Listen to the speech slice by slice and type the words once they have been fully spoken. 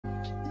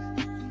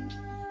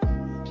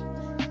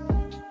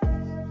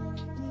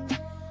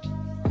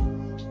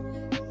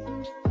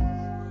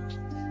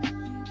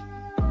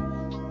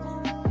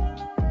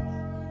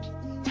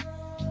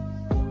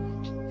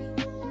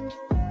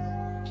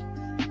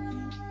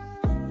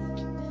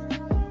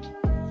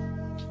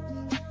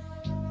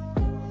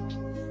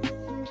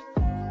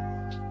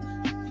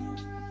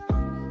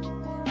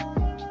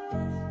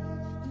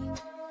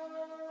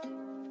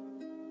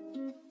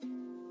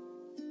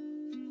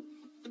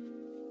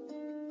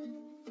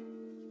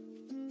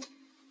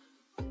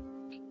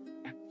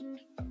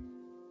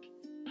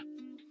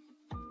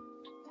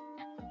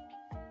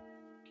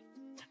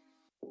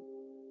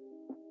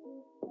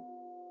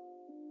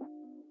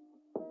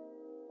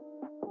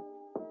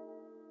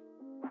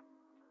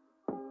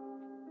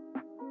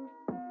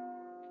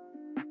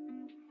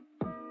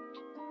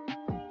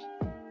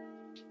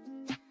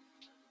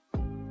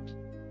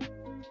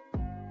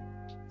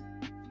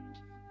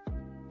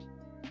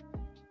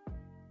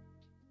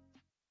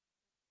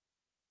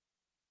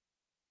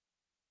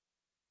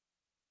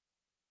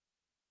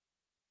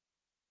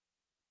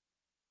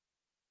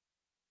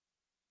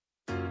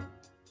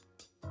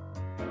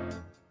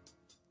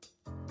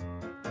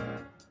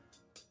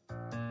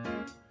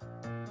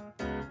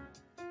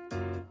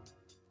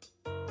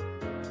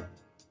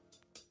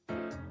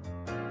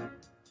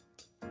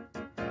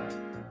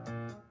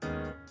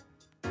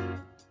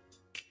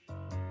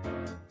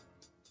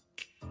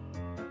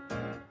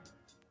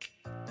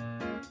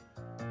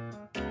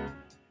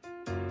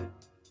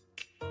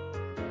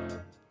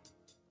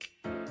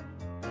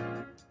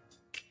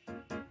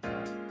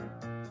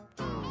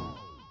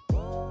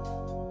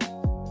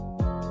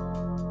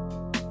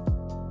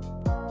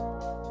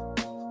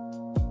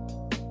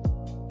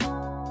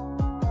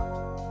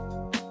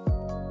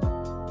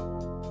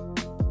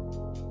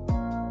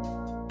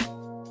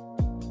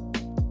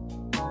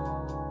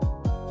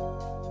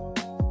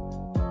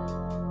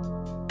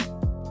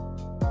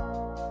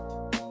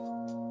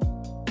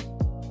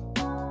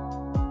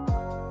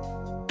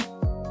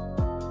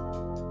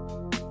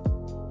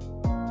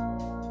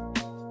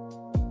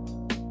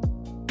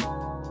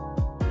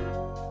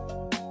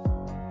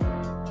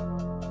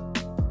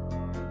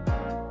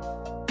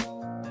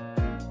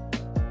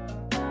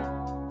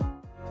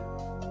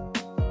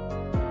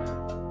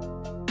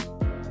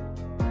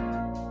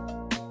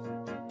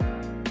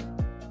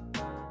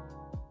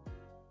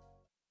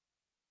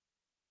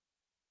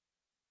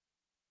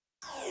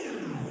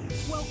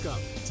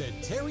Welcome to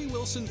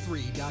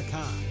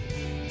TerryWilson3.com.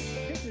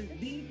 This is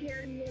the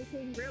Terry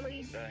Wilson,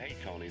 really? Hey,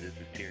 Tony, this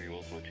is Terry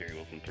Wilson with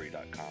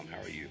TerryWilson3.com. How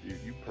are you?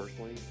 You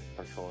personally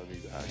are calling me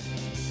back.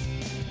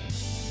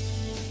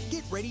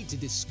 Get ready to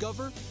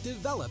discover,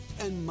 develop,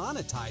 and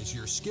monetize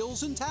your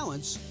skills and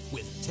talents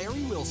with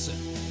Terry Wilson.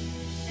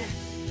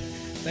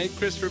 Hey,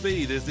 Christopher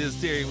B. This is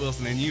Terry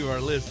Wilson, and you are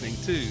listening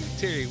to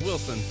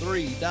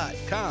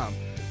TerryWilson3.com.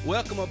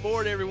 Welcome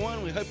aboard,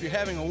 everyone. We hope you're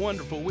having a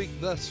wonderful week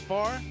thus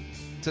far.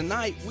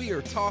 Tonight, we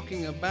are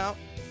talking about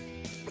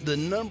the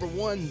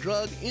 #1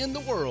 drug in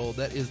the world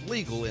that is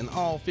legal in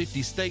all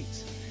 50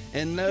 states.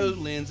 And no,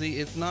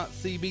 Lindsay, it's not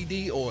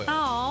CBD oil.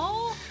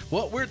 Aww.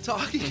 What we're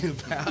talking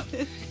about,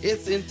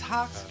 it's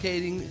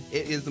intoxicating.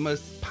 It is the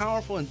most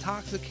powerful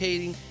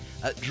intoxicating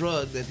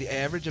drug that the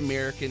average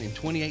American in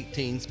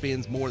 2018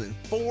 spends more than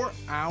 4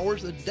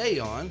 hours a day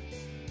on,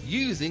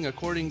 using,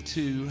 according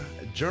to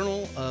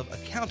Journal of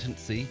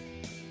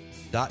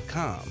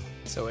Accountancy.com.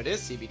 So it is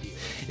CBD oil.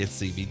 It's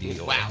CBD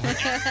oil. Wow.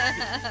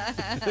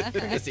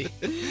 Crazy.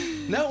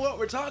 No, what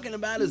we're talking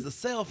about is the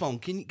cell phone.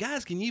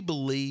 Can you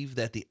believe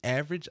that the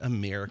average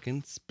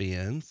American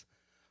spends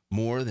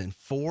more than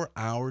 4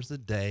 hours a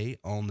day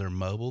on their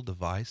mobile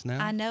device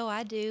now? I know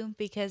I do,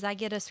 because I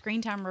get a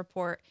screen time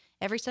report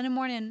every Sunday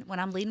morning when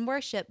I'm leading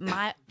worship.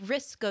 My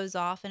wrist goes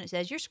off and it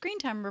says, your screen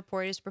time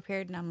report is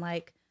prepared. And I'm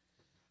like,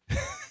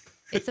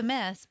 it's a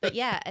mess. But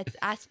yeah,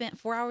 I spent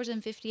 4 hours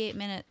and 58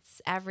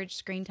 minutes average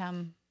screen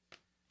time.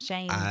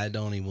 Shame. I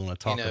don't even want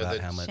to talk about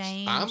how much.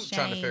 I'm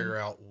trying to figure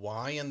out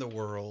why in the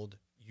world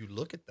you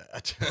look at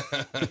that.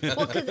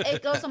 Well, because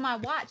it goes on my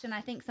watch, and I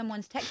think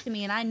someone's texting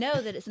me, and I know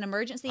that it's an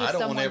emergency if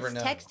someone's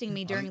texting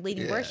me during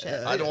leading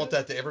worship. I don't want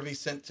that to ever be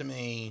sent to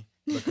me,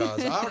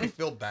 because I already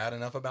feel bad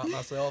enough about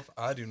myself.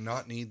 I do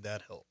not need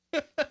that help.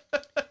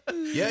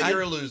 Yeah,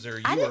 you're a loser.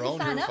 You were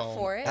on your phone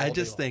for it. I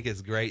just think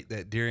it's great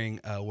that during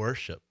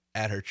worship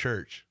at her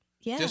church,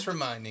 just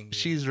reminding you.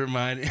 she's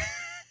reminding.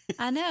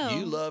 I know.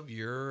 You love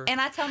your.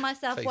 And I tell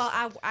myself, face. well,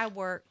 I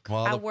work.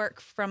 I work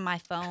from my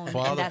phone.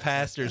 While the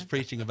pastor's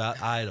preaching about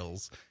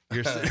idols,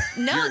 you're saying,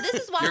 no, this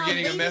is why you're I'm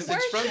getting a message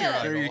worship. from your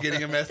idol. You're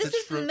getting a message This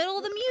is from the middle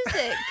of the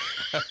music.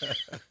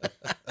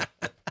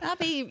 I'll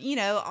be,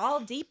 all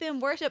deep in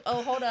worship.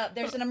 Oh, hold up.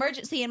 There's an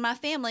emergency in my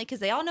family, because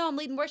they all know I'm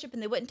leading worship,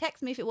 and they wouldn't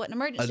text me if it wasn't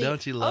an emergency.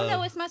 Don't you love? Oh,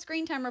 no, it's my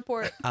screen time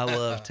report. I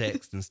love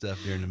text and stuff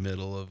during the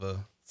middle of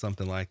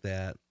something like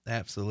that.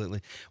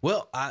 Absolutely.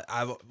 Well,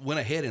 I went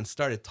ahead and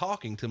started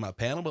talking to my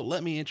panel, but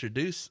let me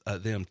introduce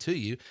them to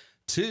you.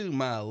 To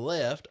my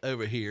left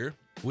over here,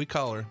 we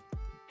call her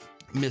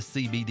Miss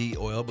CBD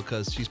Oil,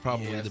 because she's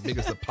probably the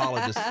biggest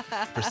apologist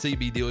for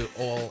CBD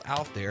oil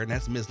out there, and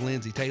that's Miss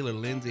Lindsay Taylor.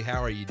 Lindsay,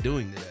 how are you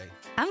doing today?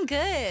 I'm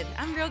good.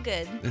 I'm real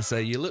good. And so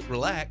you look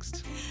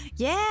relaxed.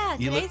 Yeah,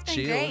 You today's look been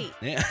chill. great.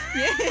 Yeah.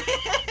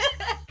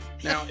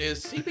 Now,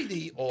 is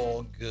CBD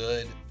oil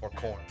good for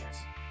corns?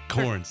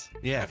 Corns.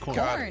 Yeah, corns.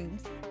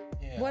 Corns.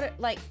 Yeah. What,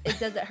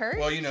 does it hurt?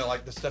 Well,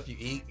 like the stuff you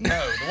eat. No,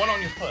 the one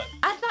on your foot.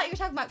 I thought you were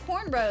talking about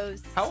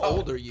cornrows. How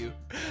old are you?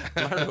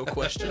 I have no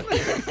question.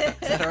 Is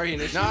that already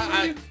an issue?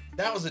 No,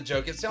 that was a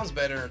joke. It sounds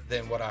better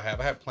than what I have.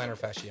 I have plantar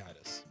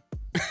fasciitis.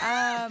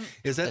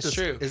 Is that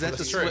true. Is that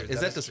That's the true. is That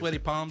that is the true. sweaty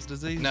palms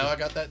disease? No, I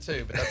got that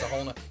too, but that's a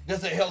whole nother.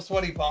 Does it help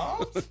sweaty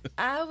palms?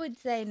 I would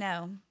say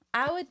no.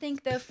 I would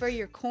think, though, for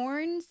your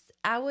corns,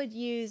 I would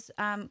use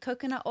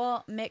coconut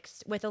oil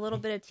mixed with a little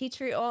bit of tea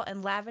tree oil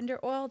and lavender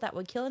oil. That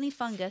would kill any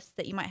fungus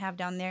that you might have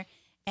down there.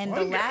 And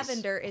the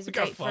lavender is We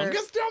great got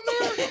fungus down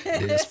there?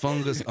 There's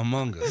fungus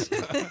among us.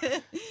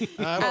 I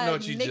don't know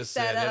what you Mix just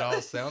that said. It up.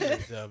 all sounded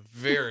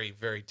very,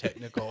 very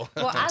technical.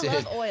 Well, I did.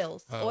 love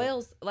oils. Oh.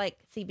 Oils like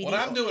CBD What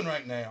I'm oil. doing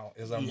right now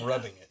is I'm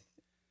rubbing it.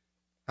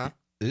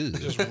 Ew.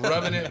 Just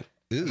rubbing it.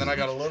 Ew. And then I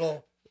got a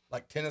little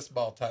tennis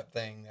ball type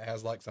thing that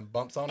has some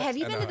bumps on it. Have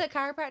you and been to the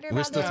chiropractor We're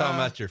about still this? talking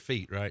about your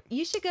feet, right?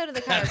 You should go to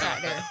the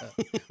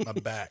chiropractor. my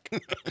back.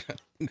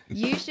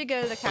 You should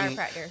go to the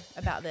chiropractor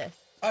about this.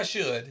 I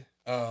should,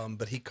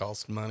 but he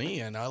costs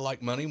money, and I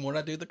like money more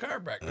than I do the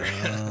chiropractor.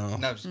 No,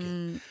 I'm just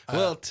kidding.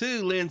 Well,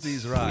 to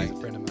Lindsay's right. He's a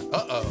friend of mine.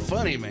 Uh-oh.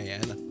 Funny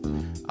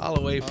man, all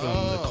the way from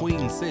the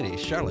Queen City,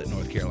 Charlotte,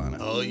 North Carolina.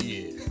 Oh,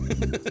 yeah.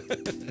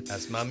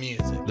 That's my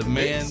music. The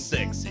man, It's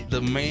sexy.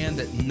 the man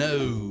that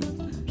knows.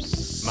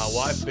 My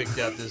wife picked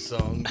out this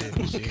song,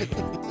 didn't she?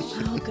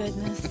 Oh,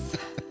 goodness.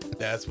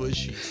 That's what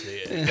she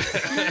said.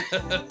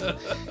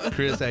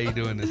 Chris, how you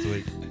doing this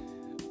week?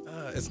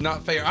 It's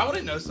not fair. I want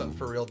to know something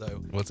for real,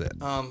 though. What's that?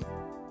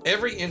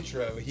 Every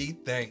intro, he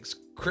thanks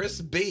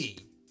Chris B.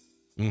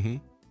 Mm-hmm.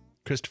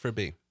 Christopher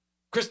B.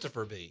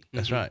 Christopher B.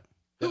 That's right.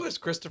 Who is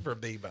Christopher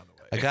B, by the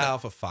way? A guy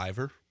off of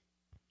Fiverr.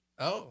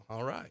 Oh,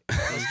 all right.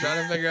 I was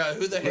trying to figure out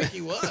who the heck he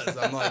was.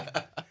 I'm like,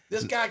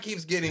 this guy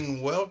keeps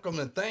getting welcomed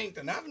and thanked,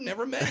 and I've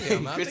never met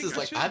him. I Chris think is I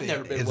like, should I've be.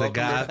 never been It's a welcomed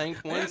guy- or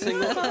thanked one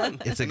single time.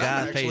 It's a And I'm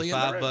guy actually paid in the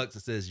 $5 room. that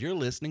says, you're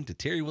listening to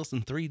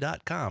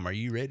TerryWilson3.com. Are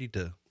you ready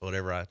to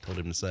whatever I told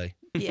him to say?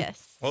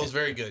 Yes. Well, it's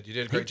very good. You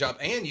did a great job,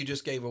 and you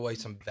just gave away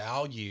some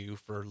value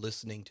for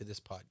listening to this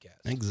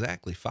podcast.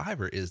 Exactly.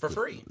 Fiverr is For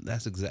free.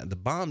 That's exactly the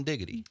bomb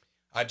diggity.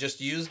 I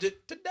just used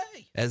it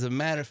today. As a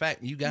matter of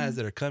fact, you guys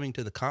that are coming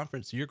to the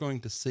conference, you're going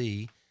to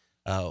see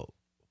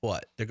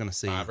what? They're going to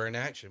see Fiverr in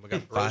action. We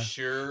got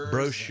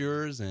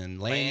brochures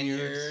and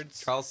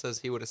lanyards. Charles says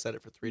he would have said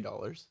it for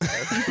 $3.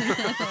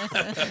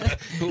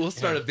 We'll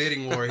start a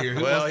bidding war here.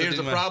 Who Well, wants to here's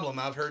do the problem.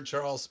 I've heard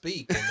Charles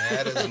speak, and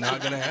that is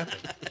not going to happen.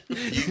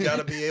 You got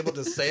to be able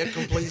to say a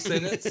complete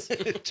sentence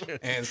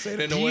and say it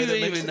in a way that makes sense. Do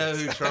you even know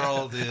who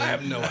Charles is? I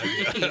have no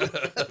idea.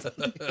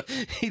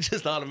 He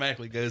just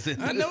automatically goes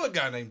in. I know a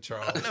guy named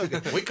Charles.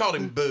 We called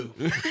him Boo.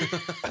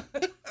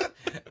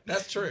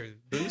 That's true.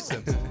 Boo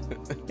Simpson.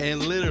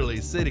 And literally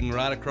sitting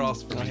right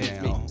across from me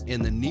now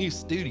in the new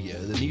studio,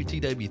 the new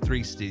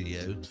TW3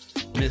 studio,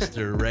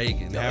 Mr.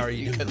 Reagan. How are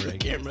you doing, The Reagan?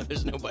 camera,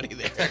 there's nobody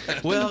there.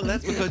 Well,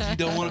 that's because you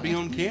don't want to be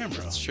on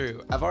camera. It's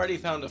true. I've already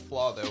found a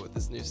flaw though with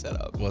this new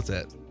setup. What's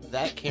that?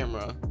 That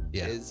camera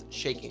Yeah. is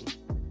shaking.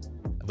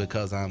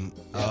 Because I'm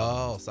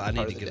so I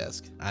need to the get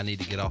desk. I need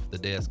to get off the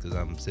desk because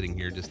I'm sitting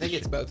here just. I think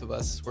it's both of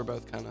us. We're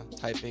both kind of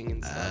typing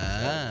and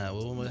stuff.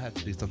 Well, we'll have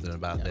to do something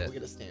about Yeah, that. we'll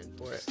get a stand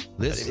for it.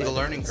 This It's the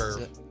learning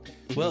curve.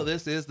 Well,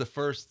 this is the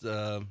first,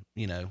 live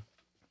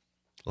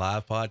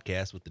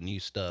podcast with the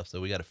new stuff.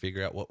 So we got to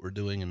figure out what we're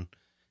doing and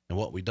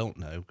what we don't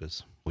know,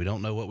 because we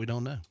don't know what we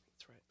don't know.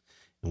 That's right.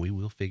 And we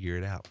will figure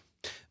it out.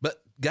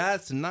 But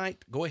guys,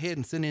 tonight, go ahead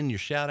and send in your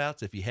shout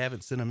outs if you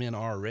haven't sent them in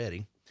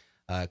already,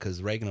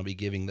 because Reagan will be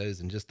giving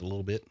those in just a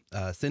little bit.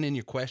 Send in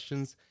your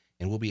questions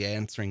and we'll be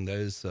answering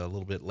those a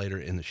little bit later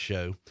in the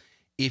show.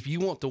 If you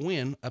want to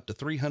win up to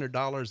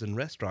 $300 in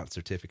restaurant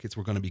certificates,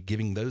 we're going to be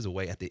giving those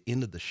away at the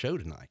end of the show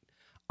tonight.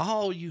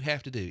 All you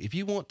have to do, if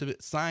you want to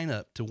sign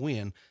up to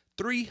win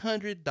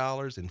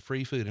 $300 in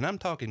free food, and I'm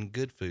talking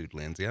good food,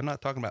 Lindsay. I'm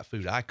not talking about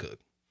food I cook.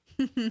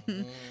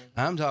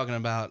 I'm talking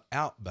about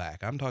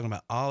Outback. I'm talking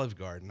about Olive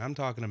Garden. I'm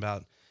talking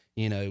about,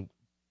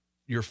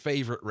 your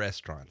favorite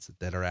restaurants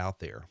that are out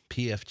there,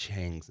 P.F.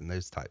 Chang's and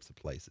those types of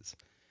places.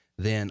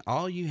 Then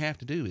all you have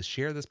to do is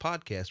share this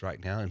podcast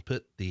right now and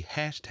put the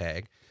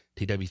hashtag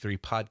TW3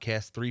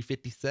 Podcast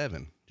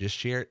 357. Just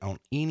share it on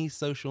any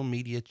social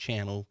media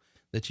channel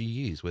that you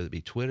use, whether it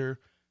be Twitter,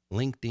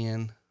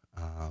 LinkedIn,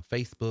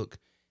 Facebook,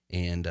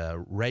 and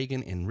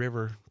Reagan and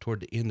River toward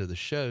the end of the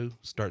show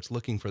starts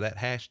looking for that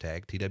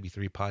hashtag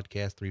TW3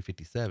 Podcast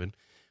 357.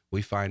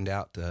 We find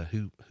out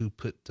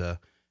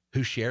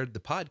who shared the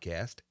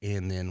podcast,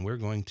 and then we're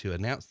going to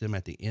announce them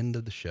at the end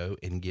of the show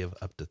and give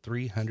up to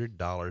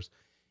 $300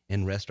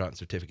 in restaurant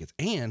certificates.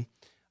 And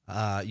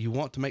you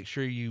want to make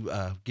sure you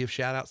give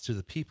shout outs to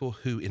the people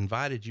who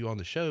invited you on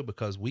the show,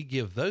 because we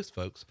give those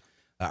folks,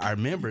 our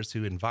members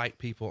who invite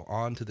people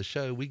onto the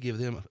show, we give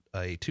them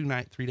a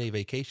 2-night, 3-day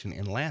vacation.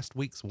 And last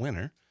week's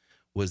winner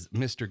was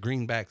Mr.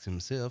 Greenbacks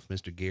himself,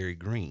 Mr. Gary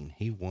Green.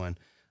 He won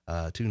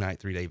a 2-night,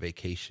 3-day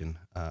vacation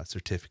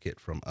certificate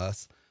from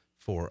us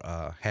for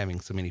having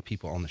so many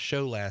people on the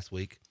show last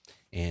week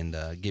and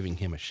giving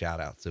him a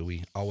shout out. So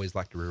we always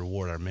like to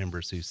reward our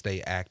members who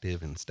stay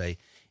active and stay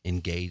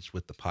engaged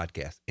with the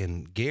podcast.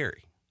 And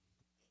Gary,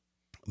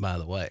 by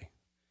the way,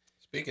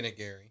 Speaking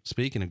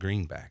of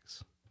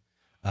greenbacks,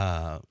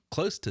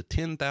 close to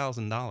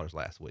 $10,000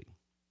 last week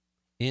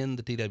in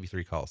the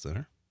TW3 call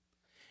center.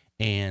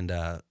 And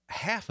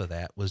half of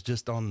that was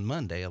just on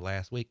Monday of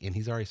last week. And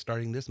he's already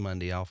starting this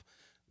Monday off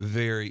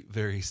very,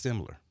 very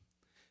similar.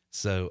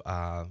 So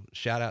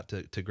shout out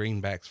to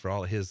Greenbacks for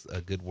all of his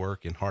good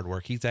work and hard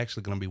work. He's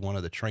actually going to be one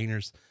of the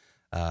trainers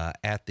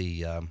at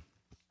the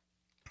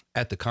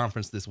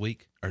conference this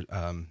week, or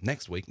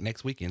next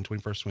weekend,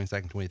 21st,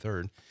 22nd,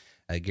 23rd.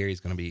 Gary's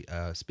going to be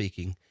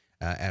speaking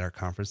at our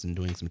conference and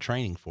doing some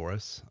training for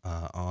us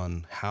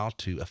on how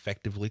to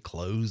effectively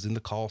close in the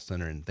call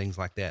center and things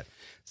like that.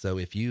 So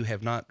if you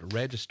have not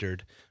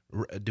registered,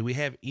 do we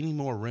have any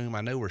more room?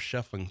 I know we're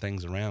shuffling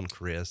things around,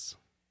 Chris.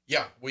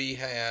 Yeah, we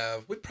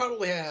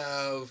probably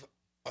have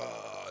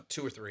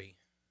 2 or 3.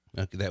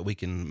 Okay, that we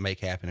can make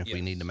happen if we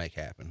need to make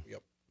happen.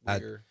 Yep.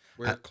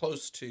 We're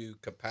close to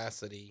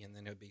capacity, and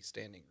then it would be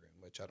standing room,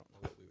 which I don't know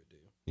what we would do.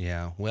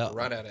 Yeah, well,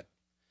 We're right at it.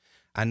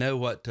 I know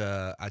what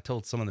I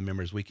told some of the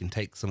members. We can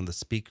take some of the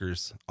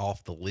speakers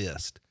off the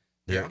list.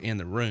 They're in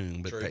the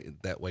room, but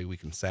that way we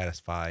can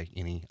satisfy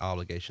any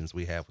obligations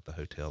we have with the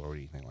hotel or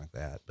anything like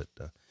that. But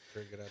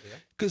very good idea.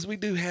 Because we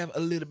do have a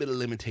little bit of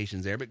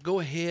limitations there. But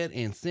go ahead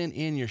and send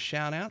in your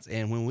shout outs.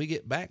 And when we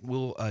get back,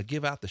 we'll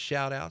give out the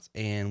shout outs,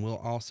 and we'll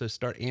also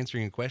start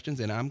answering your questions.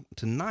 And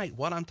tonight,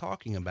 what I'm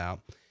talking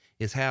about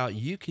is how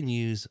you can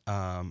use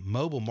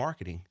mobile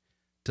marketing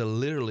to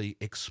literally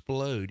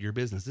explode your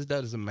business. This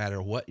doesn't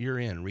matter what you're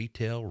in,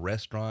 retail,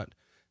 restaurant,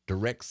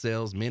 direct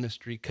sales,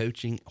 ministry,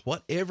 coaching,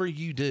 whatever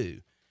you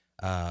do.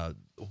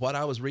 What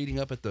I was reading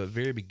up at the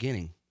very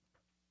beginning,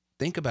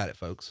 think about it,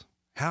 folks.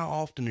 How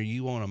often are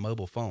you on a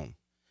mobile phone?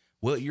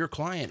 Well, your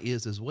client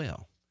is as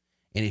well.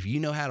 And if you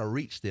know how to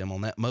reach them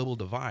on that mobile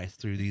device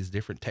through these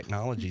different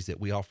technologies that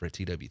we offer at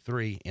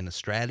TW3 and the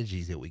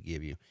strategies that we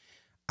give you,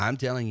 I'm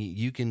telling you,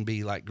 you can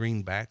be like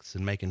Greenbacks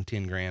and making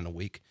 10 grand a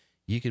week.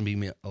 You can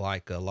be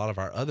like a lot of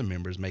our other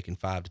members making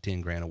 5 to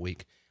 10 grand a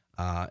week.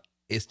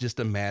 It's just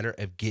a matter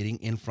of getting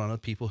in front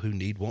of people who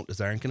need, want,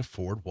 desire, and can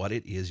afford what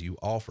it is you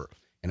offer.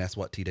 And that's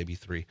what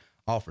TW3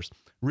 offers.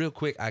 Real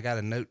quick, I got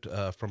a note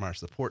from our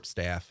support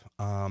staff.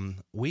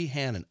 We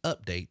had an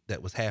update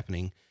that was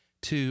happening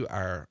to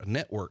our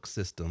network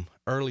system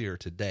earlier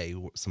today.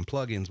 Some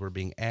plugins were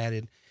being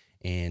added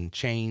and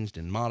changed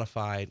and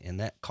modified, and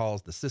that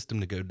caused the system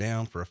to go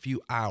down for a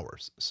few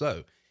hours.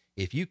 So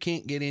if you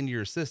can't get into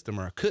your system,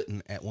 or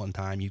couldn't at one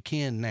time, you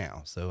can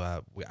now. So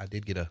I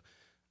did get a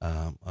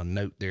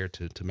note there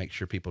to make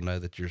sure people know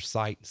that your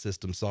site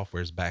system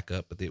software is back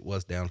up, but it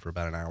was down for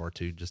about an hour or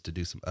two just to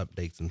do some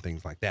updates and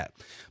things like that.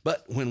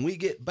 But when we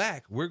get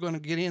back, we're going to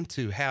get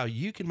into how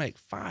you can make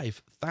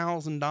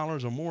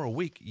 $5,000 or more a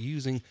week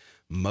using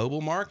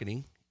mobile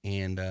marketing,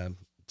 and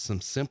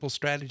some simple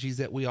strategies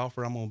that we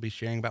offer. I'm going to be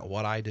sharing about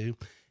what I do.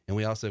 And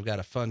we also have got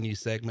a fun new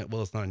segment.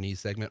 Well, it's not a new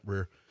segment.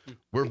 We're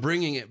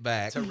bringing it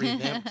back. It's a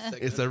revamped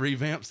segment. It's a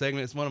revamped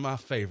segment. It's one of my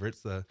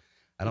favorites. I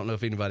don't know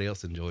if anybody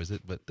else enjoys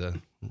it, but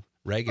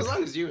Reagan. As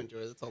long as you enjoy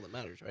it, that's all that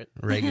matters, right?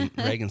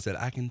 Reagan said,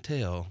 "I can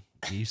tell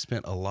you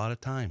spent a lot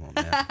of time on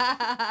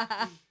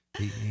that."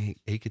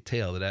 He could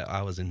tell that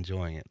I was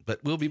enjoying it.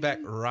 But we'll be back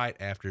right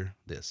after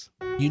this.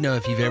 You know,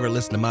 if you've ever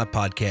listened to my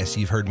podcast,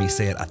 you've heard me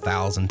say it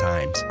 1,000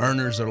 times.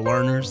 Earners are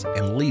learners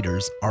and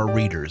leaders are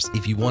readers.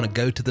 If you want to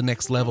go to the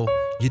next level,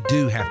 you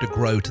do have to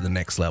grow to the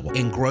next level.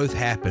 And growth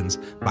happens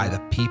by the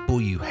people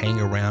you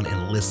hang around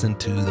and listen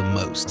to the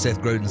most.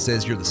 Seth Godin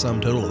says you're the sum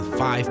total of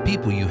 5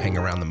 people you hang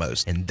around the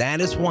most. And that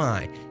is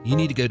why you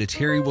need to go to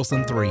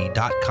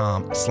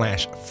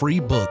terrywilson3.com/free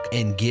book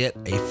and get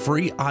a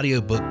free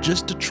audiobook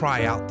just to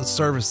try out the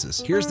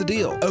services. Here's the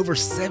deal. Over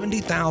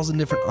 70,000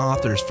 different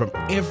authors from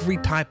every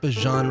type of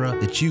genre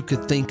that you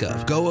could think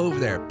of. Go over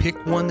there,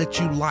 pick one that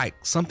you like,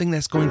 something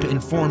that's going to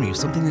inform you,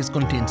 something that's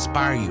going to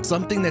inspire you,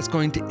 something that's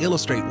going to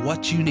illustrate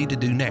what you need to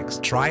do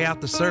next. Try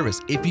out the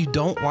service. If you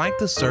don't like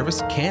the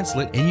service, cancel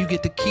it, and you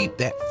get to keep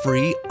that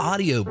free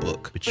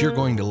audiobook. But you're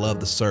going to love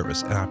the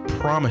service, and I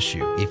promise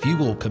you, if you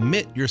will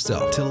commit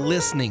yourself to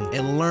listening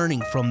and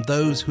learning from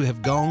those who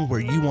have gone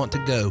where you want to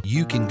go,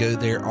 you can go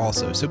there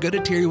also. So go to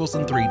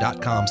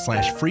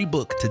terrywilson3.com/free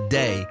book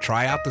today.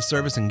 Try out the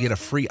service and get a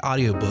free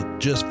audiobook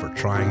just for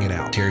trying it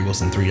out.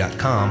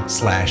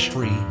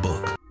 terrywilson3.com/free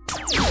book.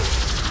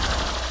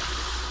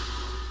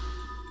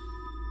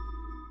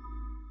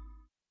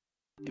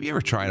 Have you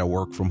ever tried a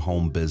work from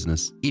home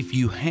business? If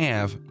you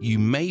have, you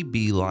may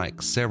be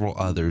like several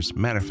others.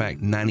 Matter of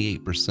fact,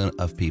 98%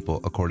 of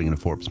people, according to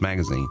Forbes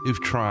magazine,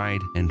 who've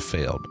tried and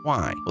failed.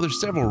 Why? Well,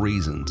 there's several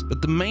reasons,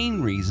 but the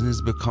main reason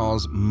is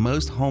because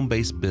most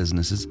home-based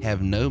businesses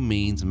have no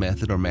means,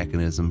 method, or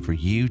mechanism for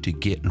you to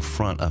get in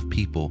front of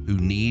people who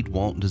need,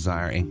 want,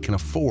 desire, and can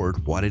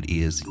afford what it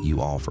is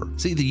you offer.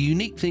 See, the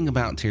unique thing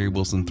about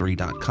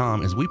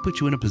terrywilson3.com is we put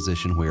you in a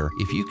position where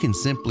if you can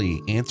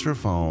simply answer a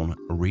phone,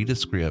 read a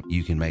script,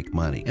 you can make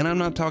money. And I'm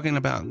not talking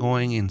about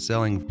going and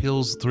selling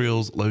pills,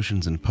 thrills,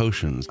 lotions, and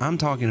potions. I'm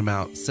talking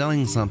about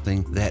selling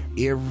something that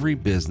every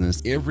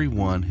business,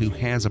 everyone who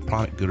has a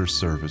product, good, or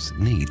service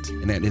needs.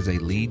 And that is a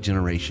lead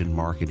generation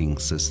marketing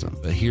system.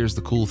 But here's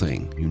the cool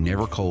thing. You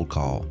never cold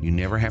call. You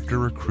never have to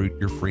recruit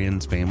your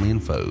friends, family,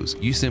 and foes.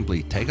 You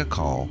simply take a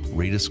call,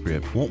 read a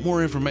script. Want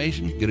more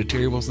information? Go to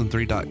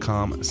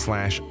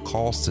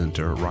terrywilson3.com/call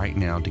center right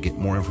now to get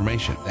more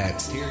information.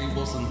 That's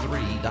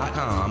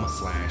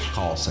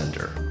terrywilson3.com/call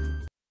center.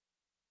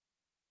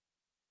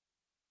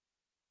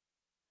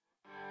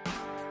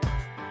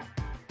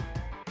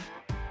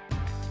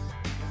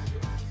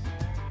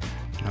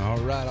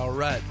 All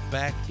right,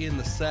 back in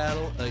the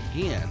saddle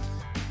again.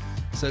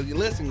 So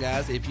listen,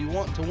 guys, if you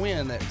want to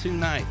win that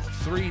 2-night,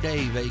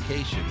 3-day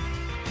vacation,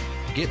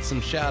 get some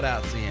shout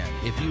outs in.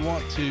 If you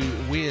want to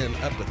win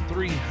up to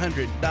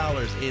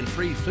 $300 in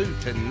free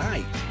food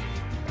tonight,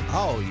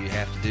 all you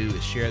have to do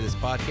is share this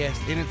podcast,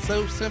 and it's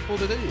so simple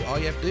to do. All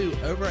you have to do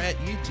over at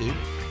YouTube,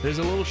 there's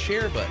a little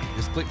share button.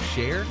 Just click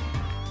share,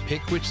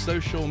 pick which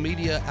social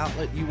media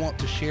outlet you want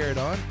to share it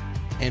on,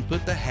 and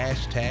put the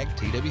hashtag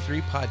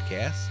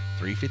TW3Podcast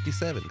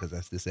 357, because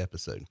that's this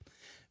episode.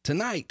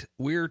 Tonight,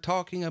 we're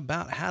talking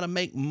about how to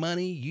make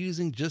money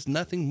using just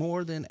nothing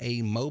more than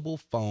a mobile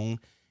phone,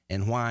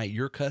 and why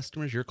your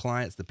customers, your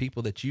clients, the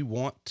people that you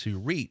want to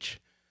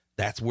reach,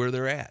 that's where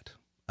they're at.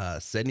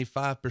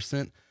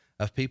 75%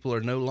 of people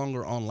are no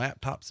longer on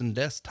laptops and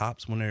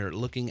desktops when they're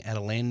looking at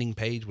a landing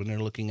page, when they're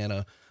looking at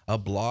a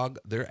blog.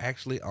 They're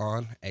actually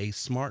on a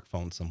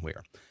smartphone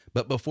somewhere.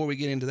 But before we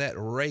get into that,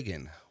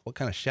 Reagan, what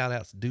kind of shout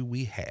outs do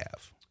we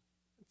have?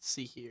 Let's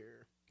see here.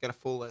 Got a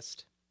full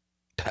list.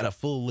 Got a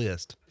full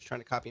list. Just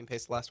trying to copy and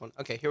paste the last one.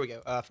 Okay, here we go.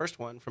 First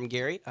one from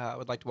Gary. I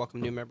would like to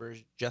welcome new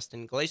members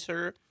Justin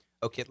Glaser,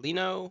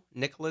 Okitlino,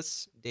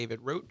 Nicholas,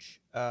 David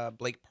Roach,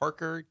 Blake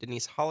Parker,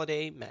 Denise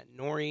Holiday, Matt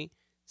Norrie,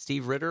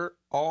 Steve Ritter.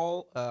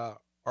 All are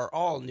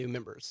all new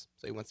members.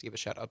 So he wants to give a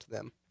shout out to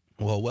them.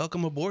 Well,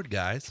 welcome aboard,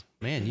 guys.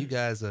 Man, you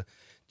guys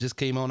just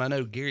came on. I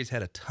know Gary's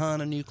had a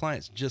ton of new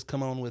clients just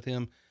come on with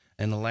him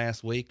in the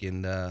last week,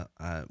 and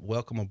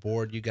welcome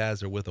aboard. You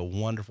guys are with a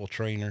wonderful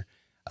trainer.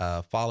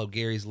 Follow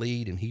Gary's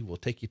lead, and he will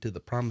take you to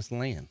the promised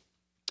land.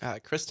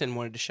 Kristen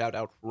wanted to shout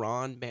out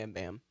Ron Bam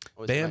Bam.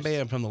 Bam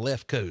Bam from the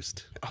left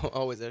coast.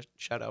 Always a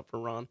shout out for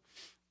Ron.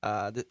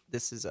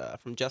 This is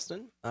from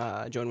Justin.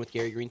 Joined with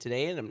Gary Green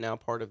today, and I'm now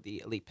part of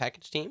the Elite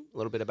Package team. A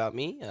little bit about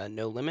me: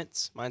 no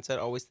limits mindset,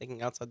 always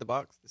thinking outside the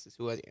box. This is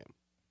who I am.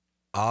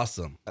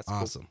 Awesome. That's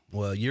awesome. Cool.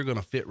 Well, you're going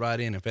to fit right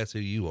in if that's who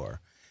you are,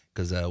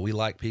 because we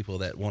like people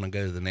that want to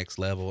go to the next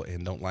level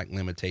and don't like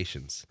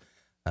limitations.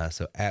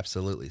 So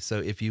absolutely. So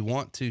if you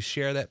want to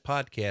share that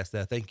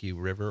podcast, thank you,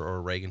 River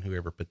or Reagan,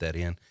 whoever put that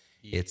in.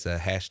 Yeah. It's a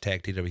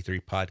hashtag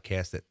TW3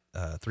 podcast at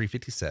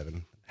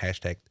 357,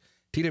 hashtag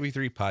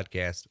TW3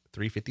 podcast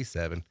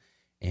 357.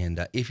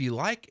 And if you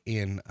like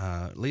and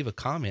leave a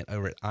comment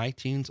over at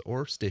iTunes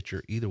or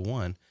Stitcher, either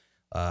one,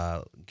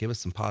 give us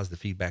some positive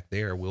feedback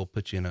there. We'll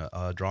put you in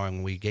a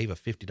drawing. We gave a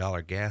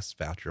 $50 gas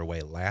voucher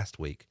away last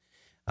week,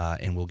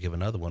 and we'll give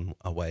another one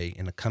away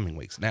in the coming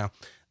weeks. Now,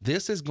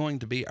 this is going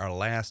to be our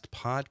last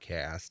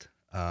podcast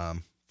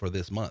for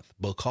this month,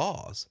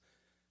 because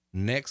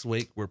next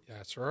week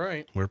That's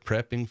right. we're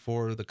prepping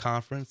for the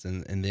conference,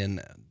 and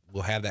then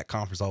we'll have that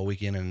conference all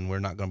weekend, and we're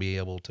not going to be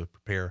able to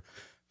prepare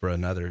for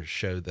another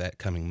show that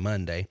coming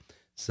Monday.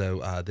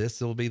 So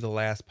this will be the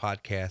last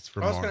podcast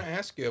for March. I was going to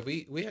ask you,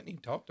 we hadn't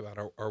even talked about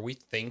it. Are we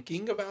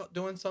thinking about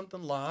doing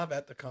something live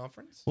at the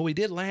conference? Well, we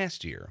did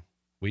last year.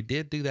 We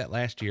did do that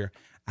last year.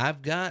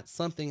 I've got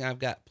something I've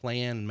got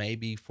planned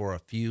maybe for a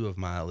few of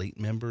my elite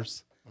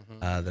members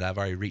that I've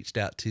already reached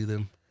out to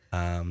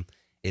them.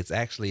 It's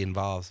actually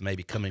involves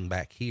maybe coming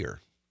back here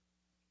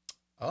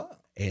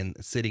and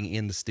sitting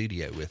in the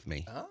studio with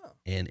me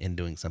and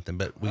doing something.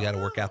 But we got to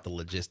work out the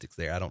logistics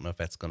there. I don't know if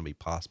that's going to be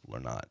possible or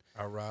not.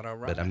 All right.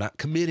 But I'm not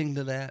committing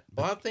to that.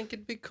 Well, I think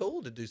it'd be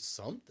cool to do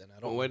something. I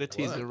don't know way to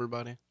tease what.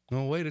 everybody.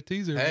 No way to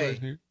tease everybody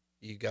here.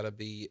 You got to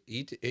be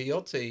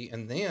ELT,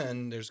 and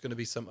then there's going to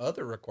be some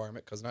other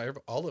requirement because not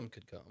all of them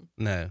could come.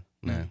 No.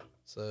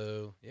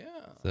 So yeah,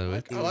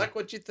 So I like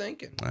what you're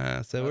thinking.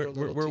 So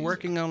we're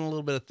working on a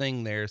little bit of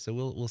thing there. So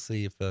we'll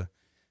see if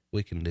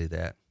we can do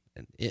that.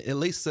 And at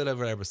least sit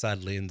over there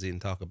beside Lindsay and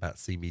talk about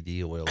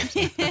CBD oil. Or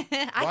something.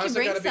 I can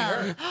bring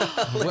some.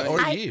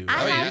 Or you?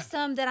 I have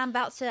some that I'm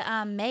about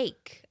to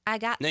make. I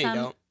got No, some.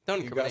 you don't.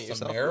 Don't You got incriminate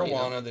some yourself.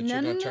 marijuana that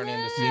you're going to turn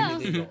into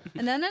CBD oil.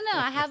 No.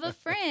 I have a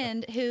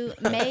friend who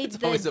made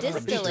the always a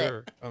friend.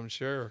 distillate. I'm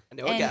sure. I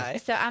know a guy.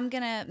 So I'm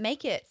gonna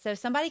make it so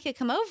somebody could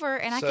come over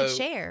and I could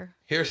share.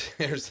 Here's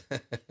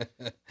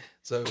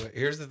so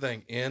here's the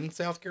thing. In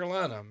South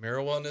Carolina,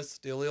 marijuana is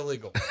still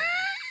illegal.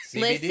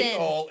 CBD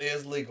oil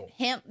is legal.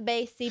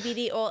 Hemp-based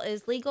CBD oil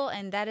is legal,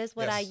 and that is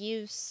what I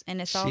use,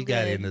 and it's all good. She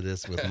got into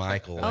this with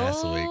Michael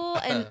last week.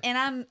 And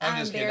I'm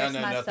just kidding. I embarrassed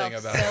know myself nothing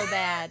about so it.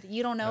 bad.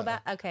 You don't know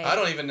about? Okay. I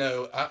don't even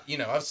know.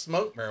 I've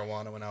smoked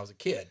marijuana when I was a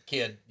kid.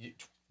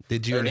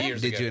 Did you 30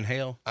 years ago.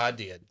 inhale? I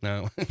did.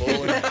 No.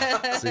 Full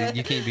inhale. See,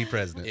 you can't be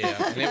president. Yeah,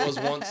 and it was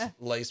once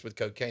laced with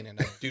cocaine, and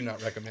I do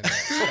not recommend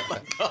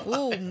that.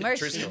 Ooh,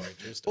 mercy.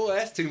 True story. Well,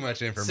 that's too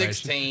much information.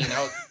 16.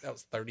 That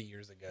was 30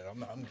 years ago. I'm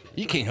good.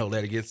 You can't hold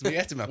that against me.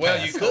 That's in my Well,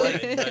 past. you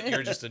could, but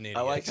you're just an idiot.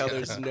 I like how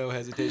there's no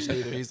hesitation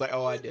either. He's like,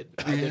 "Oh, I did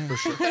for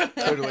sure,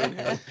 totally."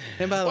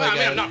 And by the way, Well, I mean,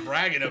 guys, I'm not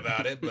bragging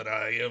about it, but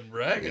I am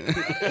bragging.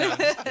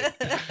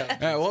 all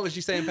right, what was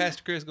you saying,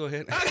 Pastor Chris? Go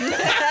ahead.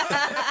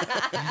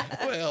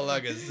 Well,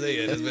 like I said,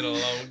 it's been a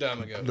long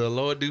time ago. The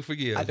Lord do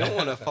forgive. I don't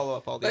want to follow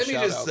up all these Let me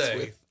just shout-outs say-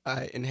 with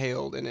I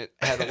inhaled and it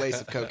had a lace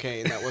of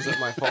cocaine. That wasn't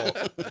my fault.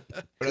 But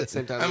at the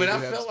same time, I mean, we I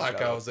do have felt some like I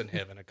shout-outs. was in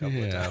heaven a couple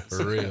of Yeah, times.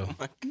 for real.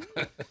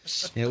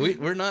 Yeah,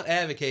 we're not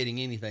advocating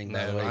anything.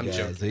 By the No, way, I'm guys.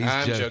 joking. He's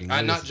I'm joking.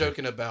 I'm not Listen.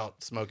 joking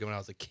about smoking when I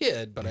was a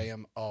kid, but I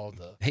am all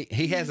the.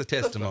 He has a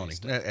testimony,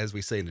 as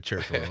we say in the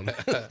church world.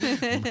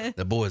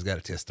 The boy's got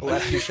a testimony.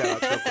 Last few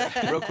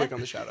shout-outs real quick on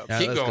the shout-outs. Yeah,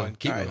 Keep let's go. going.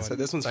 Keep All right, going. so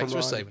this one's Thanks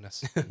from for Ron. saving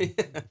us.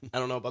 I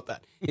don't know about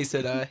that. He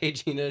said, "Hey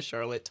Gina,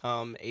 Charlotte,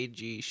 Tom,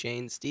 AG,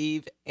 Shane,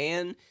 Steve,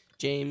 Ann,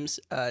 James,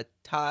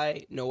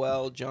 Ty,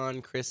 Noel,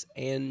 John, Chris,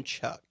 and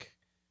Chuck."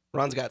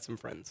 Ron's got some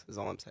friends. Is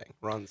all I'm saying.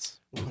 Ron's.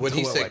 When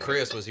he well said liked.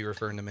 Chris, was he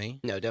referring to me?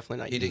 No, definitely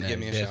not. He you. didn't give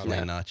me a shout Definitely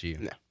out. not you.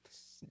 No.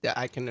 Yeah,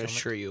 I can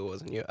assure you it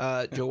wasn't you.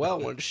 Joel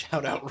wanted to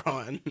shout out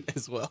Ron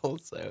as well.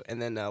 So,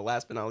 and then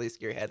last but not least,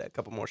 Gary had a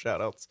couple more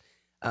shout outs.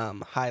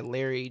 Hi,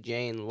 Larry,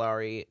 Jane,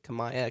 Laurie,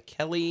 Kamaya,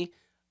 Kelly,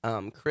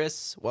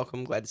 Chris.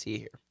 Welcome. Glad to see you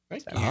here.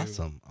 Thank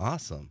So- you.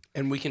 Awesome.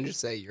 And we can just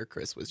say your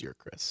Chris was your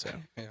Chris. So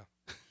Yeah.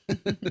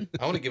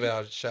 I want to give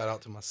out a shout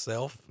out to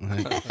myself.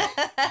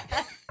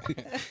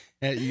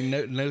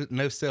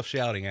 No self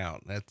shouting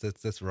out.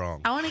 That's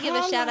wrong. I want to give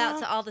a shout out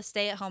to all the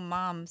stay-at-home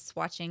moms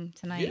watching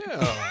tonight.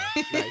 Yeah.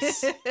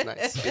 nice,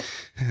 nice.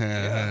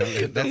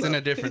 That's in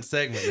a different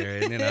segment there,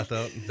 isn't it? I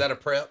thought. Is that a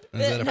prep? Is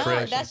that a No,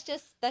 pressure?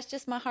 that's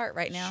just my heart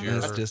right now. Sure.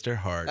 That's just her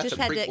heart. That's Just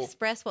a had to prequel.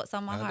 express what's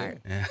on my I do.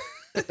 heart. Yeah.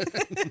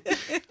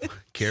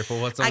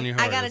 Careful what's on your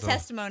heart. I got a is all.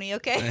 testimony,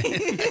 okay?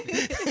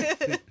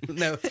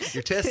 No,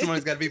 your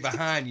testimony's got to be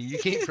behind you. You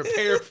can't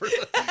prepare for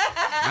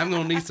I'm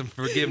going to need some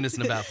forgiveness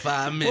in about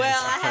 5 minutes.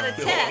 Well, I had a I'm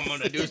test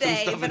gonna do some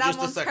today, stuff in but I just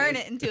a won't second. turn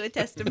it into a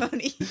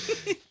testimony.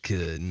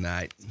 Good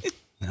night.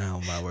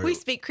 Oh, my word. We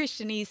speak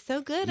Christianese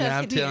so good Yeah, up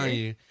I'm in telling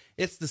here. you.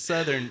 It's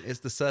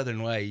the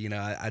southern way. You know,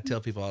 I tell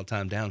people all the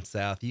time down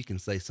south, you can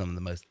say some of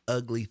the most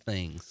ugly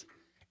things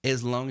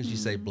as long as you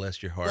say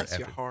bless your heart. Bless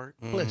your heart.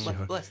 Bless your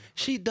heart. Bless.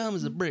 She dumb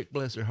as a brick,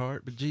 bless her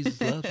heart, but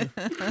Jesus loves her.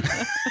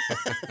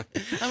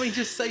 I mean,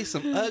 just say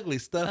some ugly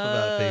stuff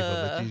about people,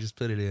 but you just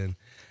put it in.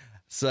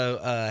 So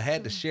I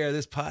had to share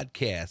this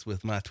podcast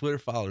with my Twitter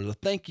followers. Well,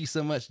 thank you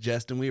so much,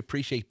 Justin. We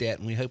appreciate that,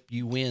 and we hope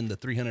you win the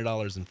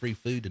 $300 in free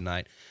food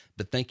tonight.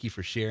 But thank you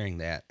for sharing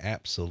that.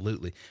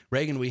 Absolutely.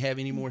 Reagan, do we have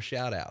any more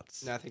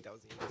shout-outs? No, I think that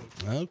was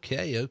the end.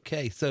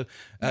 Okay. So,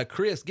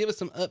 Chris, give us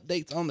some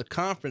updates on the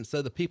conference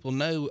so the people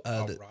know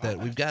that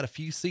we've got a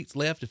few seats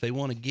left if they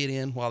want to get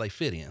in while they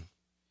fit in.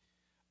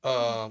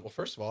 Well,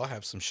 first of all, I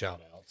have some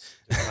shout-outs.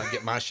 Did I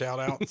get my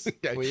shout-outs?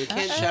 Well, you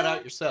can't shout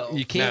out yourself.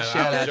 You can't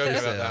shout I was out joking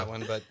yourself. about that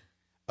one, but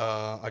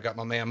I got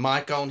my man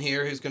Mike on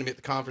here who's going to be at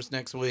the conference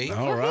next week.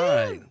 All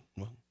right.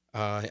 Well,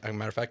 As a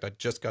matter of fact, I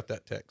just got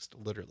that text,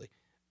 literally.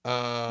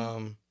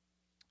 And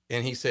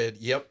he said,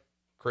 "Yep,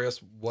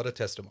 Chris, what a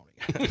testimony."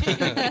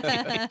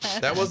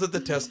 That wasn't the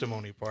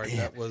testimony part.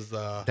 Yeah.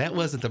 That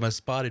wasn't the most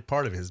spotted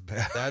part of his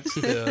back. that's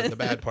the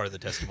bad part of the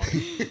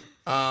testimony.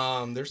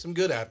 There's some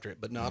good after it,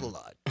 but not a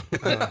lot.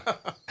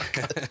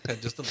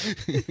 Just a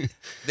little.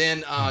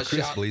 Then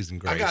Chris believes in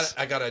grace.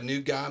 I got a new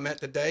guy I met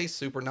today.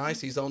 Super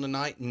nice. He's on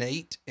tonight,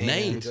 Nate.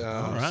 Nate.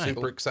 All right.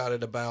 Super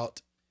excited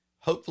about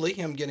hopefully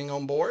him getting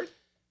on board.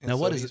 And Now,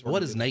 so what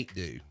does Nate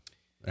do?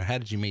 Or how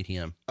did you meet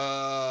him?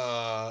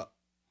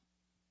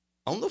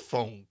 On the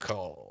phone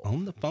call.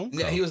 On the phone call?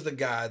 Yeah, he was the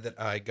guy that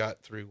I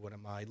got through one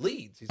of my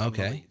leads. He's one of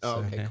my Okay. leads. Oh,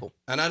 okay, Okay. cool.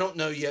 And I don't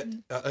know yet.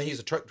 He's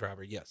a truck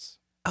driver. Yes.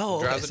 Oh,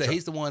 okay. Drives a So truck.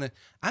 he's the one.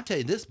 I tell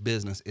you, this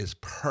business is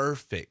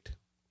perfect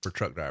for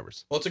truck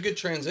drivers. Well, it's a good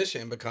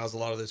transition because a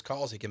lot of those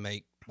calls he can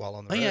make while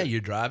on the Oh road. yeah, you're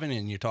driving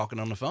and you're talking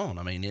on the phone.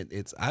 I mean,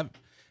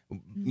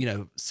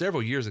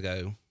 several years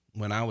ago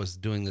when I was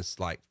doing this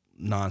like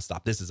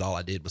nonstop, this is all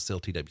I did was sell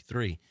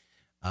TW3.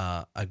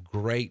 A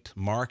great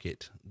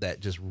market that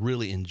just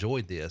really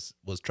enjoyed this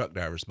was truck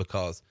drivers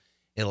because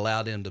it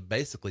allowed them to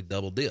basically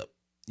double dip.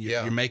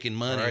 You're making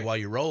money Right. while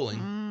you're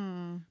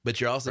rolling, but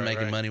you're also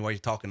making money while you're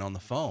talking on the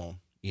phone.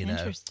 You know,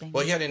 Interesting.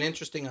 Well, he had an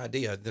interesting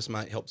idea. This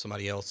might help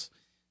somebody else.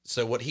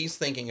 So what he's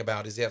thinking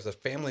about is he has a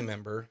family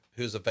member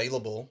who's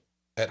available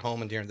at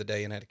home and during the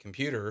day and at a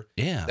computer.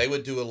 yeah. They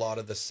would do a lot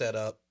of the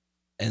setup,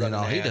 And then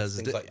all he running does ads,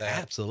 is things like that.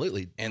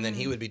 absolutely and then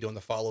he would be doing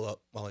the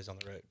follow-up while he's on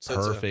the road. So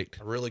perfect.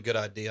 It's a really good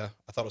idea.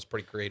 I thought it was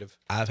pretty creative.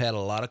 I've had a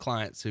lot of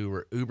clients who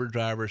were Uber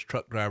drivers,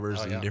 truck drivers,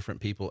 Oh, and yeah. different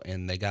people,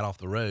 and they got off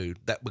the road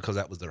because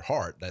that was their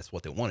heart. That's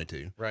what they wanted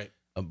to Right.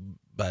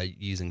 by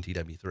using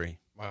TW3.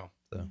 Wow.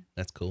 So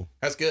that's cool.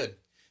 That's good.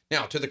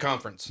 Now to the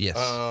conference. Yes.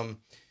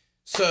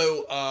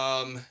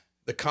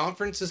 The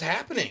conference is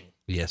happening.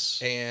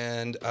 Yes.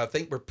 And I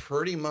think we're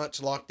pretty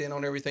much locked in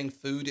on everything.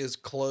 Food is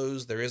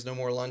closed. There is no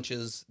more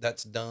lunches.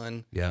 That's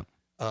done. Yeah.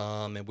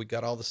 And we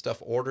got all the stuff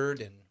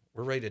ordered and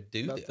we're ready to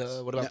do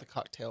this. What about the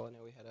cocktail? I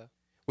know we had a.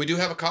 We do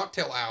have a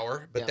cocktail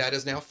hour, but Yeah. that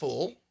is now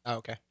full. Oh,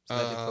 okay. So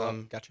that did fill Um,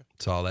 up. Gotcha.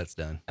 So all that's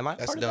done. Am I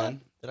that's part of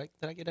done. that?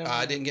 Did I get out?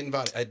 I didn't get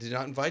invited. I did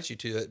not invite you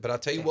to it, but I'll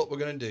tell you Okay. what we're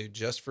going to do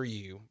just for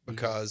you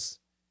because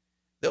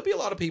there'll be a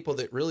lot of people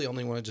that really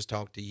only want to just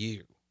talk to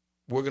you.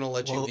 We're going to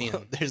let you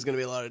in. There's going to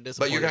be a lot of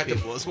But you're disappointed gonna have to-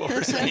 people, is what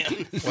we're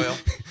saying. Well,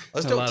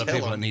 let's a don't lot of tell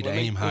people that them. need to Let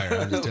me- aim higher.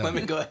 I'm just Let telling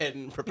me you. go ahead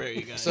and prepare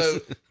you guys.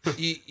 So, but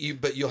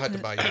you'll have to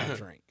buy your own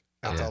drink.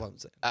 That's Yeah. all I'm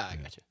saying. I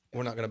gotcha.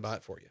 We're not going to buy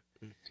it for you.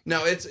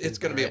 No, it's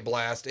going to be a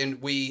blast,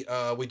 and we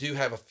do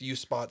have a few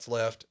spots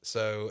left.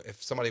 So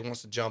if somebody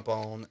wants to jump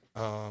on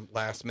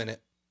last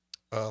minute,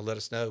 let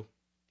us know.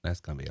 That's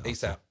gonna be awesome.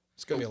 ASAP.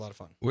 It's going to be a lot of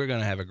fun. We're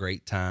gonna have a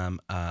great time.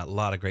 A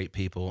lot of great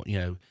people. You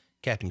know,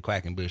 Captain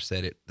Quackenbush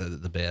said it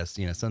the best.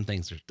 You know, some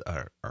things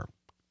are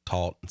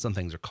taught and some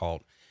things are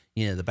caught.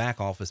 You know, the back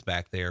office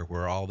back there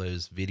where all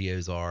those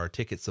videos are,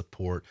 ticket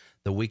support,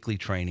 the weekly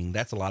training,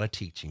 that's a lot of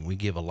teaching. We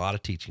give a lot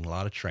of teaching, a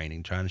lot of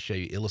training, trying to show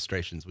you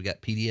illustrations. We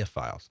got PDF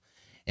files,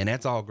 and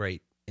that's all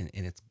great, and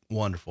it's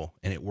wonderful,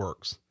 and it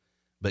works.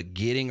 But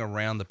getting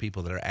around the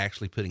people that are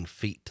actually putting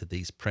feet to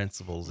these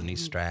principles and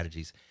these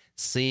strategies,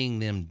 seeing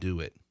them do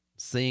it,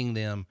 seeing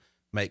them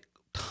make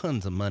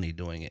tons of money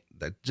doing it,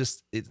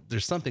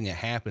 there's something that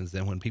happens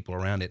then when people are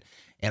around it.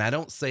 And I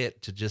don't say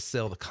it to just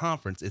sell the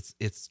conference.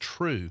 It's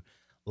true.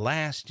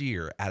 Last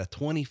year, out of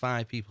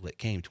 25 people that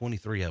came,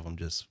 23 of them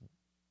just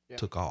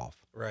took off.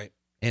 Right.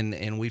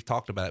 And we've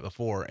talked about it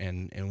before,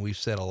 and we've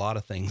said a lot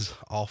of things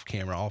off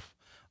camera,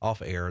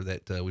 off air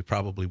that we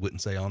probably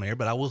wouldn't say on air.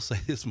 But I will say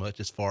this much,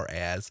 as far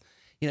as,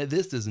 you know,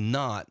 this is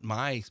not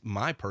my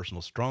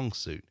personal strong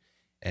suit,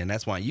 and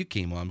that's why you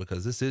came on,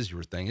 because this is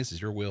your thing. This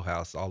is your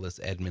wheelhouse, all this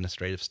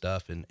administrative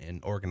stuff and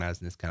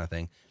organizing this kind of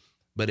thing.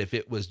 But if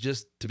it was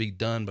just to be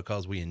done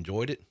because we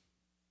enjoyed it,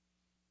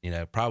 you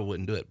know, probably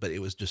wouldn't do it. But it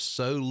was just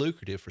so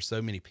lucrative for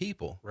so many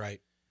people. Right.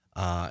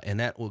 And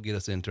that will get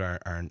us into our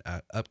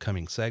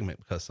upcoming segment,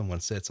 because someone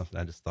said something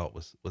I just thought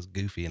was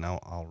goofy, and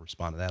I'll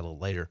respond to that a little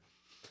later.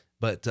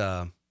 But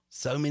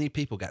so many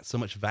people got so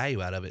much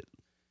value out of it.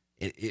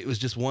 It was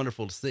just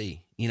wonderful to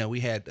see. You know, we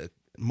had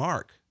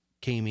Mark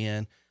came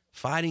in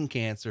fighting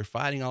cancer,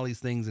 fighting all these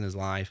things in his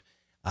life.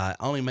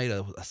 Only made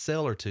a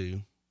sale or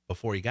two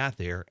before he got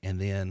there, and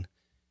then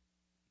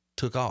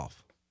took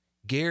off.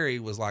 Gary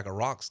was like a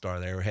rock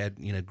star there, had,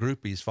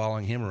 groupies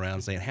following him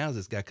around saying, how's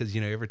this guy? Because,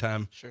 every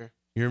time, Sure.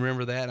 You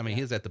remember that? I mean,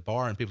 he was at the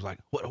bar and people were like,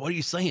 what are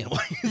you saying?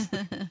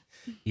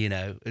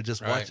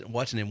 Just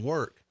watching him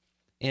work.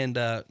 And,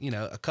 a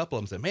couple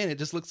of them said, man, it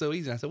just looks so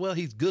easy. And I said, well,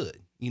 he's good,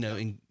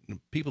 and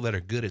people that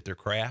are good at their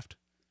craft.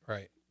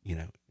 Right.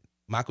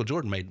 Michael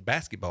Jordan made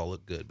basketball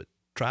look good, but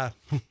try.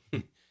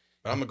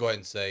 But I'm going to go ahead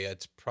and say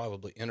it's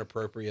probably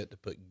inappropriate to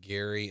put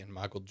Gary and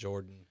Michael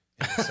Jordan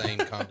in the same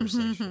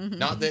conversation.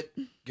 Not that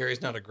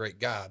Gary's not a great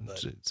guy,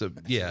 but so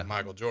yeah,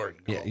 Michael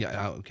Jordan.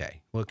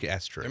 Okay. Well,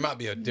 that's true. There might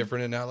be a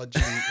different analogy.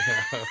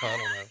 I don't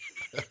know.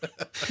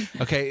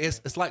 Okay,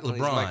 it's like LeBron.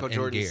 Michael and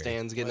Jordan Gary.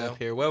 stands getting Well, up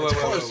here. Whoa.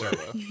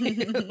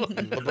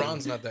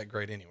 LeBron's not that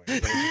great anyway.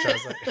 Is that what you're trying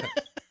to say?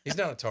 He's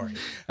not a target.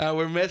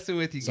 We're messing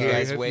with you, So Gary.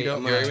 guys, Hope you wait.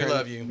 don't- Gary, we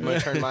love you. I'm going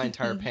to turn my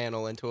entire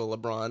panel into a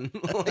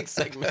LeBron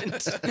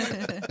segment.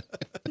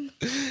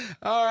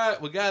 All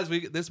right, well, guys,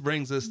 this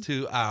brings us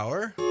to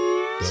our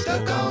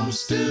Stuck on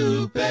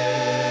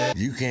stupid.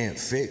 You can't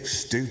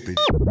fix stupid.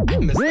 I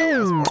missed that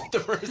last part the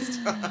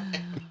first time.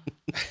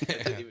 I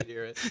didn't even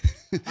hear it.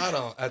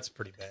 That's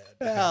pretty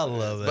bad. I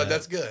love that. But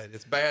that's good.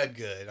 It's bad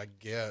good, I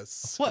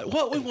guess.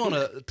 What we want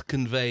to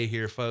convey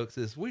here, folks,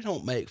 is we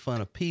don't make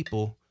fun of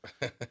people,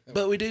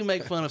 but we do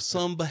make fun of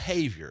some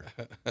behavior,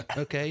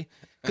 okay?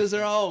 Because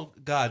they're all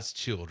God's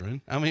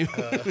children. I mean,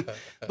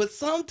 but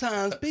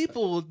sometimes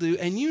people will do,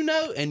 and you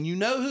know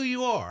who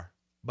you are,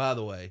 by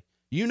the way.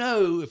 You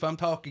know if I'm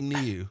talking to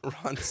you.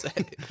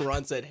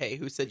 Ron said, hey,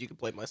 who said you could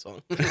play my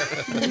song?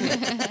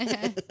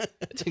 I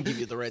didn't give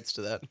you the rights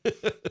to that.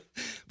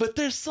 But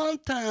there's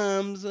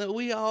sometimes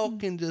we all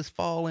can just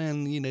fall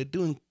in,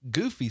 doing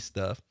goofy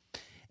stuff.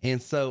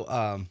 And so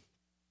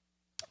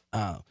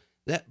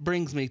that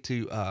brings me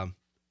to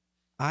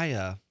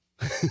I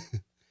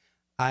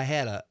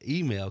had an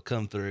email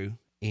come through,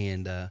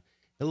 and a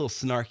little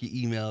snarky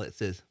email that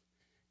says,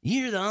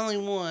 "You're the only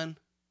one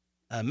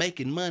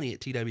making money at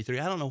TW3.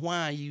 I don't know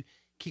why you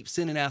keep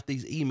sending out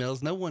these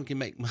emails. No one can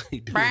make money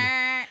doing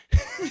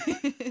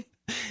it."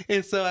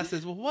 And so I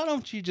said, well, why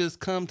don't you just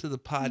come to the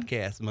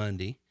podcast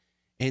Monday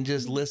and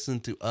just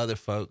listen to other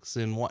folks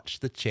and watch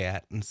the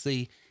chat and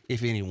see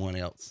if anyone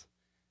else.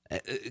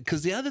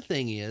 Because the other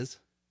thing is,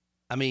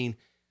 I mean,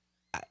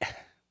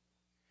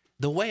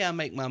 the way I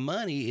make my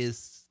money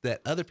is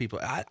that other people,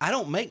 I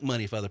don't make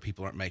money if other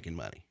people aren't making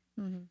money.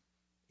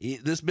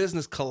 Mm-hmm. This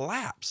business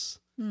collapses.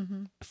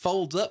 Mm-hmm.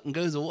 Folds up and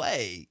goes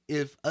away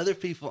if other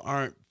people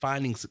aren't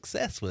finding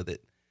success with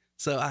it.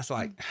 So I was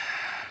like,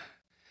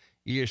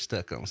 you're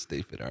stuck on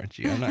stupid, aren't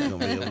you? I'm not going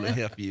to be able to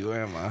help you,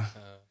 am I?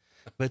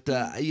 But,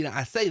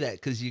 I say that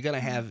because you're going to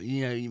have,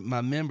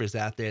 my members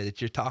out there that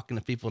you're talking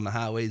to people in the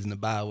highways and the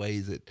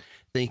byways that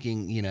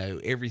thinking,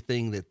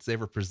 everything that's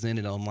ever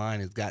presented online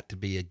has got to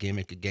be a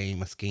gimmick, a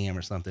game, a scam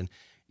or something.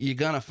 You're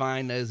going to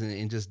find those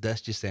and just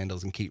dust your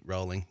sandals and keep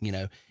rolling.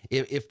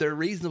 If they're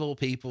reasonable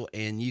people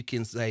and you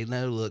can say,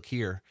 no, look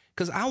here,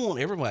 because I want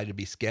everybody to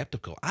be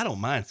skeptical. I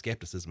don't mind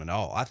skepticism at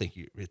all. I think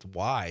it's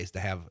wise to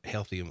have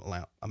healthy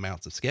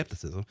amounts of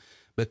skepticism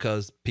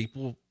because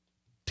people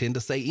tend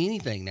to say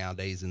anything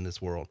nowadays in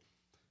this world.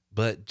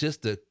 But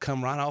just to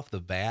come right off the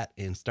bat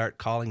and start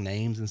calling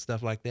names and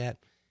stuff like that,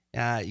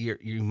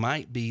 you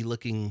might be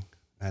looking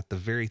at the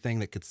very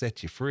thing that could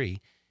set you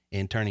free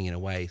and turning it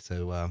away.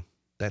 So,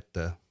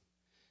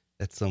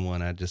 that's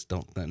someone I just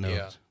don't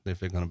know if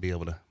they're going to be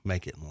able to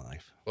make it in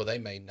life. Well, they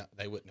wouldn't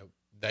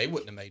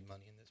have made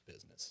money in this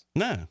business.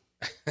 No.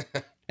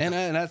 and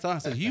that's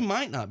honestly, you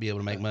might not be able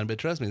to make money, but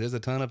trust me, there's a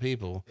ton of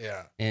people.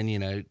 Yeah. And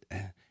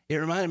it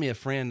reminded me of a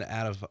friend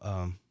out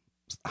of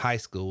high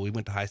school. We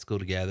went to high school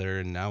together,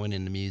 and I went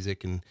into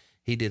music, and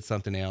he did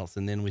something else,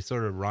 and then we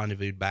sort of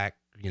rendezvoused back,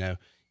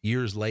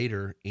 years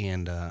later,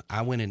 and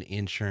I went into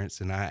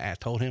insurance, and I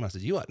told him, I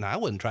said, I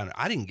wasn't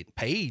I didn't get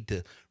paid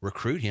to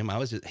recruit him.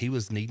 He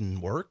was needing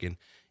work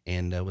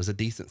and was a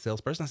decent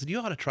salesperson. I said, you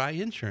ought to try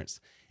insurance.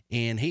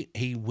 And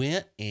he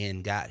went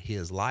and got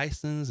his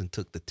license and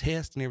took the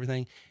test and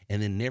everything, and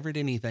then never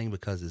did anything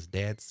because his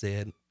dad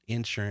said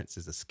insurance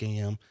is a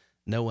scam.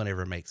 No one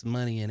ever makes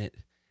money in it.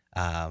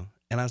 And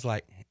I was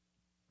like,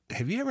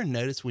 have you ever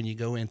noticed when you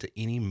go into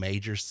any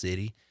major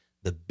city,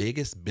 the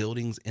biggest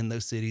buildings in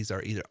those cities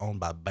are either owned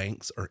by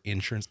banks or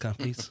insurance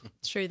companies?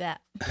 True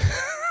that.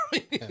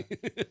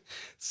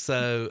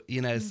 So,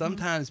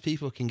 sometimes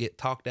people can get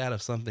talked out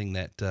of something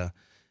that,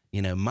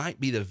 might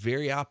be the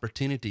very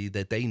opportunity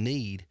that they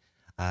need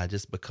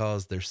just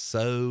because they're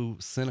so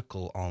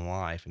cynical on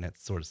life. And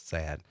that's sort of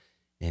sad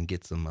and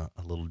gets them a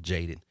little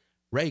jaded.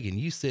 Reagan,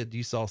 you said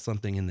you saw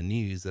something in the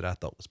news that I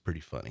thought was pretty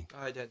funny.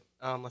 I did.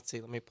 Let's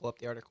see. Let me pull up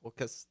the article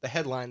because the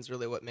headline's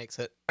really what makes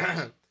it.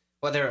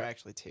 Well, there are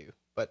actually two,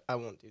 but I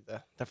won't do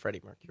the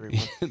Freddie Mercury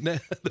one.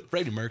 The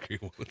Freddie Mercury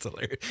one was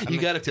hilarious. You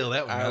got to tell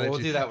that one. All right, we'll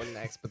do that one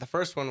next. But the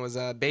first one was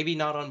baby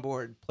not on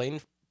board.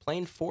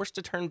 Plane forced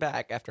to turn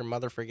back after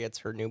mother forgets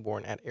her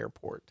newborn at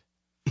airport.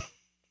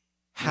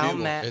 How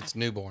Newborn. mad? It's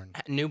newborn.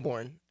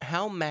 Newborn.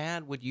 How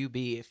mad would you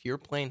be if your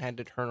plane had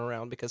to turn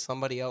around because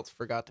somebody else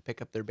forgot to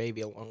pick up their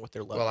baby along with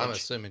their luggage? Well, I'm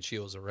assuming she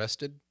was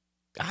arrested.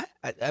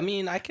 I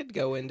mean, I could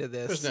go into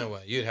this. There's no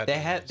way you'd have.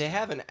 They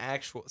have an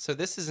actual. So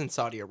this is in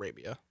Saudi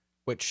Arabia,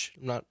 which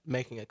I'm not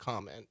making a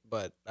comment,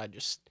 but I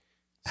just.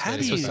 How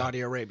This do was you-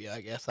 Saudi Arabia,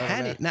 I guess. I How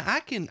don't do know.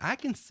 you- now I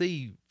can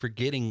see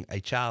forgetting a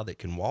child that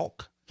can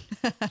walk,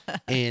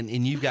 and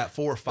you've got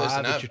 4 or 5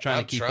 Listen, that you're trying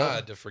I've to keep tried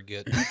up. to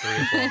forget 3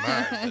 or 4 of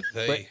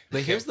mine,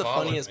 But here's kept the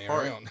following funniest me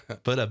part. around.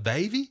 But a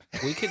baby?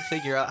 We could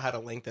figure out how to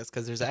link this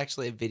because there's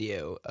actually a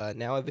video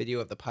now, a video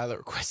of the pilot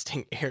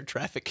requesting air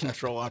traffic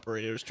control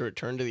operators to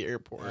return to the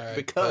airport All right,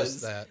 because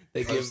post that.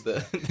 they Post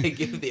give they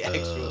give the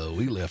actual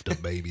We left a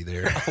baby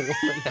there. a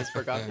woman has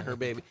forgotten her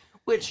baby.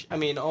 Which I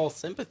mean, all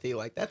sympathy,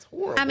 like that's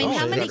horrible. I mean, Oh,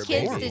 how many that's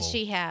kids horrible. did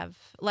she have?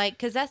 Like,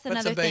 because that's That's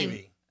another a baby.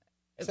 thing.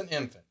 It's an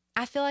infant.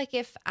 I feel like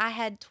if I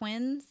had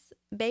twins,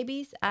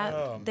 babies,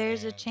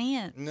 there's a man.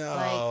 chance.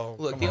 No.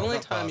 Look, come the on, only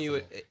not time you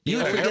would possible. You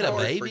would know, forget a everyone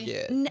would baby?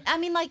 forget. I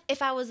mean, like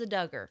if I was a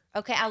Duggar.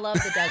 Okay, I love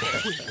the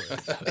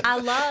Duggar. I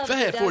love. If I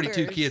had the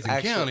 42 Duggars. kids and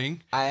Actually,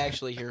 counting, I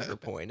actually hear her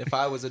point. If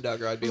I was a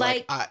Duggar, I'd be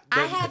Like, like,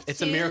 I have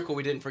it's a two- miracle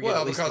we didn't forget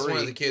Well, at least because 3.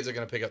 one of the kids are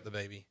going to pick up the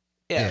baby.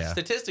 Yeah, Yeah.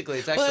 statistically,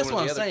 it's well, actually that's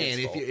one what of I'm the other saying.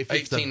 kids' fault. If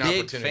it's a 18 big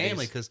opportunities.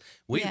 family, because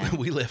we Yeah.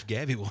 we left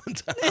Gabby one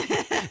time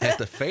at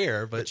the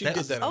fair, but But you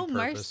did that on Oh,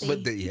 purpose.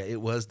 mercy. But yeah, it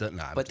was done.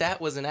 Nah, But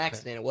that was an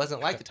accident. It wasn't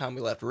like the time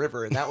we left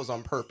River, and that was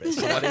on purpose.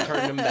 Somebody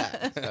turned him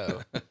back.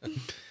 So.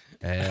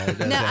 No,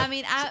 I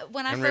mean,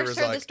 when I And first River's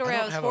heard the like, story, "I I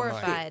don't was have a mic."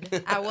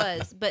 horrified. I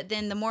was, but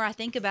then the more I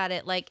think about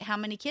it, like how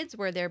many kids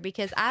were there?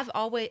 Because I've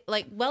always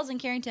like Wells and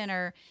Carrington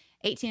are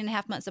 18 and a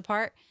half months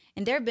apart,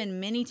 and there have been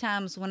many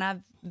times when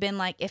I've been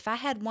like, if I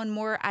had one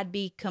more, I'd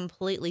be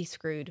completely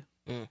screwed.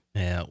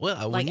 yeah.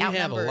 Well, when Like you have a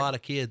outnumbered. lot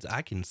of kids,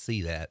 I can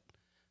see that.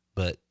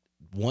 But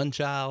one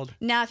child,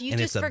 Now, if you And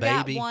just it's a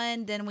forgot baby.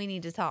 one, then we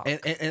need to talk.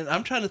 and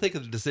I'm trying to think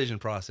of the decision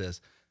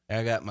process.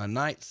 I got my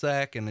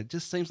nightsack, and it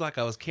just seems like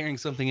I was carrying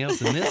something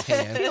else in this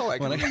hand. I feel like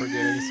when I'm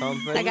forgetting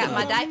something. I got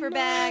my diaper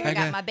bag. I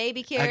got got- my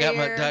baby I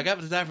carrier. got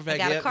the diaper bag. I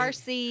got a yep. car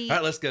seat. All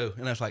right, let's go.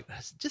 And I was like,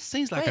 it just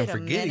seems like Wait I'm a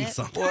forgetting minute.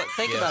 something. Well,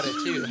 think Yes. about it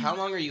too. How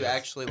long are you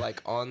actually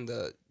like on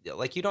the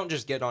like? You don't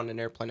just get on an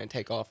airplane and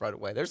take off right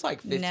away. There's like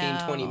 15,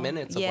 20 No.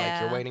 minutes of like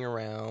Yeah. you're waiting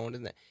around,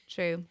 and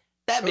True.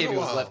 that There's a baby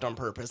was while. left on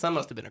purpose. That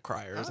must have been a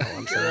crier. Is all I'm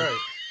You're saying. right.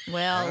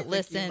 Well, think you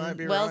listen, might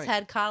be Wells right.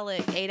 had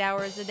colic 8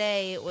 hours a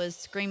day. It was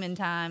screaming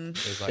time.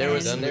 It's like, There I'm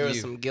was done with you.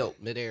 some guilt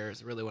midair.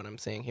 Is really what I'm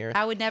saying here.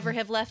 I would never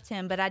have left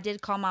him, but I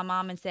did call my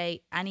mom and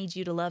say, I need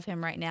you to love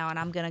him right now, and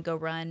I'm going to go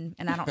run,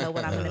 and I don't know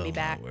when I'm going to be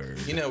back.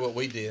 You know what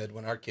we did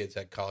when our kids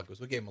had colic was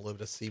we gave them a little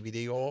bit of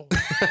CBD oil.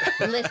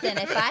 Listen,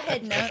 if I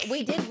had known,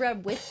 we did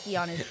rub whiskey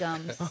on his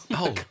gums.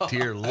 Oh,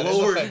 dear That is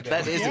Lord. effective.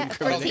 That is Yeah,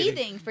 for incriminating.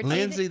 teething. For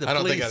Lindsay, teething. the I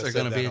don't think police I'd are have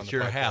going to said be that on at the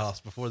your podcast.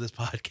 house before this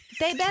podcast.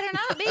 They better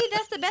not be.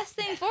 That's the best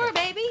thing for a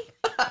baby.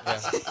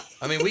 Yeah.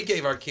 I mean, we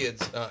gave our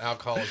kids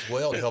alcohol as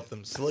well to help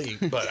them sleep,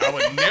 but I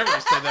would never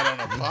say that on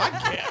a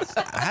podcast.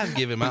 I've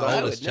given my No, I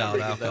would oldest never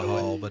child give that alcohol,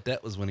 away. but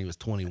that was when he was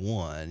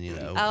 21, you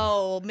know.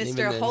 Oh, Even Mr.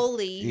 then-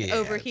 Holy Yeah.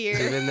 over here.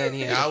 Even then,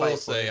 he had And to I will fight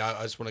for say, it.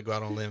 I just want to go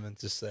out on a limb and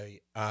just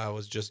say I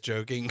was just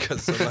joking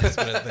because somebody's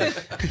going to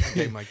think I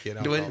gave my kid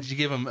What alcohol. did you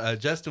give him?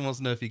 Justin wants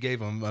to know if you gave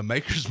him a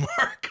maker's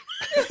mark.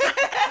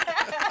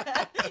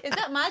 Is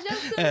that my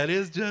Justin? That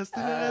is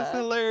Justin. That's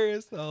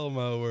hilarious. Oh,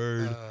 my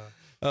word.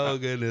 Oh,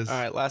 goodness.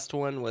 All right, last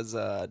one was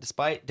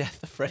despite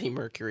death of Freddie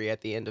Mercury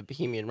at the end of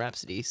Bohemian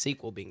Rhapsody,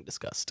 sequel being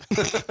discussed.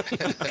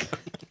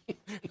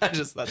 I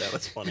just thought that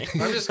was funny.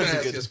 I'm just going to That's a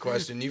ask good- this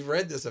question. You've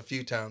read this a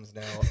few times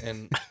now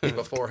and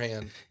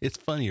beforehand. It's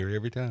funnier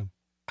every time.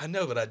 I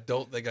know, but I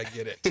don't think I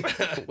get it. Wait,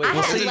 I what had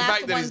was it? the laughed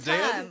fact that one he's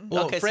dead? time.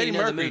 Well, Okay, so Freddie you know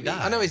the Mercury movie.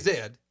 died. I know he's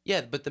dead.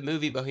 Yeah, but the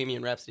movie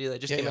Bohemian Rhapsody that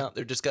just Yeah, came yeah. out,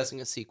 they're discussing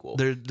a sequel.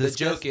 They're The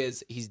joke discuss-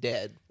 is he's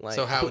dead. Like,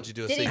 So how would you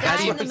do a Did he sequel? die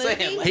That's in what the I'm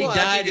saying. movie? He Well, I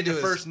died think in you the do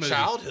his first movie.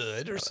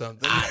 childhood or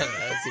something.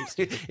 That seems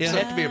stupid. It'll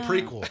have to be a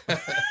prequel.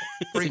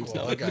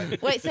 Prequel. Okay.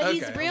 Wait, so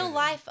he's Okay, real okay.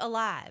 life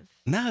alive.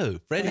 No,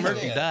 Freddie Yeah.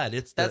 Mercury died.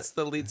 It's the, That's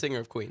the lead singer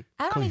of Queen.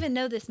 I don't even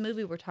know this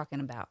movie we're talking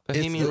about. it's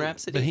Bohemian the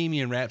Rhapsody.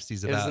 Bohemian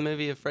Rhapsody's It was about the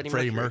movie of Freddie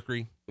Freddie Mercury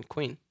Mercury. and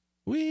Queen.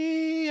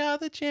 We are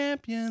the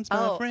champions, my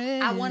Oh,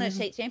 friend. I won a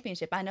state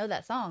championship. I know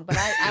that song, but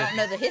I don't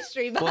know the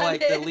history behind Well,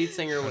 like it. the lead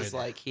singer was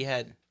like he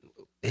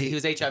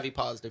was HIV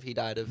positive. He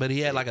died of. But he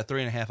had like a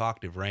 3.5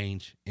 octave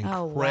range.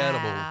 Oh, Incredible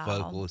wow.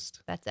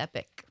 vocalist. That's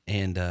epic.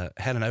 And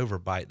had an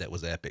overbite that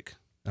was epic.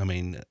 I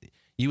mean,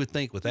 you would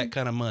think with that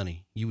kind of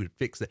money, you would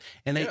fix it.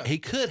 And Yeah. he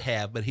could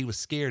have, but he was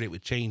scared it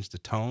would change the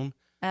tone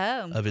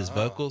Oh, of his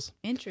vocals.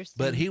 interesting.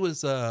 But he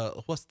was,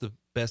 what's the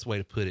best way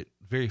to put it?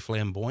 Very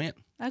flamboyant.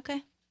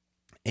 Okay.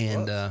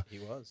 And he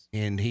was.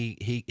 and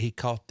he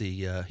caught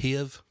the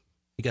HIV.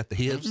 He got the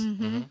HIVs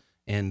Mm-hmm.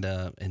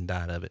 and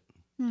died of it.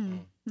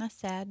 That's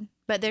sad.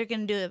 But they're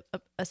going to do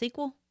a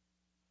sequel?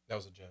 That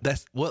was a joke.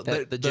 That's what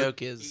the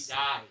joke is.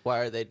 Why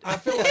are they? I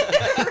feel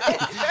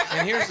like.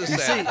 And here's the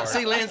sad part.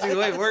 See, Lindsay, the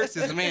way it works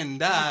is the man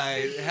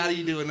died. How do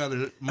you do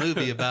another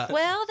movie about?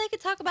 Well, they could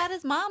talk about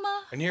his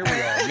mama. And here we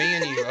are, me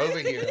and you over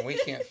here, and we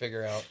can't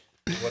figure out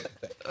what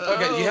the thing.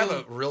 Okay, you have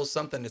a real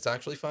something that's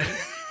actually funny?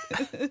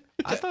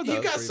 I thought that you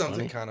was got pretty something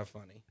funny. kind of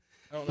funny.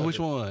 I don't know Which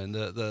one?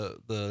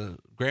 The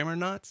grammar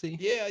Nazi?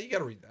 Yeah, you got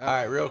to read that. All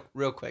right,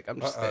 real quick. I'm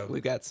just Uh-oh.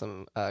 we've got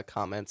some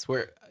comments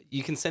where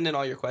you can send in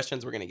all your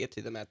questions. We're gonna get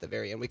to them at the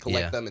very end. We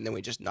collect them and then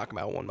we just knock them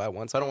out one by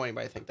one. So I don't want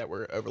anybody to think that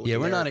we're overlooking. Yeah,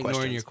 we're their not ignoring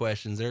questions. your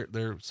questions.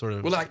 They're sort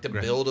of. We like to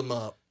build them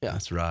up. Yeah.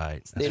 That's right.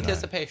 It's the That's right.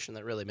 anticipation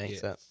that really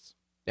makes Yes. it.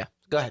 Yeah,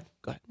 go ahead.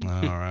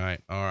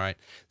 All right.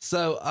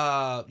 So,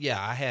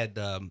 I had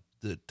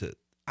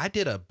I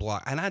did a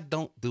blog, and I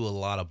don't do a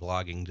lot of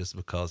blogging just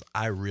because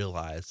I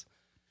realize,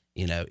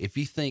 if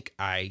you think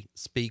I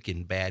speak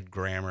in bad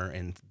grammar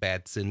and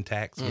bad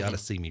syntax, you ought to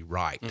see me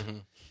write.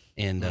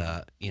 And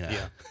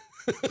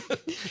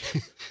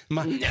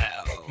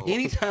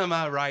anytime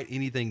I write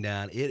anything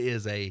down, it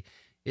is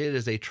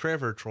a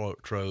treasure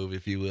trove,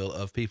 if you will,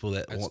 of people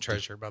that That's want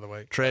treasure, by the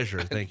way.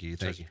 treasure. Thank you.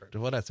 Treasure.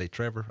 What did I say?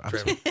 Trevor?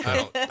 Trevor. I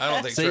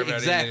don't think See, Trevor had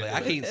exactly. anything I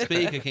to do with can't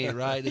speak. I can't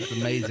write. It's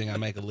amazing. I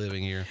make a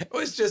living here.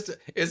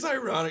 It's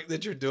ironic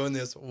that you're doing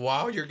this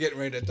while you're getting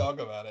ready to talk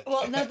about it.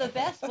 Well, no, the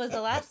best was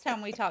the last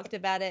time we talked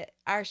about it,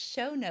 our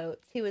show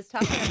notes. He was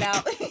talking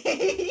about,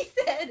 he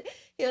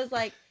was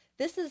like,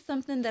 this is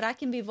something that I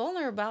can be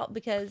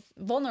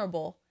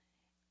vulnerable.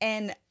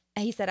 And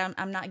he said,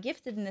 I'm not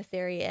gifted in this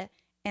area.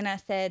 And I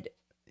said,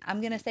 I'm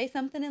going to say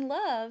something in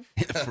love.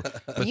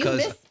 You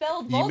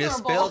misspelled vulnerable. You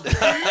misspelled it.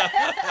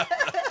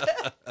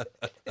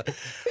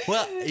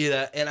 Well,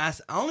 and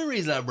the only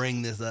reason I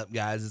bring this up,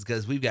 guys, is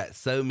because we've got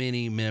so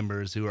many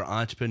members who are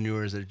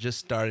entrepreneurs that are just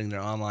starting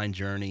their online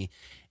journey.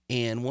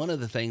 And one of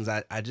the things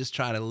I just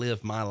try to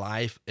live my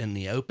life in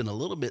the open a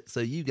little bit so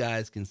you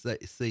guys can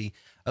see,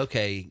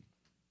 okay,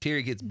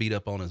 Terry gets beat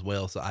up on as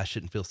well, so I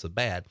shouldn't feel so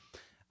bad.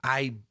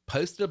 I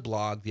posted a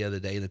blog the other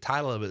day. The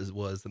title of it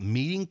was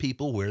Meeting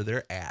People Where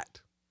They're At,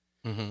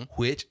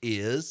 which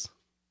is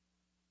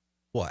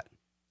what?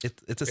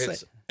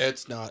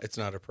 It's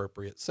not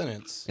appropriate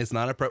sentence. It's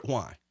not appropriate.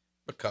 Why?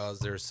 Because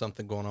there's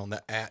something going on.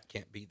 The at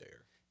can't be there.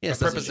 Yeah, a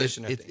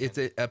preposition at the it's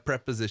end. a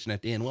preposition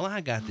at the end. Well,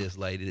 I got this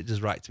lady that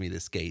just writes me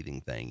this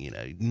scathing thing,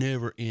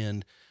 never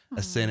end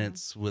a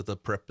sentence with a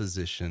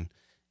preposition,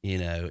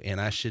 and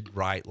I should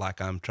write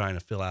like I'm trying to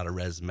fill out a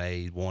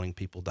resume, wanting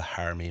people to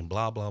hire me and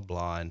blah, blah,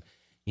 blah.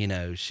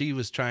 And, she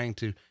was trying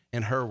to,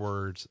 in her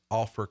words,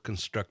 offer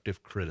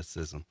constructive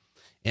criticism.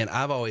 And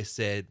I've always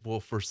said, well,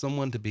 for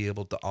someone to be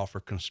able to offer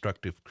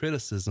constructive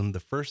criticism, the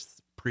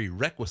first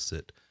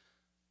prerequisite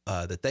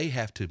that they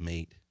have to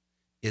meet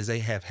is they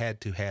have had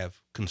to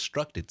have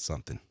constructed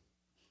something.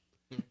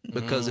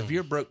 Because if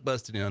you're broke,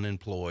 busted, and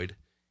unemployed,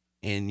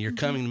 and you're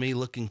coming to me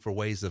looking for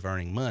ways of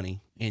earning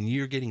money, and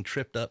you're getting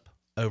tripped up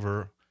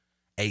over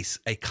a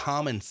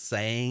common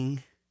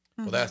saying.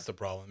 Well, that's the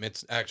problem.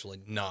 It's actually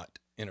not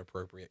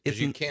inappropriate because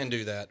you can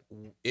do that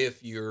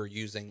if you're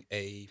using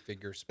a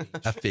figure of speech.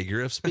 A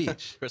figure of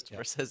speech.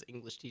 Christopher says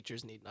English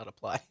teachers need not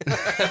apply.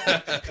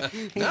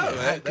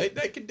 No, they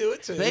can do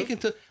it too. They can,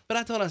 but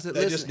I told her, I said,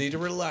 They listen, just need to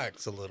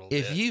relax a little bit.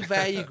 if you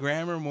value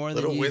grammar more than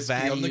Little you whiskey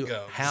on the value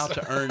gums. how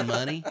to earn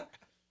money,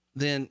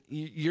 then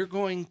you're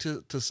going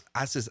to,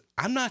 I says,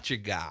 I'm not your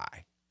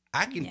guy.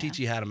 I can teach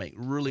you how to make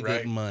really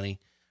good money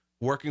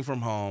working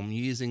from home,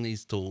 using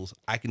these tools.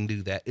 I can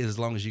do that as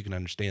long as you can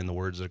understand the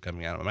words that are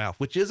coming out of my mouth,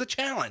 which is a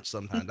challenge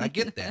sometimes. I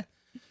get that.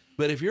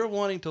 But if you're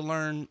wanting to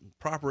learn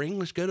proper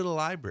English, go to the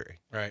library.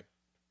 Right.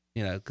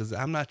 Because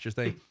I'm not your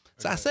thing.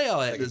 So I say all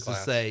that Take a just to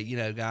class. say,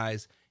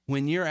 guys,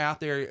 when you're out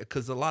there,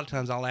 because a lot of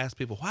times I'll ask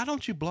people, why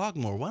don't you blog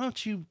more? Why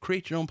don't you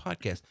create your own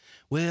podcast?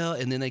 Well,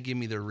 and then they give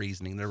me their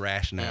reasoning, their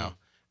rationale.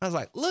 I was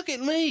like, look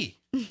at me.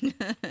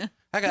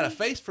 I got a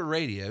face for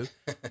radio.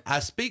 I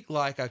speak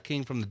like I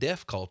came from the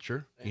deaf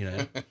culture,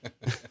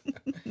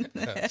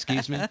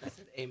 Excuse me. I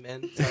said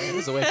amen. Sorry, I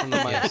was away from the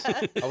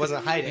mic. I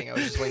wasn't hiding. I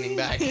was just leaning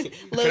back.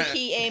 Low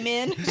key,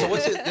 amen. So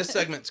what's it? This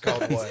segment's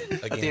called what? Again?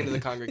 At the end of the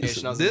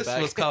congregation, I was in This the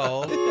back. was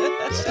called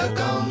Stuck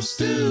on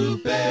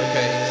stupid.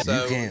 Okay,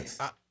 so You can't.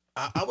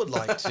 I would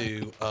like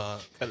to.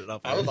 Cut it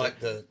off. I would like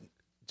to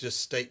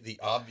just state the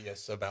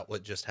obvious about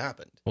what just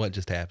happened. What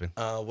just happened?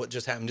 What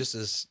just happened? Just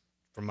is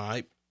from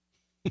my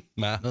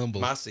My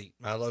seat,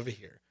 my over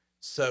here.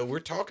 So we're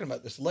talking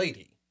about this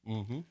lady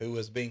who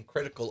is being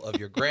critical of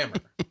your grammar.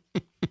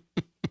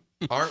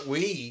 Aren't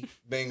we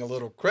being a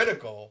little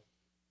critical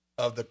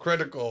of the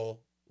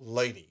critical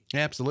lady?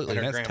 Absolutely.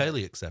 And her That's grammar.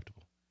 totally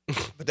acceptable.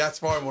 But that's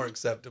far more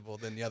acceptable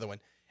than the other one.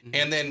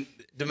 And then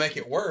to make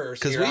it worse,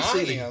 'Cause here we I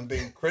see- am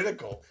being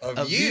critical of,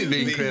 Of you you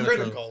being being critical.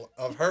 critical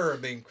of her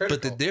being critical.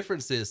 But the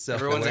difference is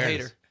Everyone's a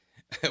self-awareness.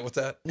 hater. What's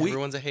that?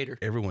 Everyone's a hater.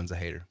 Everyone's a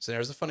hater. So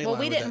there's a funny Well, line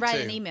we with didn't that, write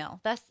too. an email.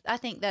 I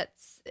think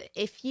that's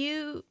if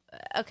you,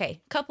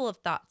 okay, couple of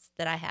thoughts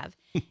that I have.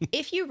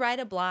 If you write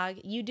a blog,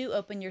 you do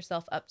open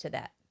yourself up to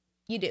that.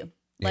 You do.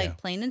 Like Yeah.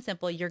 plain and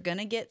simple, you're going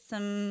to get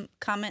some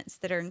comments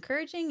that are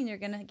encouraging and you're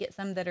going to get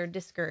some that are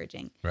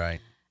discouraging.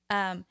 Right.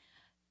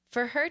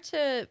 for her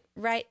to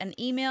write an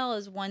email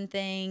is one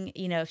thing,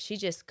 you know, if she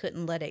just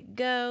couldn't let it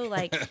go,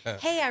 like,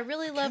 hey, I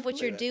really love what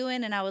you're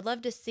doing, and I would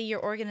love to see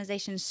your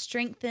organization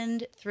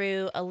strengthened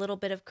through a little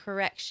bit of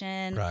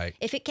correction. Right.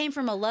 If it came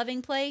from a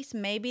loving place,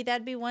 maybe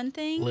that'd be one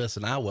thing.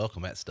 Listen, I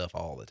welcome that stuff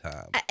all the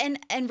time.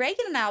 And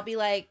Reagan and I will be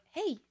like,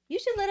 hey, you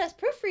should let us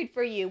proofread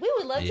for you. We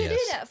would love to do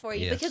that for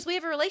you because we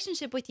have a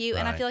relationship with you.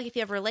 And I feel like if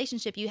you have a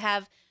relationship, you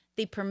have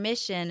the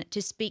permission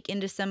to speak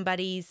into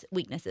somebody's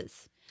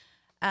weaknesses.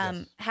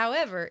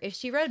 However, if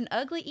she wrote an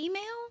ugly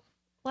email,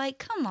 like,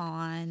 come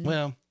on.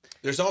 Well,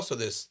 there's also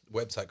this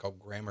website called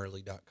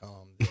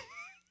Grammarly.com that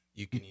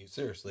you can use.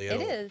 Seriously,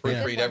 it'll is.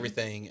 proofread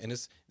everything, and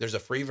there's a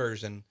free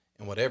version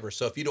and whatever.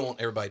 So if you don't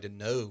want everybody to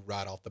know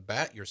right off the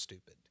bat you're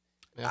stupid,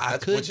 I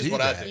could do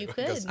that. You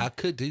could. I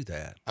could do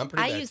that.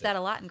 I used that a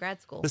lot in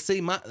grad school. But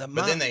see, but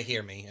then they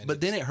hear me.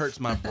 But then it hurts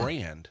my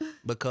brand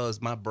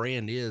because my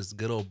brand is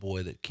good old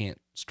boy that can't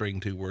string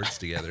two words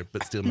together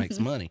but still makes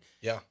money.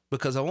 Yeah.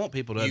 Because I want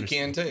people to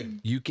understand. You can too.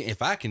 You can.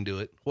 If I can do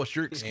it, what's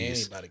your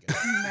excuse? Anybody can.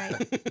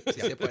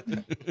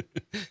 Right.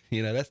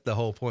 You know, that's the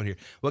whole point here.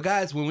 Well,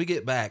 guys, when we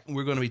get back,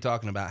 we're going to be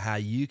talking about how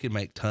you can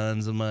make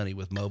tons of money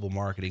with mobile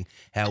marketing,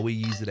 how we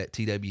use it at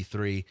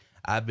TW3.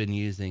 I've been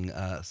using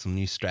some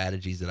new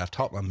strategies that I've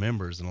taught my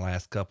members in the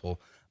last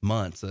couple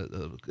months.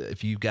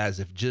 If you guys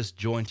have just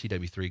joined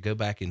TW3, go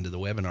back into the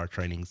webinar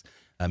trainings,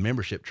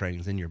 membership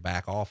trainings in your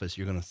back office.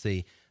 You're going to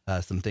see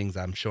some things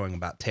I'm showing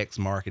about text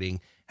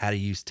marketing, how to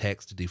use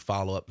text to do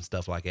follow-up and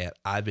stuff like that.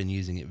 I've been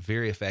using it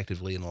very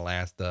effectively in the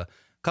last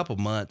couple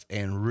months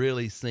and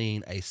really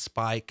seen a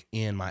spike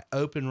in my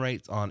open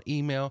rates on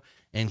email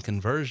and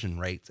conversion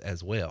rates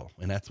as well.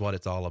 And that's what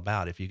it's all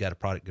about. If you got a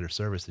product or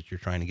service that you're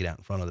trying to get out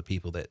in front of the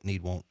people that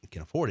need, won't,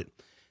 can afford it,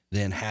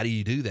 then how do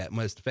you do that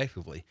most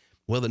effectively?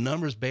 Well, the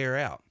numbers bear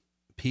out.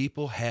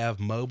 People have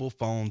mobile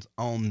phones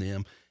on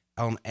them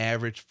on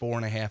average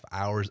 4.5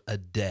 hours a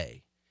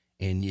day.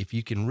 And if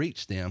you can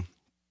reach them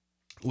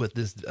with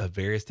this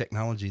various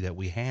technology that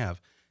we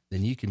have,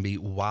 then you can be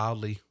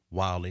wildly,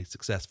 wildly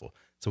successful.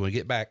 So when we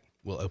get back,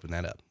 we'll open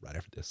that up right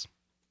after this.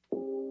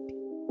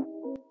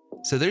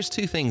 So there's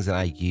two things that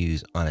I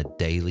use on a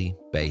daily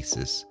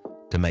basis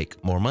to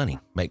make more money,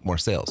 make more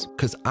sales.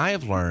 Because I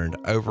have learned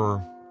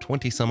over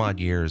 20 some odd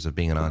years of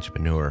being an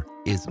entrepreneur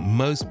is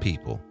most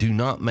people do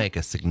not make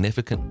a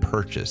significant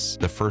purchase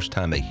the first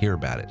time they hear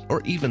about it,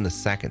 or even the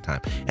second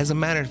time. As a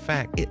matter of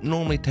fact, it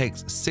normally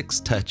takes 6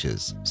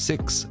 touches,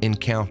 6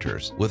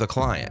 encounters with a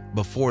client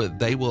before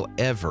they will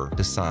ever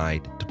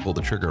decide to pull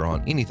the trigger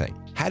on anything.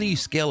 How do you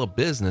scale a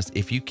business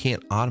if you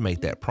can't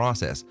automate that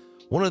process?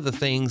 One of the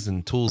things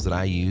and tools that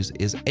I use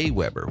is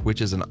Aweber,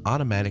 which is an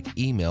automatic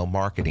email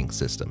marketing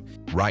system.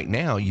 Right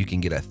now, you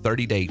can get a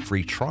 30-day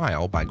free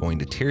trial by going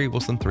to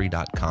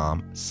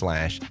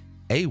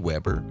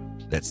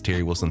terrywilson3.com/Aweber. That's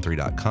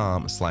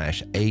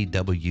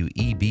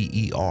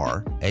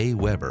terrywilson3.com/AWEBER,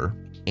 Aweber,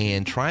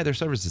 and try their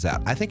services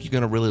out. I think you're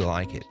going to really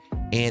like it.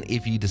 And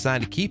if you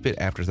decide to keep it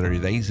after 30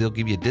 days, they'll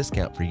give you a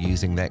discount for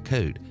using that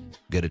code.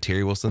 Go to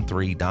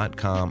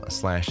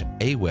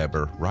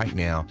terrywilson3.com/Aweber right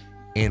now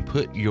and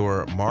put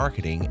your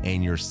marketing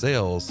and your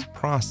sales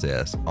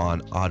process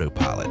on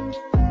autopilot.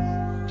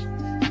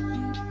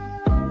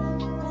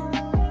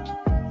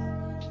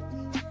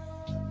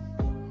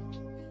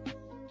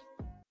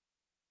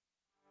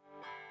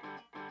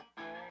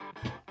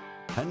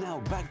 And now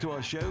back to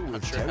our show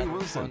with Terry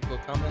Wilson.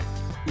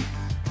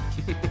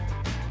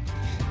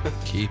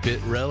 Keep it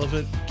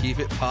relevant, keep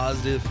it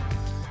positive.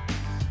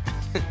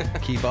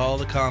 Keep all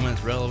the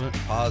comments relevant,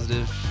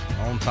 positive,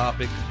 on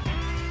topic,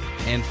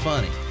 and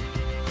funny.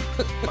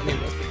 Funny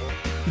most of all.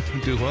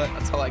 Do what?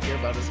 That's all I care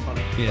about is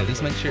funny. Yeah,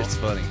 just make sure it's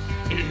funny.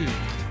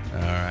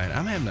 All right,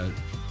 I'm having to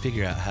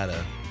figure out how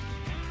to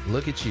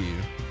look at you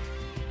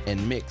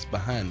and mix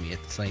behind me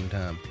at the same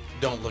time.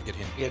 Don't look at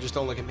him. Yeah, just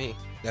don't look at me.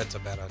 That's a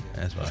bad idea.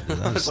 That's what I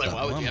do. I was like,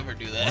 why would you ever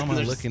do that? Why am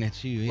I looking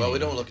at you? Well, we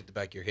don't look at the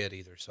back of your head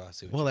either, so I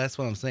see what Well, that's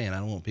what I'm saying. I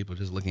don't want people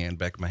just looking at the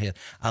back of my head.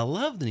 I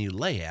love the new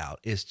layout.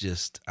 It's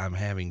just I'm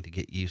having to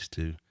get used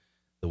to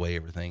the way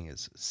everything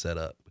is set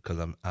up because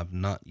I'm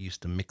not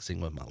used to mixing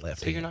with my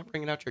left So hand. you're not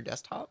bringing out your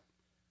desktop?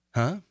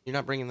 Huh? You're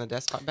not bringing the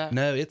desktop back?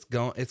 No, it's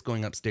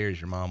going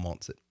upstairs. Your mom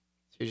wants it.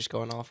 So you're just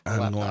going off the I'm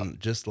laptop? going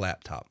just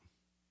laptop.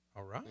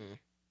 All right.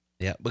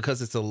 Yeah,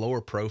 because it's a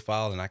lower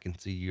profile and I can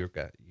see you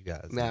guys.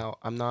 Now,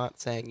 I'm not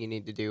saying you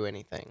need to do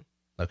anything,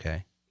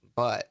 Okay.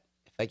 but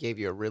if I gave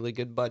you a really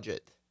good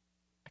budget,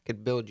 I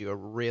could build you a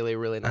really,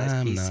 really nice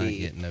I'm PC. not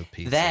getting no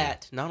PC.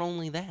 That, not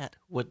only that,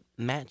 would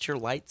match your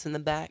lights in the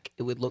back.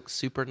 It would look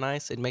super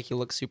nice. It'd make you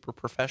look super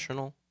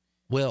professional.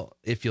 Well,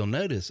 if you'll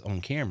notice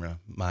on camera,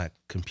 my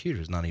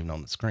computer's not even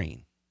on the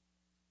screen.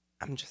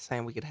 I'm just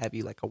saying we could have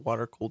you like a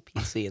water-cooled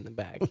PC in the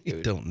back, You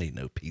dude. don't need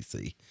no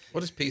PC.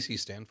 What does PC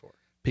stand for?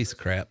 Piece of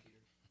crap.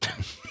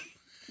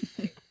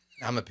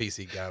 I'm a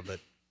PC guy,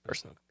 but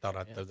Personal. thought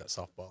I'd throw that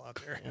softball out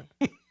there.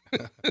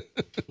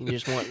 You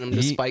just want them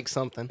to spike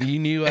something. You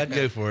knew I'd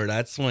go for it.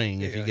 I'd swing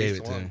if you gave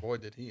it to me. Boy,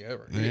 did he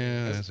ever.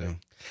 Yeah, that's right.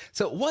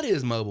 So what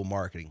is mobile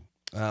marketing?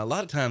 A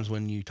lot of times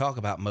when you talk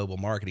about mobile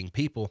marketing,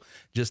 people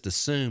just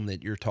assume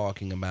that you're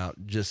talking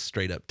about just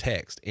straight up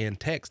text, and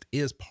text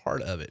is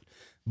part of it,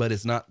 but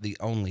it's not the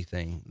only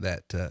thing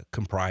that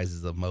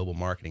comprises of mobile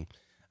marketing.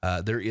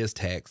 There is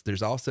text.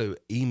 There's also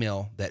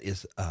email that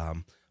is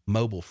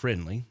mobile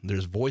friendly.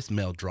 There's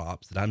voicemail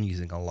drops that I'm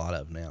using a lot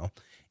of now,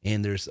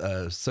 and there's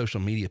social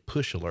media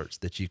push alerts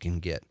that you can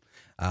get.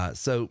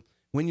 So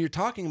when you're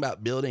talking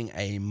about building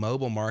a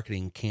mobile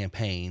marketing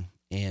campaign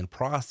and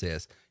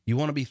process, you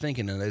want to be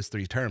thinking in those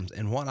three terms.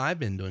 And what I've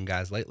been doing,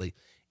 guys, lately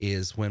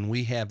is when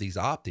we have these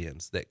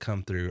opt-ins that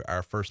come through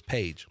our first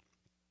page,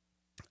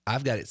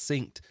 I've got it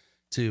synced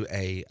to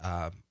a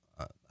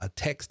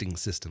texting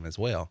system as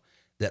well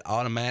that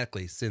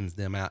automatically sends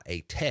them out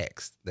a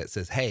text that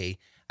says, hey,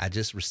 I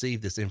just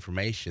received this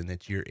information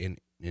that you're in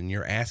and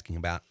you're asking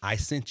about. I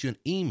sent you an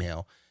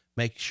email.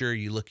 Make sure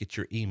you look at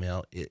your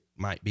email. It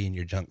might be in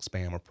your junk,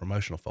 spam, or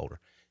promotional folder.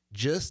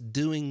 Just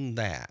doing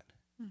that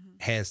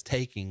has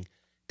taken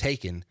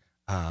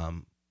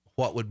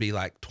what would be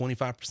like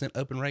 25%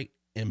 open rate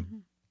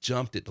and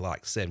jumped it to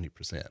like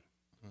 70%.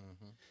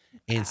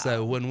 And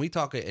so when we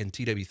talk in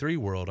TW3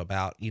 world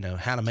about,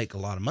 how to make a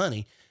lot of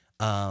money,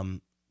 the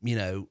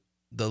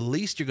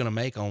least you're going to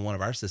make on one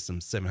of our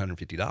systems,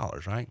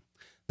 $750, right?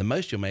 The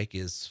most you'll make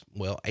is,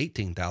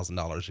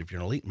 $18,000 if you're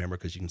an elite member,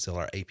 because you can sell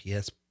our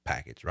APS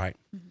package, right?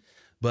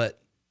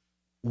 But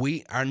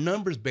our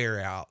numbers bear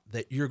out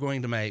that you're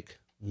going to make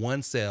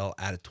one sale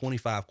out of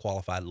 25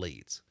 qualified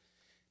leads.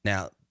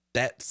 Now,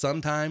 that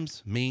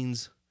sometimes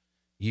means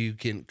you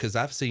can, because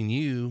I've seen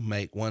you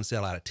make one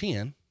sale out of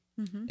 10,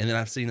 and then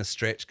I've seen a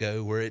stretch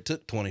go where it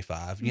took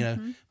 25,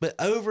 but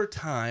over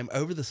time,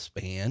 over the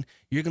span,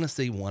 you're going to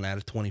see 1 out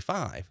of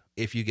 25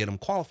 if you get them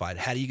qualified.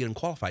 How do you get them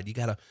qualified? You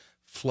got to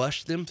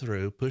flush them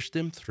through, push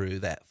them through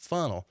that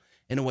funnel.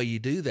 And the way you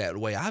do that, the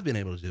way I've been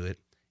able to do it,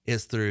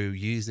 is through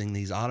using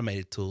these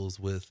automated tools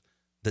with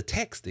the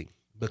texting,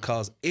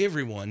 because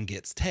everyone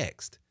gets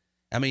text.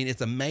 I mean,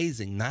 it's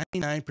amazing.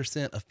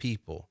 99% of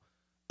people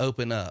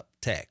open up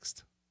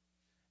text.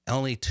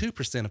 Only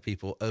 2% of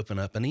people open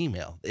up an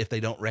email if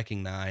they don't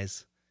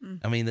recognize.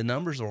 I mean, the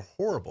numbers are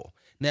horrible.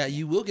 Now,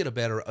 you will get a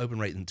better open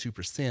rate than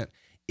 2%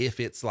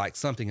 if it's like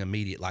something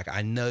immediate. Like,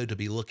 I know to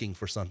be looking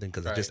for something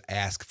because I just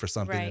asked for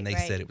something and they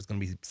said it was going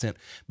to be sent.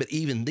 But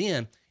even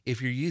then,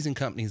 if you're using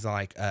companies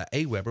like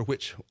AWeber,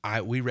 which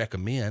we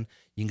recommend,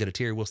 you can go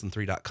to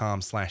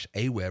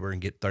terrywilson3.com/AWeber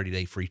and get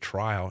 30-day free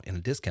trial and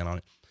a discount on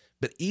it.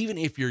 But even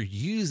if you're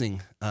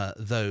using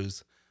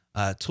those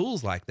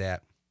tools like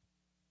that,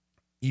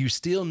 you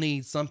still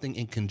need something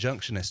in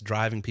conjunction that's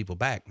driving people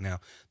back. Now,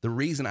 the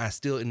reason and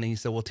then you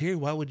say, well, Terry,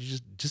 why would you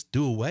just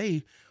do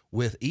away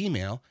with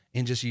email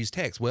and just use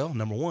text? Well,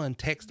 number one,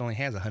 text only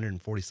has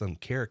 140 some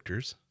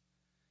characters,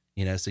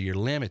 so you're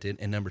limited.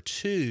 And number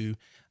two,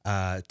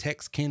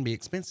 text can be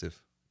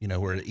expensive,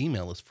 where the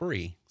email is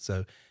free.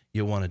 So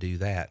you'll want to do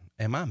that.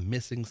 Am I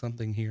missing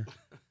something here?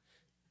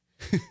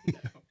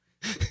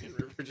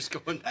 We're just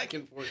going back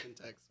and forth in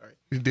text. Sorry.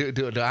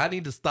 Do I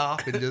need to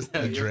stop and just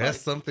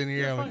address something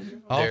here? You're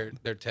fine.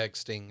 They're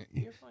texting.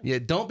 Yeah,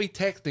 don't be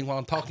texting while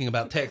I'm talking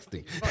about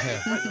texting.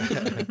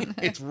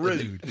 It's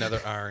rude. Another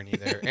irony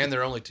there. And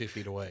they're only 2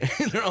 feet away.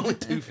 They're only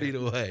 2 feet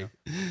away.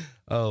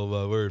 Oh,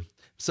 my word.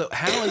 So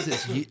how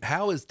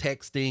is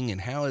texting and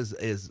how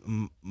is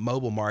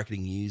mobile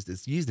marketing used?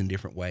 It's used in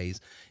different ways.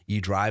 You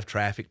drive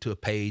traffic to a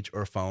page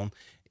or a phone.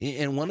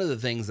 And one of the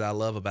things I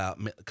love about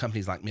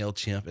companies like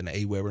MailChimp and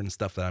AWeber and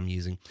stuff that I'm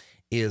using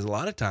is a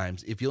lot of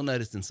times, if you'll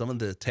notice in some of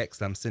the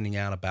texts I'm sending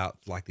out about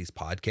like these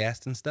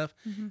podcasts and stuff,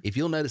 if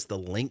you'll notice the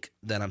link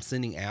that I'm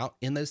sending out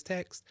in those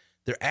texts,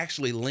 they're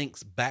actually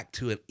links back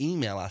to an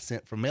email I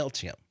sent from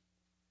MailChimp.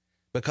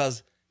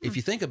 Because if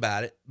you think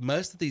about it,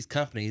 most of these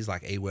companies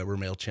like AWeber,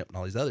 MailChimp, and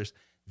all these others,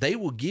 they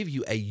will give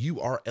you a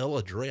URL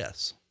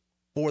address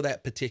for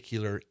that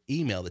particular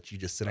email that you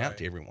just sent out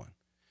to everyone.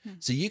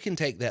 So you can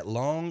take that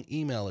long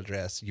email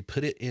address, you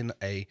put it in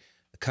a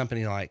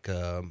company like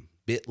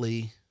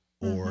Bitly,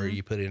 or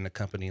you put it in a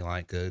company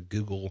like a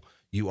Google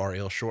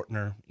URL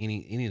shortener,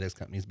 any of those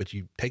companies, but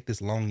you take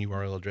this long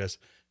URL address,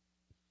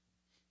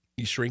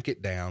 you shrink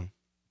it down,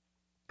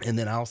 and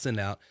then I'll send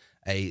out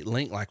a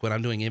link like when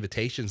I'm doing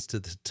invitations to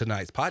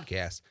tonight's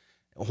podcast.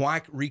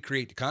 Why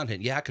recreate the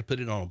content? Yeah, I could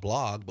put it on a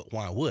blog, but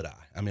why would I?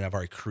 I mean, I've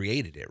already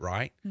created it,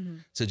 right?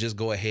 So just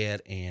go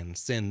ahead and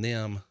send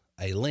them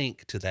a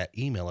link to that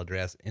email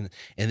address. And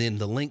then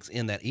the links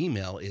in that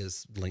email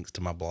is links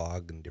to my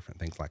blog and different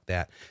things like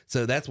that.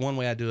 So that's one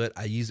way I do it.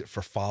 I use it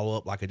for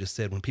follow-up. Like I just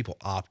said, when people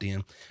opt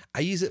in, I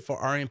use it for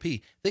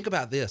RMP. Think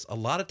about this. A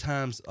lot of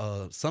times,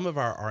 some of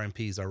our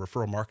RMPs are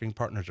referral marketing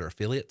partners or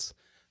affiliates.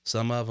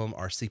 Some of them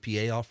are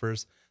CPA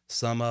offers.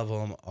 Some of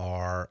them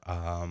are,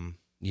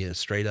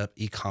 straight up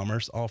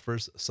e-commerce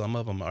offers. Some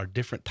of them are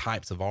different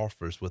types of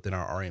offers within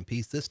our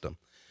RMP system.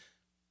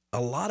 A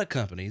lot of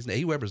companies,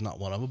 AWeber is not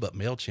one of them, but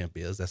MailChimp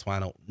is. That's why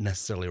I don't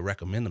necessarily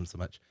recommend them so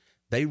much.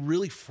 They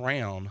really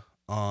frown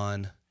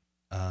on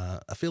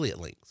affiliate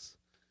links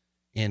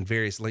and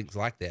various links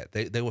like that.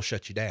 They will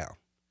shut you down.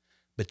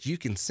 but you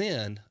can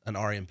send an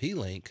RMP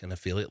link, an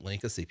affiliate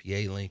link, a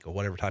CPA link, or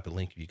whatever type of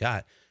link you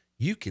got.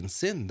 You can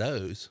send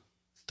those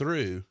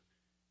through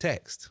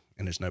text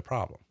and there's no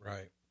problem.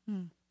 Right.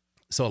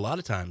 So a lot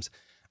of times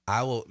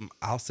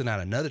I'll send out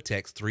another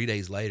text 3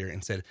 days later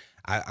and said,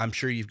 I'm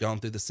sure you've gone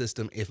through the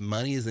system. If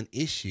money is an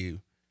issue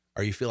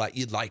or you feel like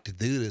you'd like to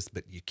do this,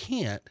 but you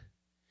can't,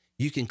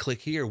 you can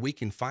click here. We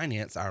can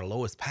finance our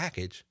lowest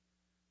package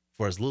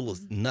for as little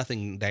as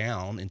nothing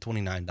down and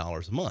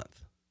 $29 a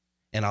month.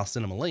 And I'll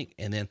send them a link.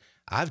 And then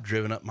I've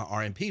driven up my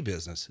RMP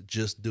business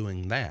just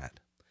doing that.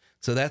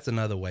 So that's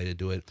another way to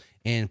do it,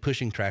 and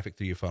pushing traffic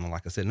through your funnel.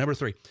 Like I said, number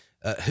 3,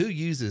 who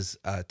uses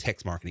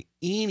text marketing?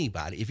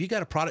 Anybody. If you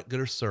got a product,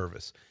 good, or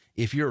service,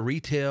 if you're a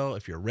retail,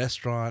 if you're a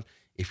restaurant,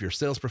 if you're a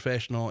sales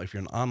professional, if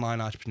you're an online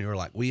entrepreneur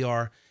like we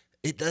are,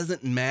 it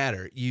doesn't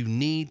matter. You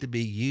need to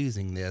be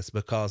using this,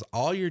 because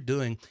all you're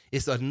doing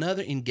is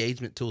another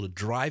engagement tool to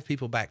drive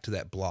people back to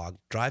that blog,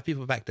 drive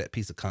people back to that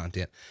piece of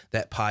content,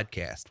 that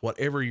podcast,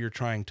 whatever you're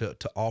trying to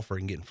offer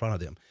and get in front of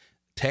them.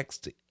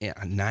 Text,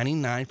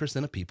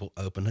 99% of people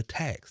open a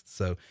text.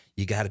 So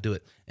you got to do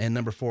it. And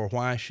number 4,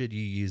 why should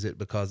you use it?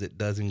 Because it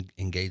does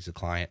engage the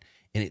client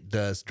and it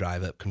does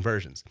drive up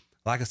conversions.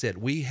 Like I said,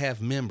 we have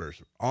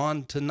members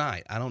on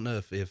tonight. I don't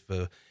know if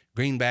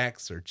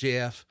Greenbacks or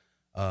Jeff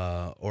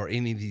or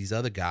any of these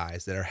other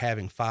guys that are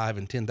having $5,000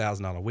 and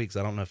 $10,000 weeks.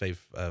 I don't know if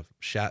they've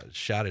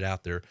shouted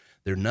out their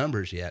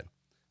numbers yet,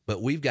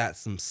 but we've got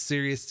some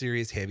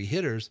serious heavy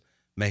hitters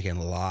making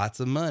lots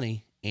of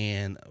money.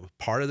 And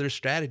part of their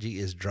strategy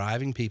is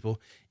driving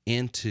people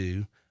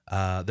into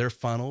their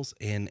funnels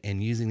and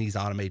using these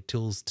automated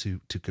tools to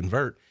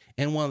convert.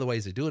 And one of the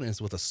ways they do it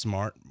is with a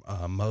smart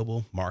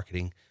mobile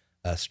marketing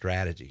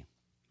strategy.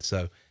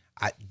 So,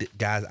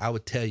 guys, I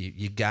would tell you,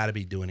 you got to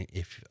be doing it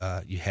if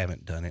you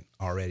haven't done it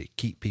already.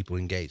 Keep people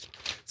engaged.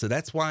 So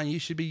that's why you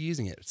should be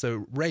using it.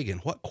 So, Reagan,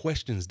 what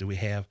questions do we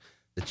have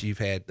that you've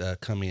had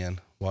come in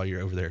while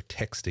you're over there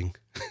texting?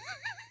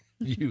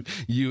 you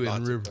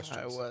and River.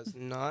 I was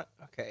not.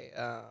 Okay,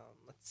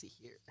 let's see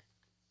here.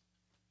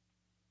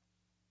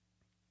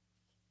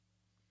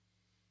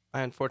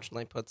 I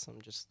unfortunately put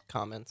some just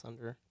comments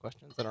under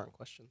questions that aren't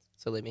questions.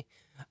 Silly me.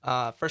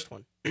 First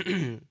one.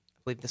 I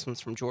believe this one's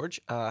from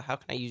George. How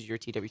can I use your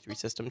TW3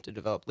 system to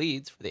develop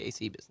leads for the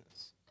AC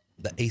business?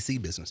 The AC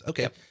business.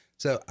 Okay. Yep.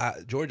 So,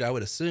 George, I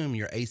would assume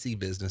your AC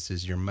business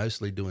is you're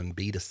mostly doing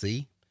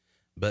B2C,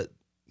 but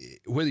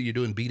whether you're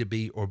doing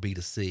B2B or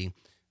B2C,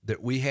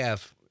 that we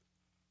have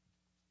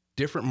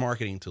different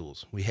marketing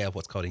tools. We have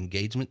what's called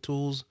engagement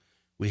tools.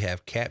 We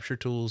have capture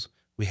tools.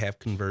 We have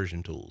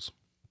conversion tools.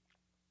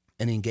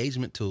 An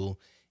engagement tool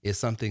is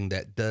something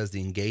that does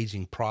the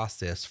engaging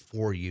process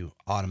for you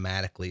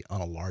automatically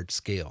on a large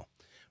scale.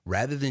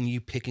 Rather than you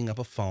picking up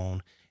a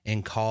phone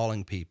and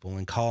calling people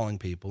and calling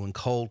people and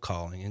cold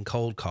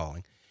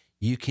calling,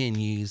 you can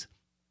use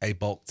a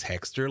bulk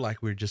texter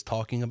like we were just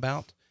talking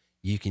about.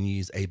 You can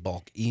use a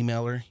bulk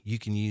emailer. You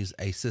can use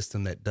a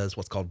system that does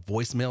what's called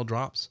voicemail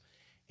drops.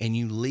 And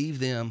you leave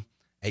them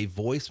a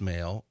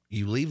voicemail,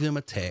 you leave them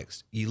a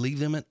text, you leave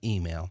them an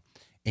email,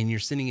 and you're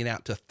sending it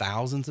out to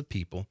thousands of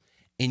people.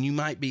 And you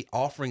might be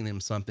offering them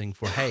something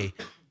for, hey,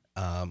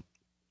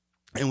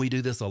 and we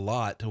do this a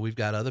lot. We've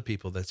got other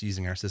people that's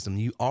using our system.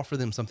 You offer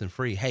them something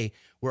free. Hey,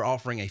 we're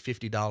offering a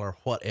 $50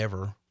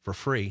 whatever for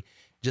free,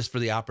 just for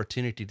the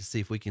opportunity to see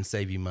if we can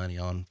save you money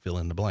on fill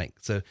in the blank.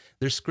 So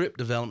there's script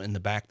development in the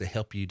back to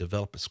help you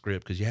develop a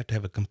script, because you have to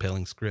have a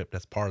compelling script.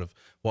 That's part of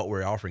what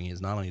we're offering,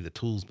 is not only the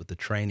tools, but the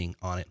training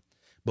on it.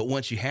 But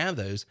once you have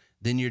those,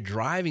 then you're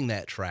driving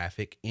that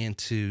traffic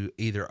into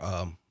either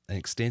an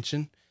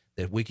extension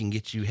that we can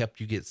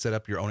help you get set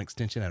up your own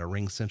extension at a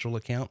Ring Central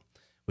account,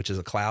 which is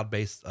a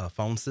cloud-based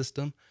phone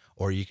system,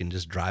 or you can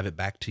just drive it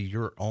back to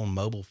your own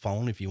mobile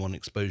phone if you want to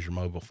expose your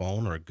mobile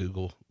phone or a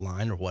Google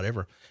line or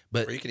whatever.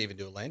 But or you can even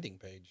do a landing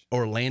page.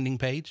 Or a landing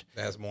page.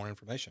 That has more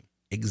information.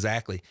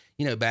 Exactly.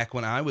 You know, back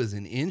when I was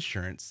in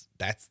insurance,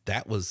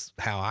 that was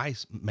how I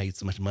made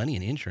so much money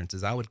in insurance,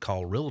 is I would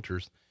call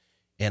realtors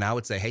and I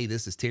would say, hey,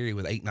 this is Terry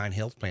with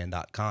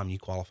 89healthplan.com. You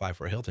qualify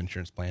for a health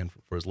insurance plan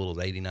for as little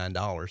as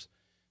 $89.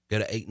 Go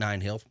to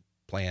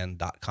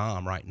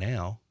 89healthplan.com right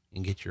now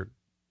and get your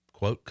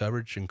quote,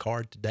 coverage, and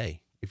card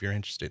today if you're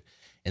interested.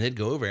 And they'd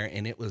go over there,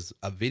 and it was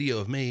a video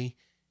of me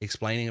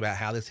explaining about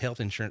how this health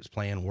insurance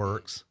plan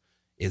works.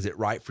 Is it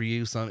right for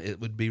you? It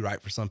would be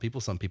right for some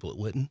people it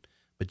wouldn't,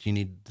 but you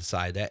need to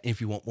decide that. If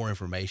you want more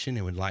information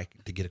and would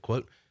like to get a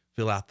quote,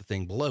 fill out the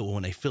thing below. Well,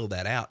 when they fill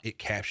that out, it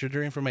captured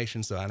their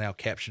information. So I now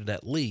captured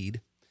that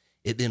lead.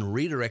 It then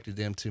redirected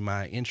them to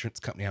my insurance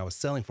company I was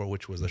selling for,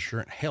 which was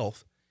Assurant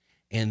Health.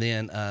 And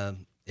then,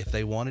 if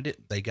they wanted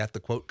it, they got the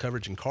quote,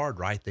 coverage, and card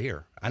right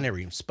there. I never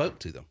even spoke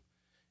to them.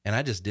 And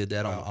I just did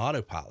that on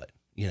autopilot,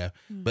 you know.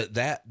 But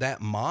that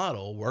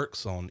model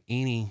works on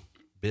any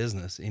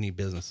business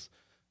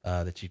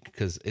that you,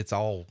 because it's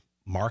all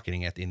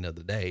marketing at the end of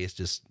the day. It's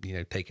just, you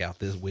know, take out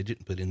this widget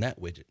and put in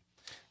that widget.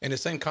 And the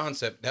same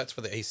concept, that's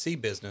for the AC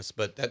business,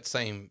 but that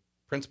same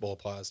principle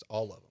applies to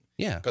all of them.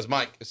 Yeah. Because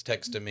Mike is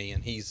texting me,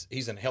 and he's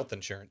in health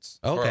insurance.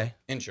 Okay. Or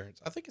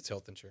insurance. I think it's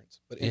health insurance,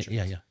 but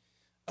insurance.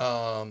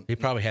 Yeah. He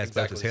probably has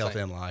exactly both his the health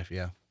same. and life.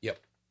 Yeah. Yep.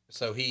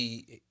 So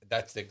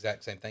that's the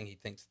exact same thing. He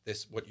thinks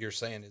what you're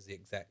saying is the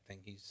exact thing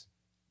he's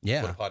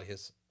Yeah. would apply to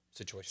his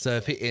situation.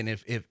 So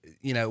if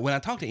you know, when I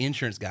talk to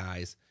insurance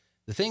guys,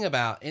 the thing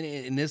about,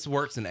 and this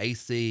works in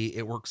AC,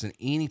 it works in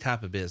any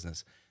type of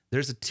business.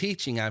 There's a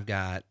teaching I've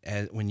got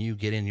when you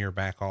get in your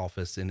back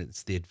office, and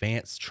it's the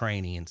advanced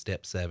training in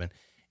step 7.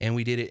 And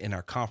we did it in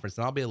our conference,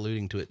 and I'll be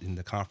alluding to it in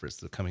the conference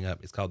that's coming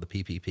up. It's called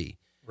the PPP,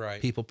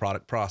 right? People,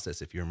 Product,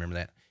 Process. If you remember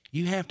that,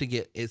 you have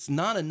to it's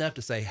not enough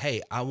to say,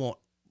 hey, I want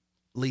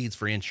leads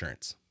for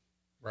insurance.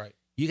 Right.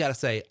 You got to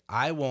say,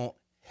 I want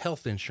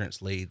health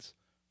insurance leads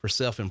for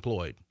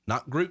self-employed,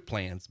 not group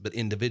plans, but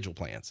individual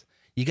plans.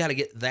 You got to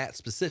get that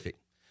specific,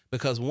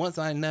 because once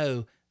I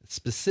know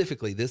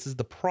specifically this is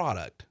the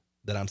product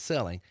that I'm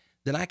selling,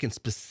 then I can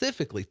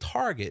specifically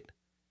target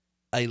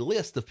a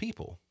list of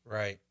people.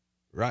 Right.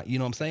 Right. You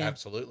know what I'm saying?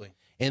 Absolutely.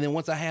 And then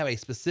once I have a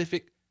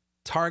specific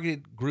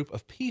targeted group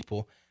of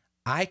people,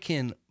 I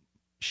can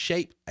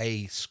shape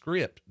a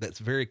script that's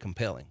very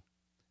compelling.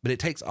 But it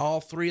takes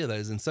all 3 of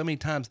those. And so many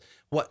times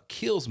what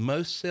kills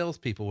most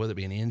salespeople, whether it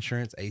be in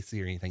insurance,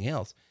 AC, or anything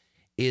else,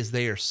 is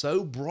they are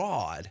so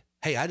broad.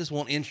 Hey, I just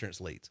want insurance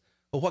leads.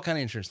 Well, what kind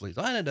of insurance leads?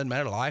 It doesn't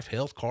matter. Life,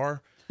 health,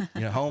 car,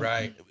 home.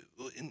 Right.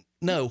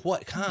 No,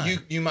 what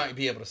kind? You might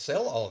be able to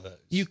sell all of those.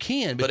 You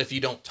can. But if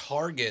you don't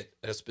target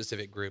a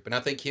specific group, and I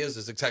think his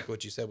is exactly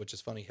what you said, which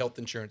is funny, health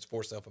insurance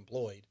for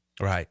self-employed.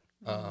 Right.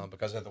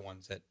 Because they're the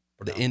ones that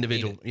the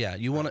individual. Yeah.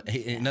 You want to,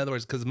 in other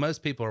words, because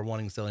most people are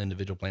wanting to sell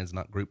individual plans,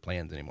 not group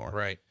plans anymore.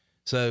 Right.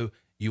 So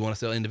you want to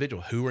sell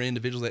individual. Who are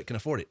individuals that can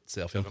afford it?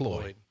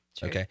 Self-employed.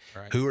 Sure. Okay.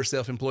 Right. Who are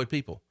self-employed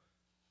people?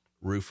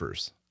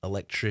 Roofers,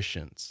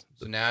 electricians.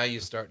 So now you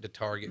start to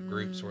target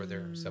groups where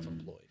they're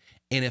self-employed.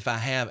 And if I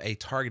have a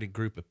targeted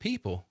group of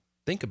people,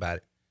 think about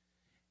it.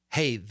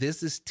 Hey,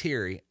 this is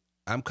Terry.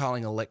 I'm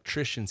calling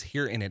electricians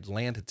here in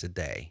Atlanta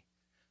today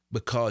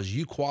because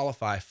you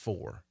qualify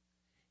for.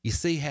 You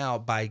see how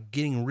by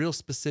getting real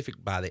specific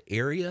by the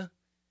area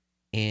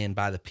and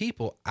by the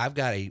people, I've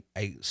got a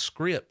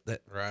script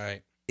that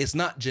right. It's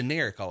not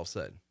generic all of a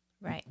sudden.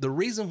 Right. The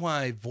reason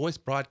why voice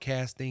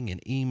broadcasting and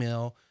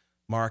email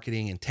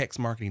marketing and text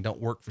marketing don't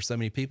work for so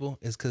many people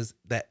is because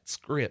that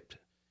script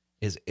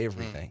is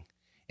everything.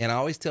 And I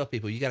always tell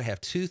people, you got to have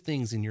 2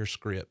 things in your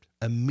script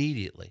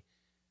immediately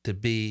to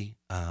be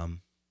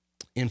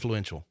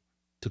influential,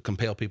 to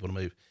compel people to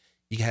move.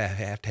 You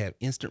have to have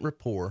instant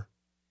rapport,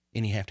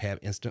 and you have to have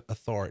instant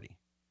authority.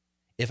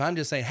 If I'm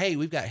just saying, hey,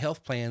 we've got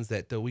health plans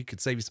that we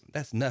could save you some,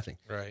 that's nothing.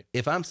 Right.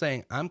 If I'm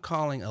saying I'm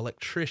calling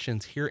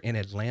electricians here in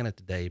Atlanta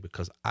today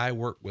because I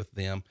work with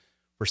them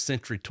for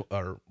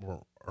or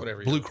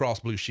Blue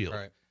Cross Blue Shield.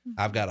 Right.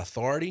 I've got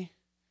authority,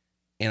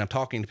 and I'm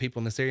talking to people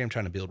in this area. I'm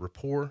trying to build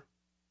rapport.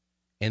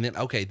 And then,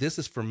 okay, this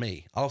is for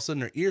me. All of a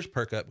sudden their ears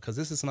perk up because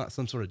this is not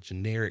some sort of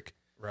generic.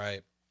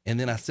 Right. And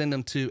then I send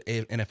them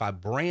and if I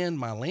brand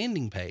my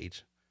landing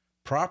page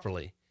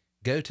properly,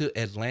 go to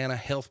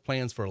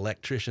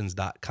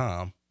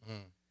AtlantaHealthPlansForElectricians.com.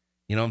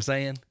 You know what I'm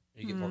saying?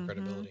 You get more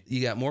credibility.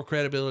 You got more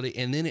credibility,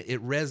 and then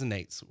it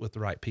resonates with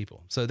the right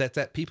people. So that's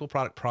that people,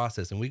 product,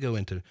 process. And we go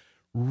into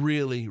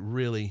really,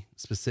 really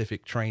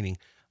specific training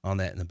on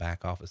that in the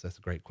back office. That's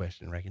a great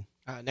question, Reagan.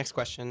 Next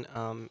question.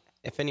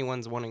 If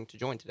anyone's wanting to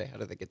join today, how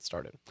do they get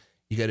started?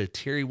 You go to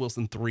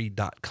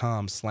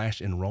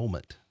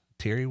terrywilson3.com/enrollment.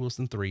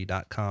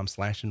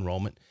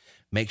 terrywilson3.com/enrollment.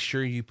 Make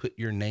sure you put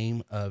your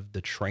name of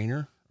the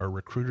trainer or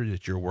recruiter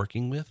that you're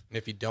working with. And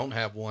if you don't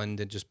have one,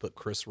 then just put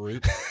Chris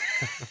Roop.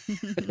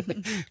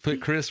 Put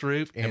Chris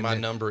Roop. And my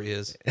number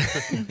is.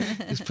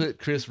 Just put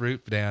Chris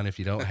Roop down if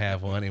you don't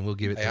have one, and we'll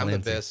give it to I'm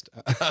Lindsay. the best.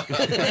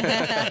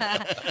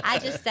 I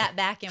just sat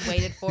back and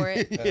waited for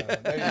it. There you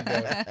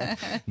go.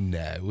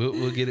 No,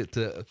 we'll get it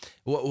to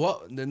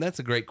what. And that's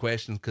a great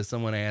question because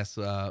someone asked,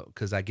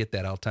 because I get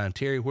that all the time.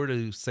 Terry, where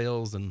do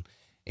sales and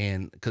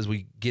because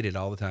we get it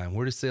all the time,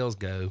 where do sales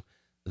go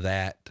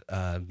that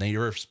they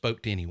never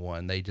spoke to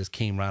anyone? They just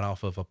came right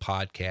off of a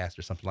podcast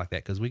or something like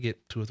that. Because we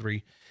get 2 or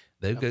 3.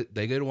 They go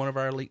to one of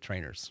our elite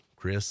trainers,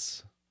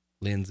 Chris,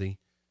 Lindsay,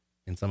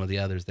 and some of the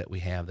others that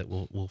we have that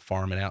we'll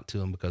farm it out to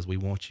them because we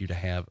want you to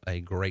have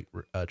a great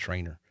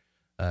trainer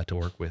to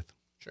work with.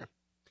 Sure.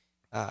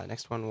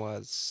 Next one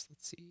was,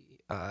 let's see.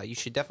 You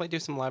should definitely do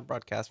some live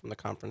broadcasts from the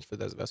conference for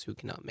those of us who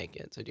cannot make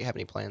it. So do you have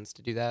any plans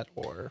to do that,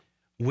 or?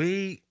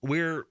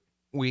 We're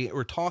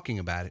talking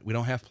about it. We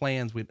don't have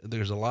plans.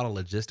 There's a lot of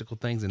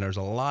logistical things, and there's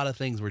a lot of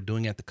things we're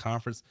doing at the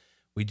conference.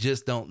 We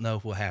just don't know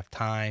if we'll have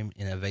time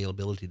and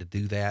availability to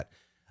do that.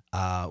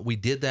 We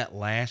did that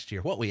last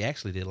year. What we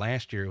actually did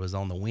last year was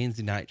on the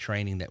Wednesday night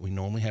training that we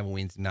normally have a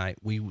Wednesday night.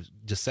 We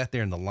just sat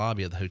there in the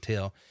lobby of the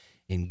hotel,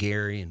 and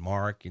Gary and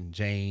Mark and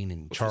Jane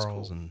and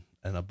Charles and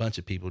a bunch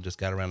of people just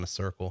got around the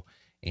circle,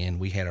 and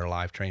we had our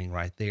live training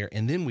right there.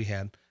 And then we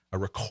had a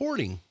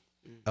recording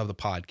of the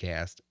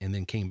podcast and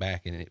then came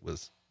back, and it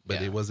was,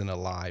 but it wasn't a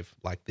live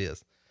like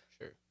this.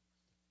 Sure.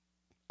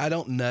 I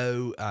don't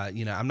know.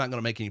 I'm not going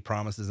to make any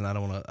promises, and I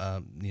don't want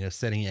to,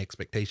 set any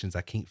expectations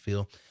I can't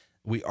feel.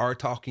 We are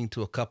talking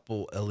to a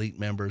couple elite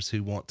members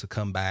who want to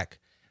come back,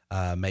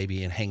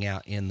 maybe and hang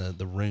out in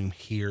the room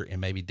here and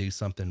maybe do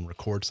something,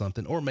 record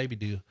something, or maybe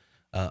do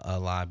a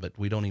live. But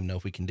we don't even know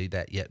if we can do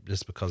that yet,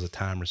 just because of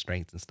time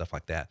restraints and stuff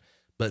like that.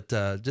 But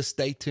just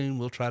stay tuned.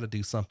 We'll try to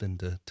do something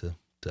to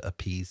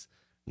appease,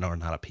 no,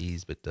 not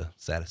appease, but to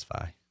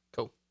satisfy.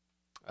 Cool.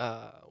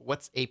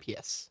 What's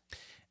APS?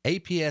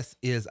 APS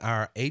is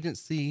our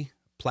agency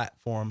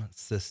platform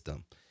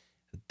system.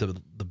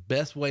 The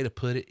best way to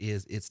put it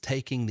is it's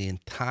taking the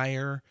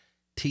entire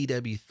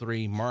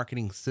TW3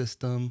 marketing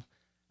system,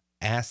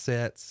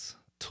 assets,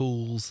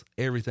 tools,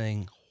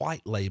 everything,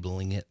 white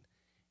labeling it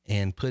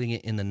and putting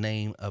it in the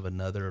name of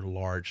another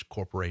large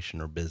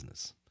corporation or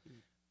business.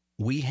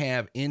 We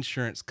have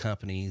insurance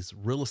companies,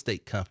 real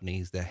estate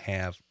companies that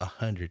have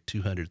 100,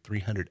 200,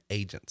 300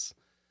 agents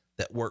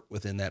that work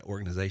within that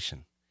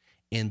organization.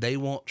 And they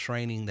want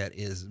training that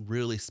is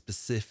really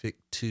specific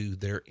to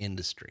their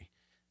industry.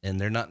 And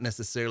they're not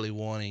necessarily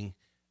wanting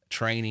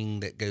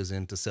training that goes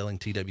into selling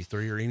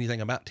TW3 or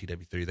anything about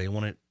TW3. They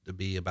want it to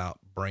be about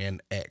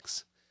brand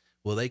X.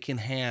 Well, they can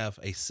have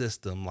a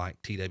system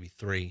like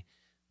TW3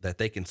 that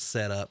they can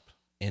set up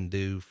and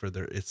do for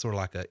it's sort of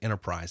like an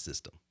enterprise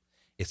system.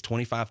 It's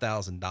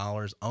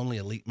 $25,000. Only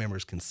elite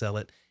members can sell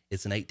it.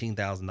 It's an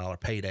 $18,000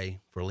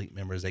 payday for elite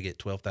members. They get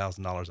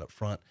 $12,000 up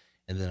front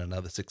and then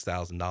another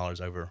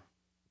 $6,000 over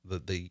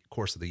the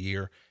course of the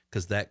year,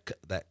 because that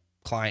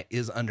client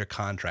is under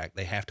contract.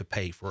 They have to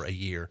pay for a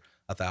year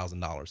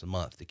 $1,000 a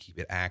month to keep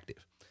it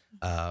active.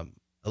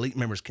 Elite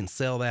members can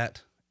sell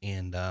that,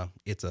 and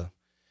it's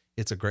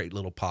a great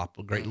little pop,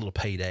 a great little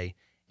payday,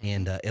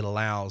 and it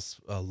allows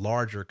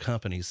larger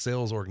companies,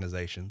 sales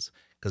organizations,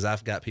 because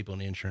I've got people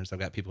in insurance, I've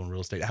got people in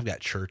real estate, I've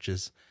got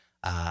churches,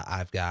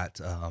 I've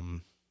got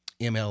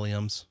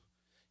MLMs,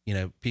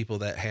 people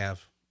that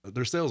have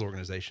their sales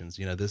organizations.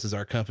 This is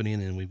our company,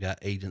 and then we've got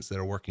agents that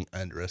are working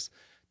under us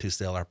to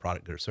sell our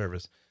product or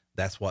service.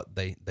 That's what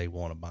they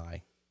want to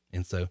buy.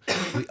 And so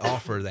we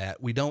offer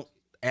that. We don't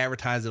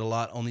advertise it a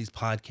lot on these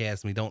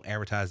podcasts, and we don't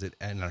advertise it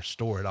in our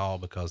store at all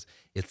because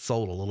it's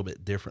sold a little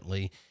bit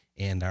differently,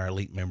 and our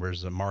elite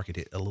members market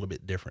it a little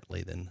bit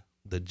differently than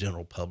the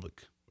general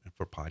public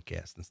for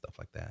podcasts and stuff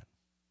like that.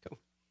 Cool.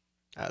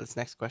 This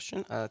next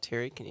question,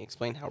 Terry, can you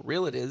explain how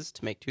real it is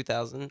to make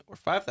 $2,000 or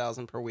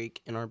 $5,000 per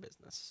week in our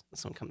business?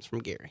 This one comes from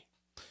Gary.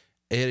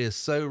 It is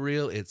so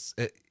real.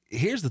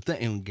 Here's the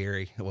thing,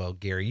 Gary. Well,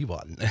 Gary, you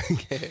wasn't.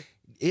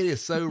 It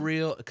is so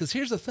real because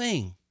here's the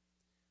thing: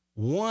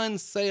 one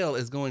sale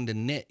is going to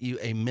net you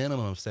a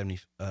minimum of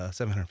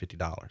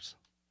 $750.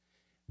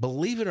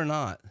 Believe it or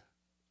not,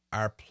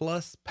 our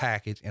Plus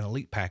package and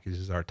Elite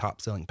packages are our top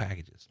selling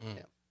packages.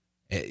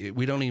 Yeah.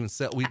 We don't even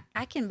sell.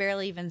 I can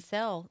barely even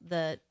sell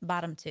the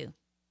bottom two.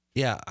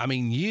 Yeah. I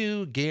mean,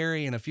 you,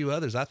 Gary, and a few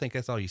others, I think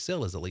that's all you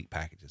sell is Elite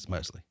packages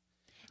mostly.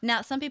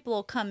 Now, some people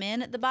will come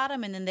in at the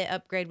bottom and then they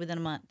upgrade within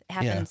a month. It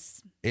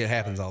happens. Yeah, it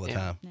happens all the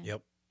time. Yeah.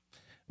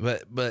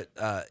 Yep. But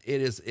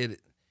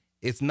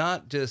it's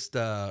not just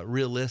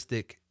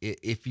realistic.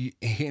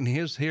 And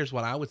here's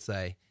what I would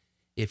say.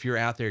 If you're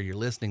out there, you're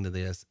listening to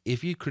this,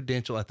 if you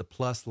credential at the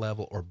Plus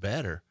level or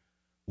better,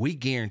 we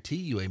guarantee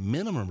you a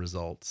minimum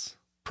results,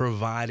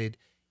 provided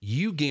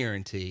you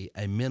guarantee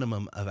a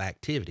minimum of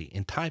activity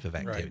and type of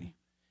activity.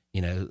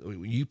 Right.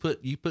 You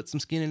put some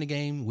skin in the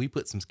game, we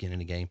put some skin in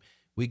the game.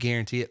 We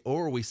guarantee it,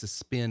 or we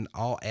suspend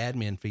all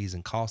admin fees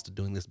and costs of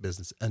doing this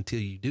business until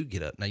you do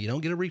get up. Now, you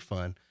don't get a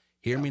refund.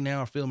 Hear me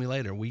now or feel me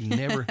later. We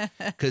never,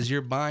 because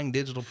you're buying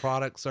digital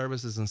products,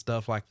 services, and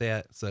stuff like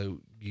that.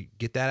 So you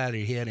get that out of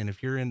your head. And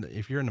if you're in the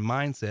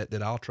mindset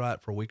that I'll try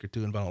it for a week or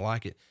two, and if I don't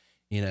like it,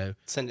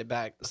 send it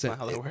back. That's not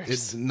how that works.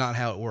 It's not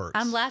how it works.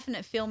 I'm laughing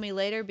at feel me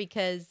later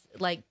because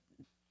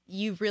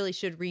you really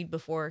should read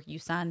before you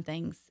sign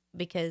things,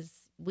 because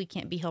we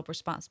can't be held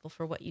responsible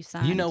for what you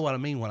sign. You know what I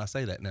mean when I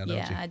say that now, don't you?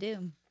 Yeah, I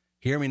do.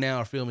 Hear me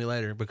now or feel me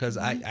later, because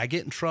I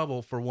get in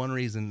trouble for one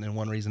reason and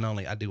one reason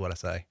only. I do what I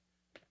say.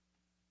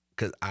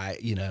 Because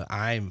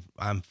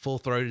I'm full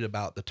throated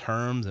about the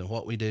terms and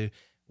what we do.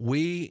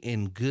 We,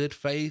 in good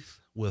faith,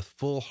 with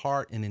full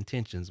heart and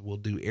intentions, will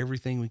do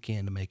everything we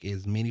can to make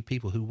as many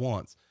people who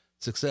wants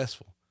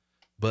successful.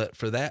 But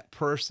for that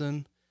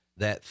person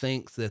that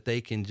thinks that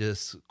they can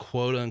just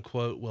quote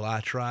unquote, well,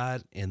 I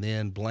tried, and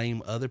then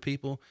blame other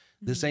people,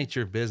 this ain't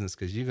your business,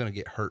 because you're going to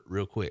get hurt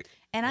real quick.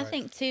 And I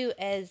think too,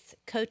 as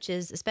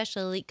coaches,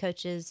 especially elite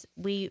coaches,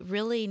 we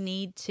really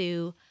need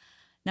to,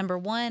 number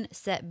one,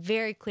 set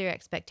very clear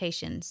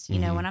expectations. You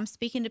know, when I'm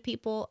speaking to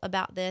people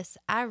about this,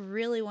 I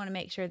really want to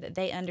make sure that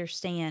they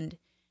understand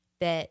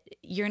that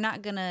you're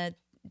not going to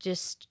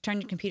just turn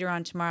your computer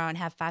on tomorrow and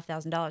have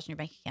 $5,000 in your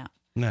bank account.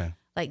 No.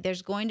 Like,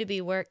 there's going to be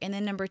work. And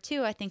then number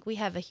two, I think we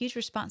have a huge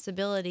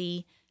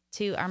responsibility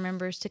to our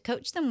members to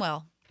coach them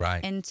well.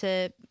 Right. And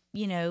to,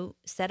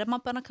 set them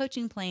up on a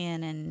coaching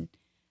plan and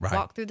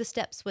walk through the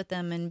steps with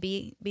them and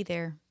be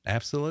there.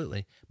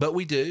 Absolutely. But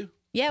we do.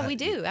 Yeah, we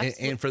do.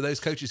 Absolutely. And for those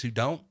coaches who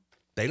don't,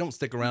 they don't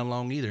stick around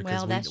long either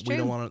because we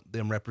don't want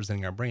them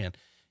representing our brand.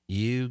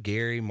 You,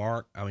 Gary,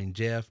 Mark,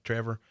 Jeff,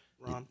 Trevor,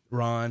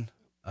 Ron.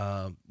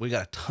 We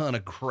got a ton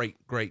of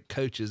great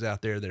coaches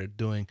out there that are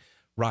doing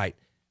right.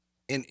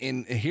 And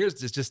here's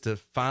just to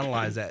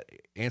finalize that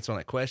answer on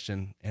that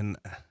question. And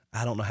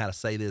I don't know how to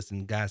say this,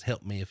 and guys,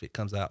 help me if it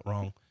comes out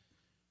wrong.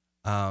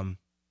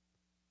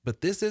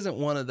 But this isn't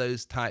one of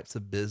those types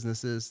of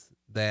businesses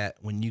that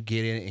when you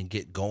get in it and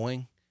get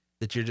going,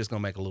 that you're just going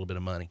to make a little bit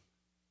of money.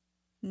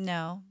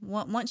 No.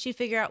 Once you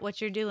figure out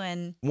what you're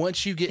doing,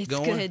 once you get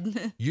going,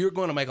 good. You're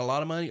going to make a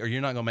lot of money or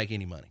you're not going to make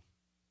any money.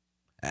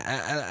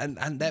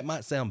 And that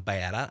might sound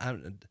bad.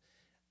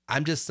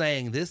 I'm just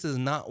saying this is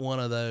not one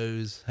of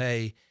those,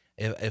 hey,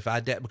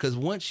 because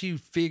once you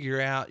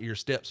figure out your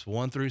steps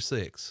 1 through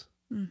 6,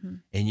 mm-hmm.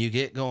 and you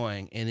get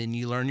going, and then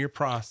you learn your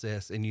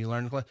process, and you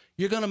learn,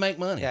 you're going to make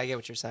money. Yeah, I get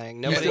what you're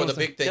saying. Nobody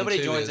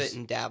joins it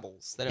and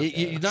dabbles.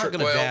 You're not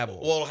going to dabble.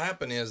 What'll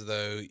happen is,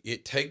 though,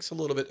 it takes a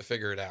little bit to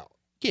figure it out.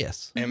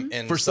 Yes.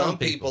 And for some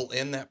people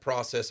in that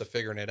process of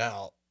figuring it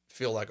out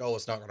feel like, oh,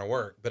 it's not going to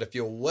work. But if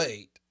you'll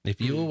wait,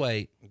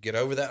 get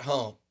over that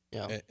hump,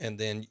 and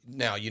then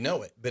now you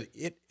know it. But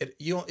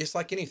it's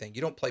like anything.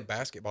 You don't play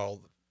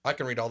basketball. I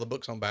can read all the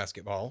books on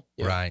basketball.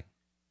 Yeah. Right.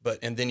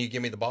 And then you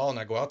give me the ball and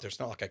I go out there. It's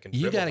not like I can.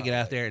 You got to get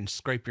out there and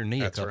scrape your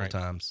knee a couple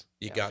times.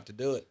 You got to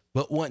do it.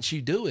 But once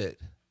you do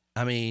it,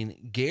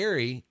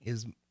 Gary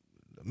is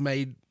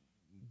made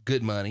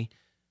good money.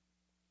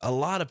 A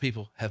lot of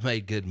people have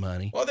made good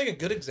money. Well, I think a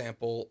good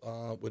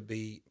example would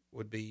be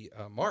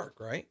Mark,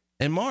 right?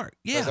 And Mark,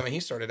 yeah. He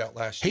started out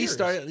last year. He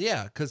started,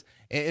 because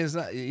it's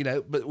not,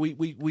 but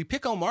we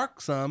pick on Mark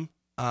some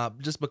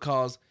just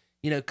because.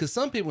 Because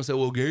some people say,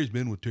 well, Gary's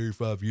been with Terry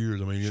 5 years.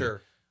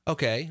 Sure.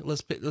 Okay,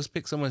 let's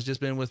pick someone who's just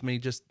been with me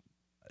just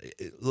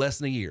less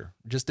than a year,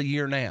 just a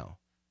year now.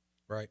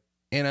 Right.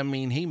 And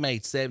he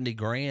made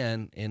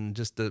 $70,000 in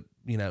just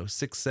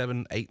 6,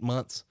 7, 8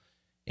 months.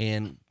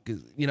 And,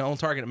 on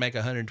target to make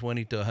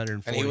 120 to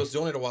 140. And he was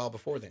doing it a while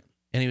before then.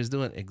 And he was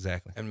doing it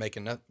exactly. And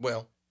making a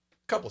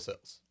couple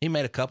sales. He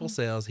made a couple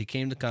sales. He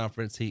came to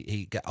conference.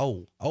 He got,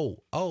 and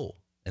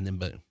then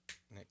boom.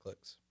 And it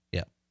clicks.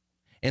 Yeah.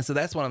 And so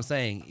that's what I'm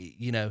saying.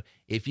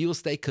 If you'll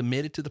stay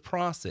committed to the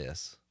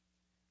process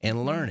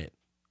and learn it,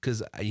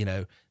 because,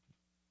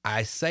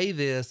 I say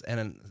this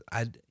and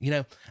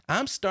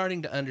I'm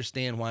starting to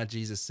understand why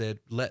Jesus said,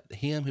 let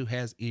him who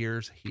has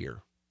ears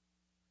hear.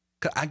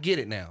 I get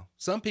it now.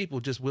 Some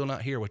people just will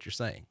not hear what you're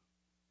saying.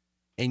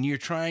 And you're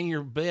trying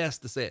your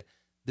best to say,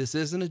 this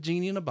isn't a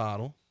genie in a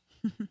bottle.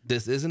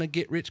 This isn't a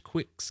get rich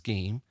quick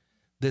scheme.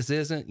 This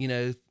isn't,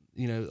 a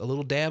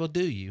little dab will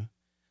do you.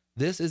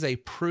 This is a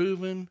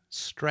proven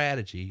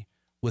strategy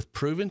with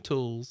proven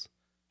tools,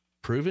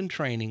 proven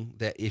training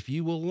that if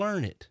you will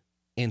learn it,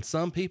 and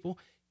some people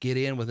get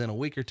in within a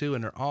week or two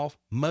and they're off.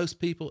 Most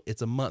people,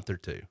 it's a month or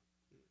two.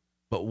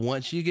 But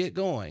once you get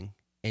going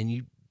and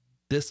you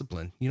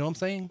discipline, you know what I'm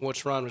saying?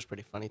 Which Ron was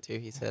pretty funny too.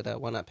 He said,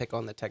 why not pick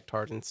on the tech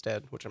tard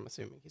instead, which I'm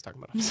assuming he's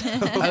talking about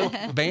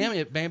himself. Bam,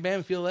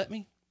 if you'll let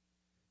me.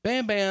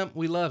 Bam, Bam,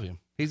 we love him.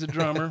 He's a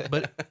drummer,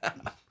 but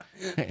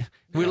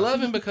we love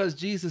him because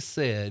Jesus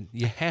said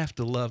you have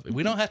to love him.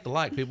 We don't have to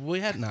like people. We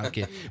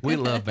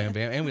love Bam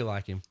Bam and we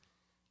like him.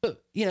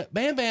 But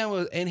Bam Bam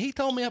was, and he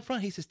told me up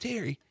front, he says,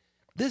 Terry,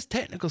 this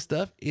technical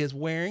stuff is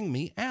wearing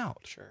me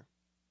out. Sure.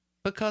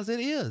 Because it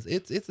is.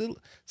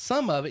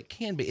 Some of it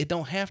can be. It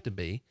don't have to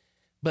be.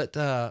 But,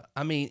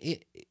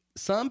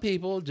 some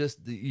people just,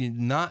 you've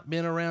not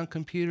been around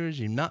computers,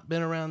 you've not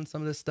been around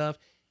some of this stuff.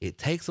 It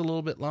takes a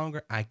little bit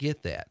longer. I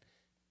get that.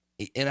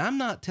 And I'm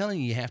not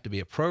telling you have to be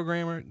a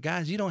programmer.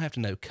 Guys, you don't have to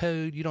know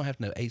code. You don't have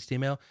to know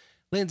HTML.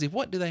 Lindsay,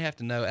 what do they have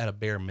to know at a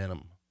bare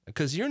minimum?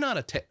 Because you're not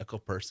a technical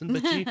person,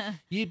 but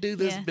you do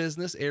this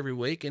business every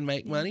week and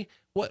make money.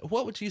 What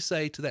would you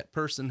say to that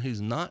person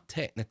who's not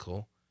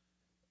technical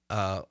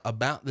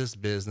about this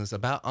business,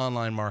 about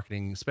online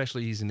marketing,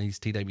 especially using these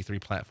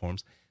TW3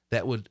 platforms,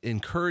 that would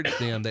encourage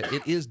them that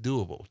it is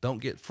doable? Don't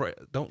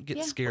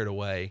get scared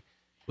away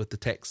with the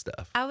tech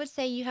stuff. I would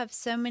say you have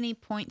so many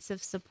points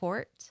of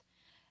support.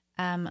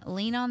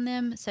 Lean on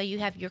them. So you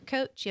have your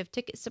coach, you have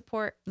ticket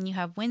support, and you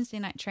have Wednesday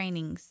night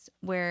trainings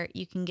where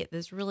you can get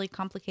those really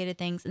complicated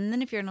things. And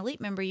then if you're an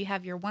elite member, you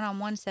have your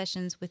one-on-one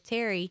sessions with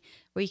Terry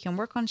where you can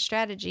work on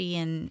strategy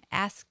and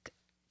ask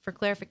for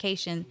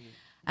clarification.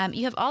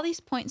 You have all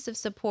these points of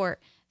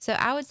support. So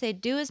I would say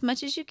do as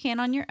much as you can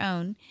on your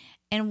own.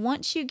 And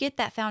once you get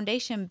that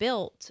foundation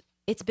built,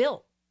 it's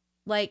built.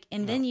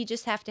 Then you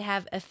just have to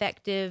have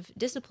effective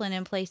discipline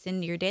in place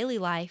in your daily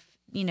life,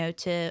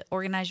 to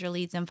organize your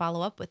leads and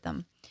follow up with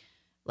them.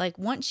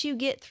 Once you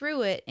get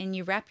through it and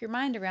you wrap your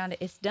mind around it,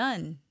 it's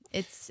done.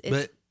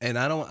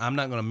 I'm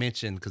not going to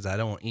mention, because I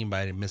don't want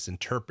anybody to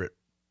misinterpret,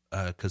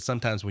 because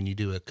sometimes when you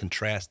do a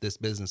contrast this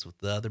business with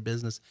the other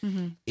business,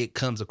 it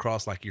comes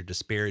across like you're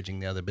disparaging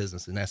the other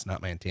business, and that's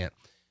not my intent.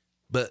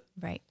 But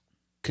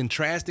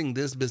contrasting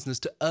this business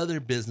to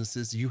other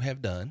businesses you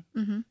have done,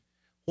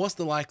 what's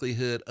the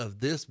likelihood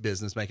of this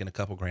business making a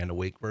couple grand a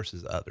week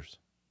versus others?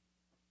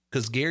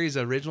 Because Gary's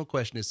original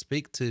question is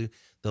speak to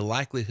the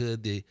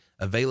likelihood, the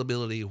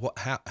availability,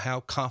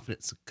 how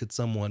confident could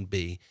someone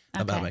be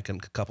about making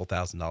a couple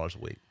 $1,000s a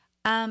week?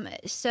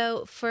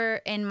 So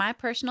in my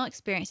personal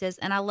experiences,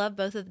 and I love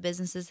both of the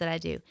businesses that I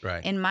do.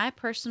 Right. In my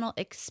personal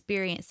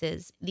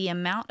experiences, the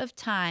amount of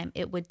time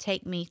it would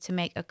take me to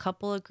make a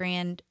couple of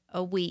grand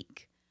a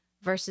week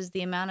versus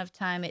the amount of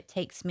time it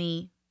takes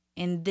me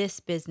in this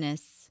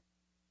business,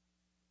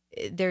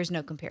 there's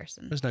no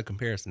comparison. There's no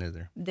comparison, is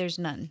there? There's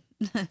none.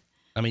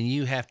 I mean,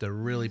 you have to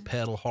really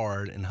pedal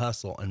hard and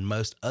hustle in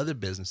most other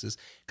businesses.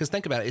 Because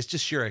think about it, it's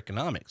just sheer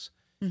economics.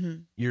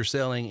 Mm-hmm. You're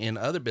selling in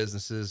other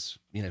businesses,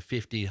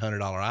 $50,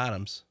 $100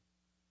 items,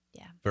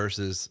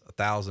 versus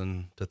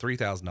 $1,000 to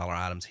 $3,000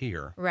 items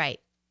here. Right.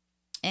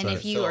 And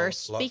if you are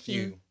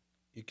speaking,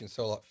 you can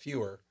sell a lot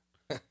fewer.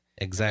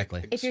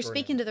 Exactly. If you're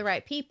speaking to the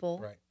right people,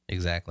 right?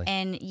 Exactly.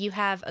 And you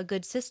have a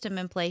good system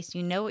in place,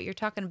 you know what you're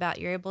talking about,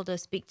 you're able to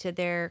speak to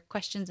their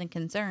questions and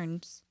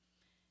concerns,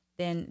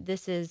 then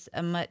this is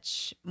a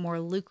much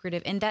more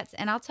lucrative. And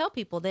I'll tell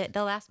people that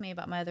they'll ask me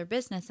about my other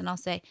business, and I'll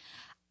say,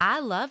 I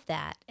love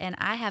that. And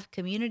I have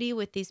community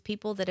with these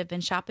people that have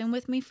been shopping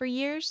with me for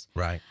years.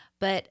 Right.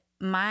 But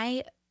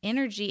my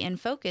energy and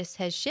focus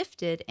has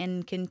shifted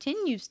and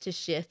continues to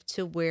shift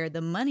to where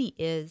the money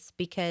is,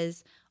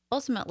 because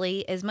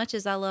ultimately, as much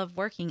as I love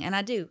working, and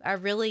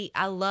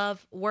I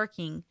love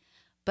working,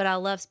 but I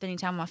love spending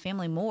time with my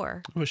family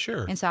more. Well,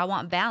 sure. And so I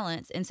want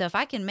balance. And so if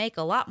I can make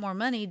a lot more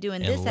money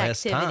doing this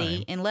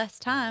activity in less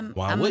time,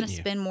 I'm going to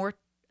spend more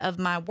of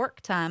my work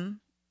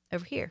time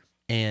over here.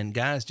 And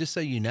guys, just so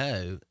you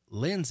know,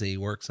 Lindsay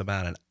works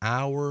about an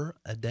hour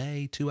a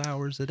day, 2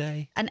 hours a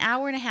day. An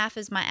hour and a half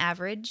is my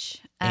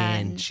average.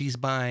 And she's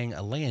buying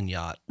a land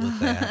yacht with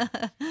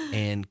that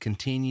and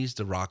continues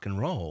to rock and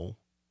roll,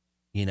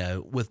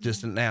 with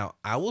just now.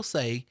 I will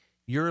say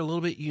you're a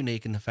little bit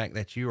unique in the fact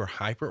that you are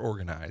hyper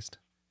organized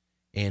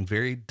and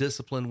very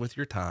disciplined with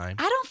your time.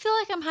 I don't feel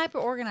like I'm hyper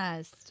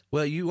organized.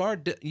 Well, you are.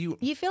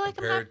 You feel like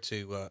compared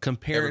to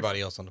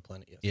everybody else on the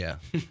planet. Yes.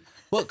 Yeah.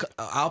 Well,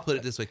 I'll put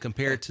it this way: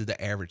 compared to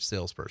the average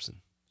salesperson.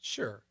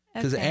 Sure.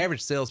 Because the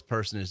average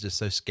salesperson is just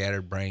so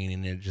scattered brain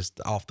and they're just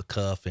off the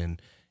cuff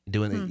and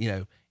doing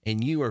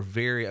and you are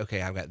very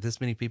I've got this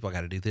many people, I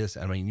got to do this.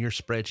 I mean, your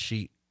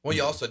spreadsheet. Well,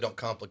 you also don't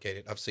complicate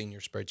it. I've seen your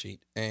spreadsheet,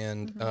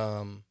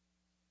 and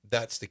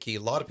that's the key.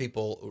 A lot of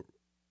people,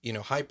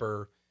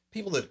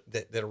 people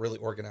that are really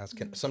organized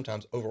can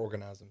sometimes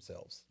over-organize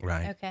themselves.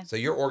 Right. Okay. So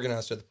you're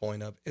organized to the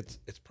point of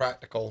it's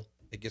practical.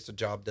 It gets the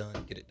job done.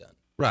 Get it done.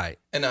 Right.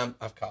 And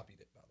I've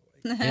copied it, by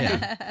the way.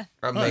 Yeah.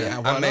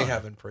 I may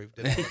have improved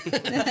it.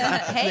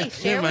 Hey,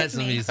 share there might with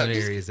me. be some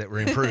areas that were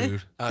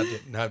improved. I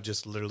didn't. I'm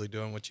just literally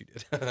doing what you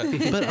did.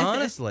 But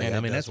honestly, And I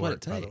it mean, does that's what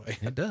work, it by the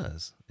takes. way. It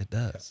does. It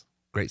does.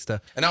 Great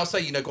stuff. And I'll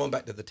say, going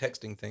back to the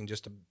texting thing,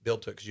 just to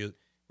build to it, because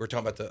we're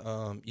talking about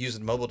the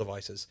using mobile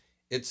devices.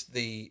 It's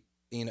the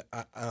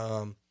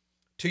 2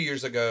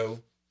 years ago,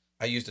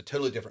 I used a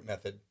totally different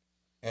method,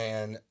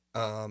 and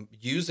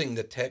using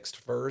the text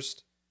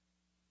first,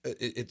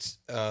 it's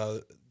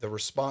the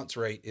response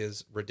rate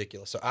is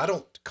ridiculous. So I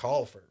don't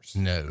call first.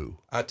 No,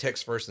 I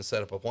text first and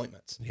set up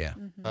appointments. Yeah.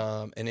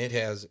 And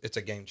it's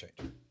a game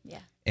changer. Yeah.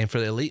 And for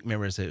the elite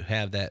members who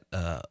have that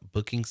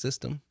booking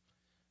system,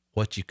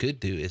 what you could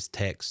do is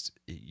text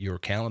your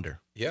calendar.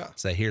 Yeah.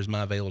 Say, here's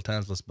my available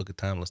times. Let's book a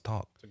time. Let's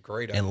talk. It's a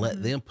great idea. And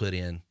let them put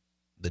in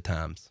the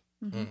times.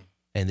 Mm-hmm.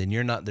 And then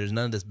there's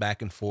none of this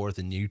back and forth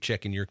and you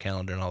checking your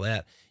calendar and all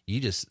that. You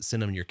just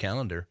send them your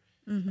calendar,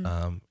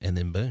 and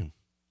then boom,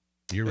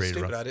 you're ready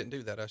to rock. I didn't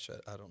do that.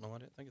 I don't know. I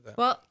didn't think of that.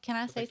 Well, can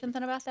I say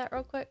something about that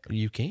real quick?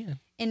 You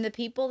can. In the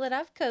people that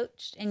I've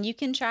coached, and you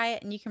can try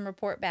it and you can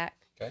report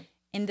back. Okay.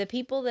 In the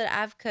people that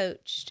I've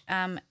coached,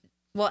 and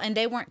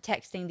they weren't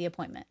texting the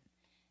appointment.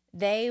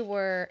 They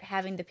were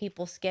having the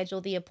people schedule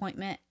the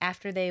appointment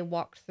after they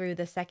walked through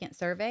the second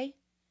survey.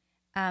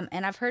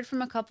 And I've heard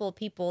from a couple of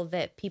people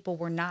that people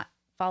were not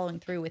following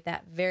through with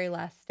that very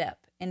last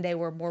step, and they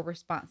were more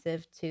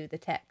responsive to the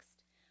text.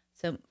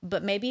 So,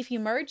 but maybe if you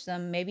merge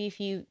them, maybe if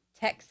you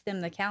text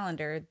them the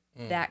calendar,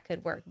 that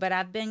could work. But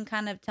I've been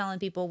kind of telling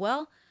people,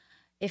 well,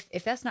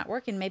 if that's not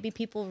working, maybe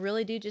people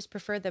really do just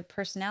prefer the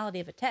personality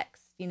of a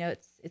text.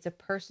 It's a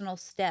personal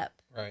step,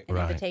 Right. an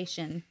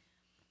invitation.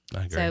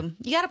 I agree. So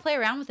you got to play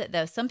around with it,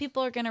 though. Some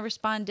people are going to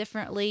respond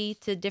differently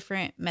to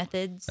different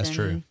methods. That's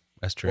true.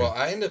 That's true. Well,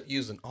 I end up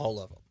using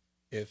all of them.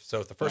 If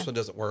the first one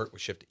doesn't work, we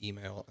shift to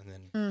email, and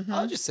then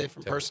I'll just say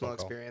from Text personal phone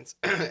call. experience,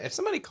 if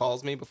somebody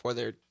calls me before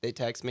they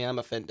text me, I'm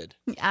offended.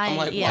 I'm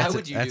like, yeah. why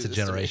would you that's do a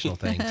this to me? generational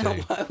thing,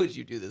 too. Why would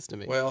you do this to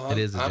me? well, It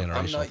is a I'm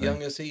generational not thing.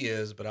 young as he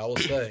is, but I will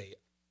say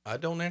I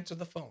don't answer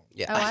the phone.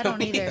 Yeah, Oh, I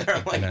don't either.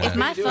 I'm like, No. what If are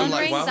my you doing? phone Like,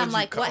 rings, why I'm would you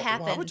like, what call- Why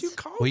would happened? you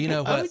call Well, you me?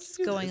 know Why what? would What's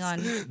you do going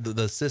this? on?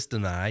 The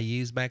system that I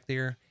use back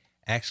there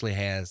actually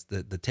has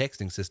the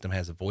texting system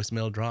has a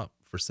voicemail drop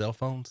for cell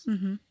phones.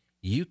 Mm-hmm.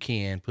 You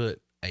can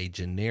put a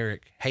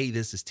generic, hey,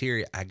 this is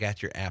Terry. I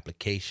got your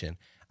application.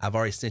 I've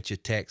already sent you a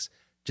text.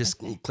 Just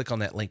click on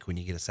that link when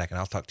you get a second.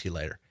 I'll talk to you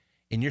later.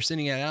 And you're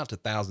sending it out to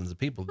thousands of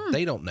people.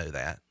 They don't know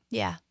that.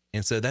 Yeah.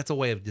 And so that's a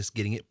way of just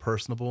getting it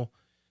personable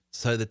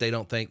so that they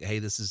don't think, hey,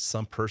 this is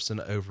some person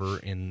over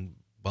in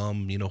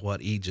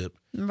Egypt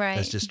Right.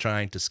 that's just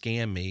trying to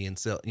scam me and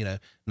sell,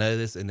 know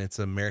this. And it's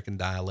American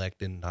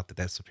dialect, and not that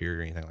that's superior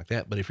or anything like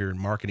that. But if you're in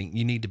marketing,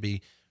 you need to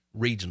be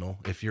regional.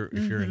 If you're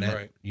in that,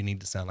 Right. you need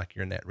to sound like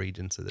you're in that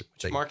region so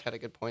that Mark had a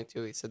good point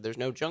too. He said there's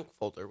no junk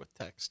folder with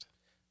text.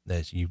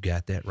 you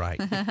got that right.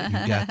 You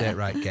got that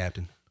right,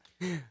 Captain.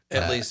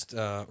 At least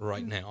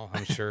right now,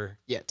 I'm sure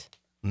Yet.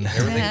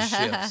 everything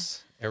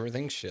shifts.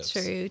 Everything shifts.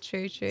 True.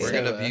 We're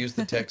going to abuse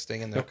the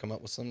texting, and they'll come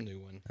up with some new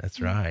one.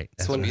 That's right.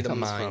 This That's one right. Be the comes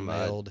mind from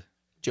meld.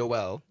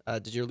 Joel.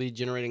 Did your lead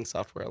generating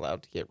software allow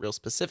to get real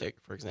specific?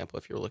 For example,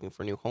 if you're looking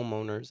for new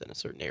homeowners in a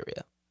certain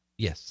area.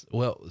 Yes.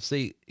 Well,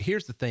 see,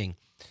 here's the thing.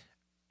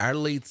 Our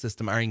lead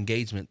system, our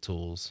engagement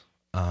tools,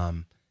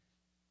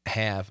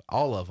 have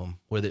all of them,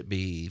 whether it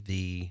be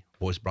the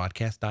voice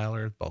broadcast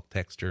dialer, bulk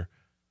texter,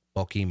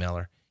 bulk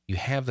emailer. You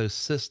have those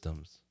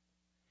systems.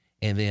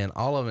 And then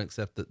all of them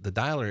except the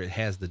dialer, it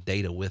has the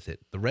data with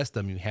it. The rest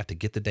of them, you have to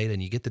get the data,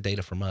 and you get the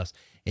data from us.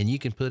 And you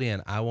can put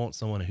in, I want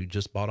someone who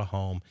just bought a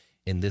home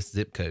in this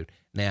zip code.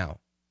 Now,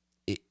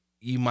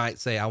 you might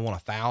say, I want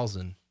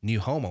 1,000 new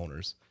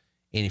homeowners.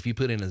 And if you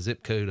put in a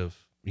zip code of,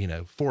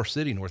 Forest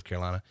City, North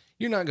Carolina,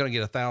 you're not going to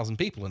get 1,000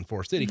 people in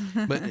Forest City.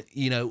 But,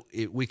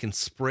 we can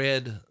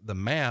spread the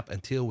map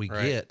until we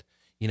get,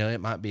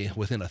 it might be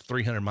within a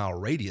 300-mile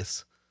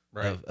radius.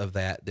 Right. Of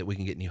that we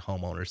can get new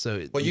homeowners. So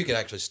You could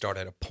actually start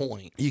at a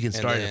point. You can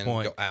start and at a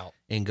point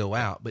then go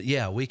out. But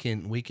yeah, we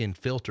can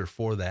filter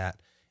for that,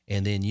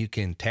 and then you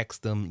can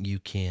text them, you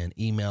can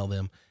email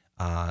them,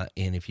 and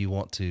if you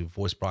want to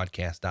voice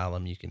broadcast dial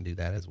them, you can do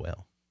that as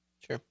well.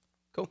 Sure.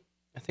 Cool.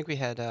 I think we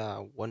had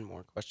one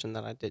more question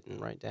that I didn't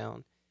write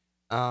down.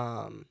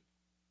 I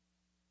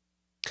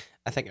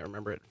think I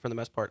remember it for the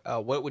most part.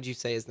 What would you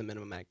say is the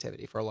minimum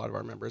activity for a lot of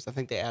our members? I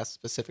think they asked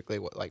specifically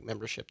what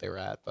membership they were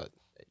at, but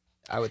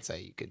I would say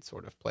you could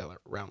sort of play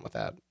around with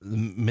that. The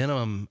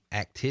minimum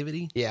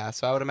activity? Yeah,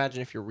 so I would imagine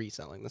if you're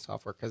reselling the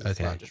software, because it's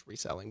Okay. not just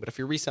reselling, but if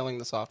you're reselling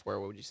the software,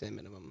 what would you say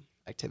minimum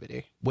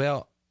activity?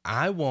 Well,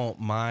 I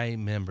want my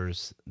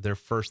members, their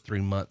first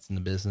 3 months in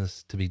the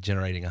business, to be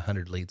generating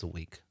 100 leads a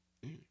week.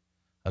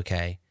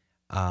 Okay.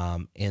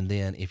 And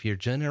then if you're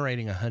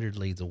generating 100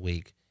 leads a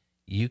week,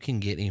 you can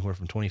get anywhere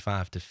from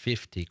 25 to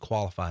 50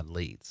 qualified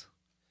leads.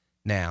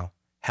 Now,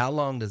 how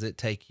long does it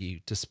take you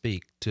to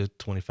speak to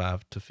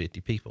 25 to 50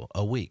 people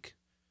a week?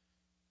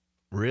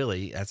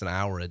 Really, that's an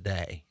hour a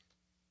day.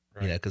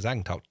 Right. You know, because I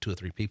can talk to 2 or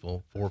 3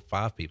 people, 4 or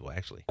 5 people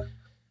actually,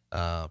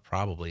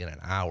 probably in an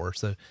hour.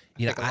 So,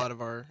 I think a lot of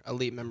our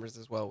elite members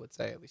as well would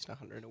say at least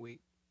 100 a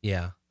week.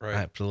 Yeah, Right.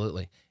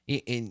 absolutely.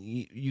 And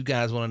you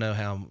guys want to know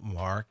how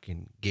Mark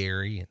and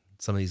Gary and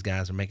some of these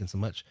guys are making so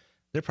much?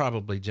 They're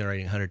probably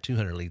generating 100,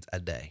 200 leads a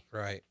day.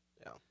 Right.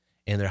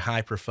 And they're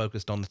hyper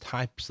focused on the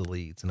types of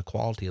leads and the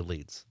quality of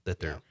leads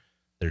that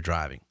they're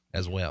driving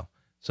as well.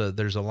 So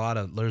there's a lot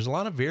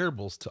of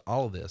variables to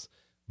all of this.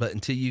 But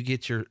until you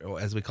get your,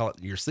 as we call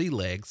it, your sea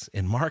legs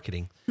in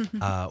marketing,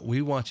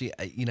 we want you,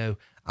 I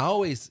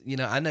always,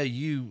 I know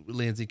you,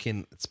 Lindsay,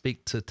 can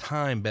speak to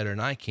time better than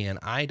I can.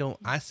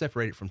 I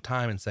separate it from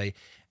time and say,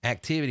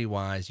 activity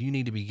wise, you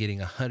need to be getting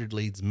 100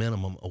 leads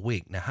minimum a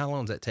week. Now, how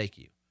long does that take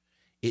you?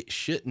 It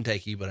shouldn't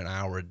take you but an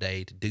hour a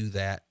day to do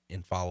that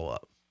and follow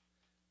up.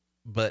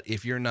 But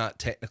if you're not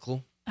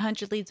technical,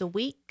 100 leads a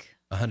week.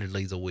 100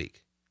 leads a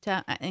week.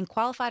 And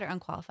qualified or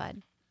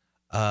unqualified?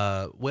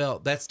 Well,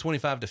 that's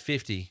 25 to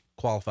 50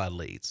 qualified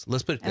leads.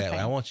 Let's put it that way.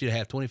 I want you to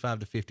have 25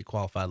 to 50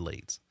 qualified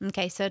leads.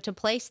 Okay, so to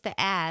place the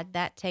ad,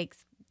 that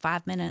takes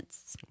 5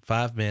 minutes.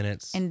 5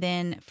 minutes. And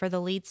then for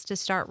the leads to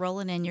start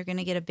rolling in, you're going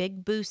to get a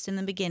big boost in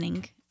the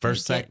beginning.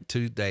 First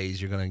 2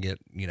 days, you're going to get,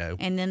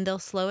 And then they'll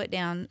slow it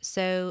down.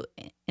 So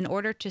in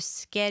order to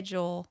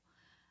schedule,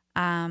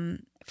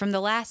 from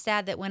the last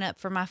ad that went up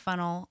for my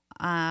funnel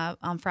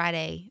on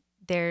Friday,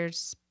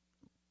 there's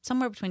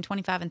somewhere between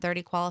 25 and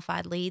 30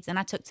 qualified leads. And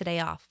I took today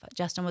off.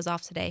 Justin was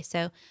off today.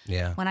 So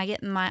when I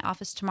get in my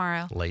office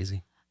tomorrow.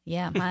 Lazy.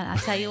 Yeah, I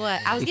tell you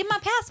what, I was getting my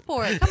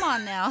passport. Come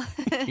on now.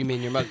 You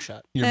mean your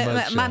mugshot?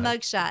 My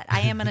mugshot.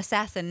 I am an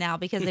assassin now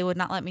because they would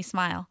not let me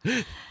smile.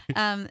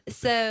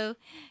 So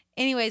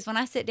anyways, when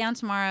I sit down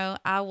tomorrow,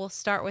 I will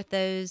start with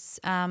those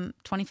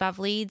 25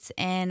 leads.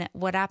 And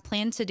what I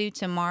plan to do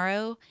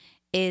tomorrow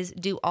is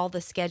do all the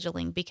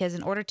scheduling, because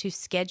in order to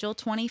schedule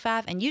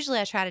 25, and usually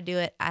I try to do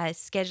it, I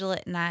schedule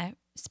it and I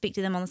speak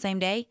to them on the same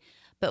day.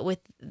 But with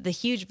the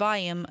huge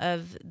volume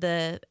of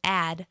the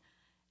ad,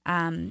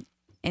 and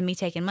me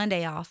taking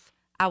Monday off,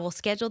 I will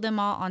schedule them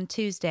all on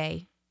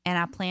Tuesday, and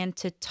I plan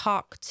to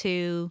talk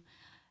to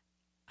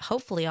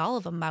hopefully all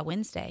of them by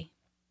Wednesday.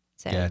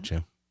 So,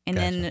 Gotcha. And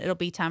then it'll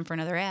be time for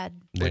another ad.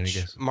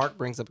 Which Mark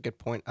brings up a good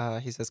point.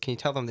 He says, can you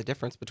tell them the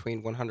difference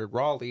between 100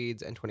 raw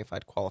leads and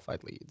 25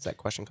 qualified leads? That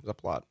question comes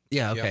up a lot.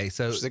 Yeah, okay.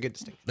 So which is a good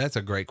distinction. That's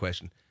a great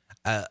question.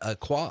 A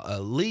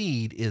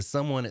lead is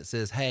someone that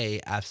says, hey,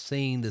 I've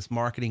seen this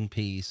marketing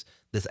piece,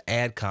 this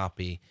ad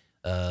copy,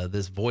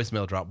 this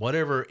voicemail drop,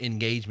 whatever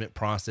engagement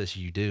process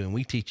you do. And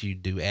we teach you to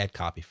do ad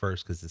copy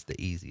first because it's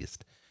the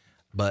easiest.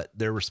 but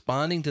they're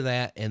responding to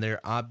that, and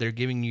they're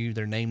giving you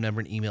their name,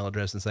 number, and email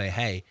address and say,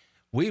 hey,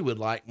 we would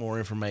like more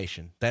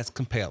information. That's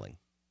compelling.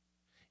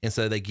 And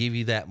so they give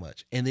you that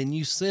much, and then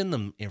you send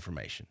them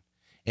information.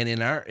 And in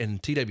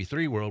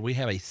TW3 world, we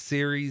have a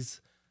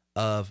series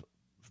of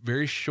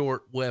very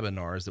short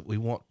webinars that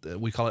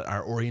we call it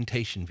our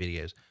orientation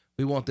videos.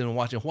 We want them to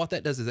watch, and what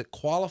that does is it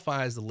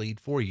qualifies the lead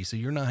for you. So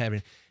you're not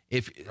having,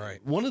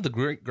 one of the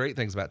great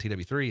things about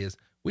TW3 is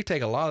we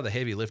take a lot of the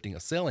heavy lifting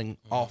of selling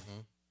off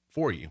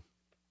for you.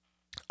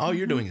 All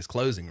you're doing is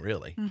closing,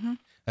 really.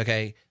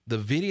 Okay. The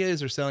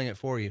videos are selling it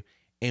for you.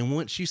 And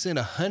once you send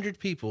 100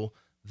 people,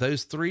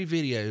 those 3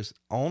 videos,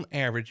 on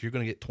average, you're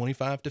going to get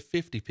 25 to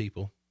 50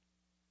 people,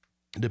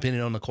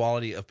 depending on the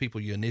quality of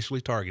people you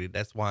initially targeted.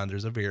 That's why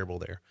there's a variable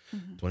there.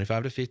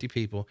 25 to 50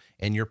 people,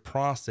 and your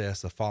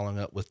process of following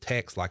up with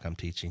text like I'm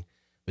teaching,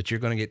 but you're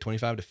going to get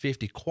 25 to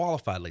 50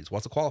 qualified leads.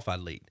 What's a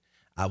qualified lead?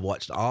 I've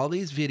watched all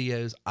these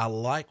videos. I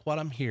like what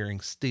I'm hearing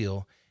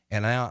still,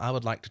 and I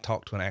would like to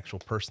talk to an actual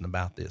person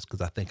about this because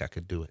I think I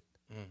could do it.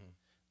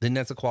 Then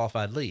that's a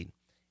qualified lead.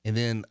 And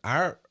then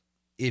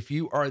if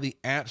you are the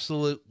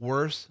absolute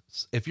worst,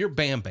 if you're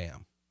Bam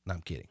Bam, no,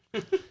 I'm kidding.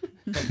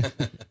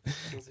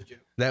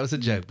 That was a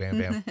joke, Bam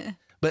Bam.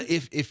 But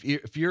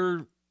if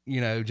you're,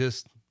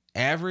 just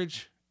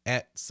average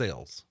at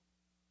sales,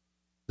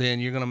 then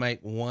you're going to make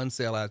 1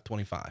 sale out of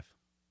 25.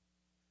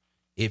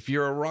 If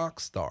you're a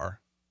rock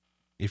star,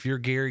 if you're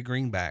Gary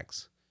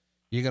Greenbacks,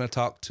 you're going to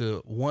talk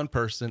to 1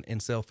 person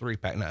and sell 3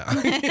 pack. No,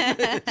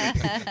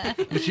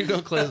 but you're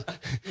going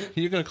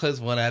to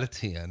close 1 out of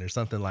 10 or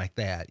something like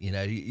that.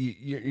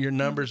 Your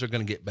numbers are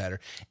going to get better,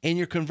 and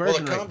your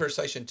conversion. Well, the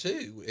conversation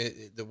too.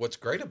 What's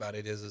great about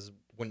it is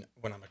when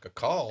I make a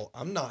call,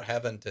 I'm not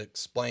having to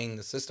explain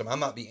the system. I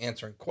might be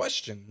answering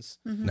questions.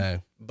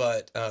 No,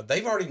 but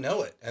they've already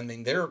know it. I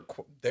mean,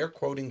 they're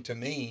quoting to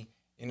me.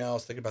 I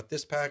was thinking about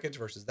this package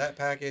versus that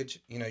package.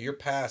 You're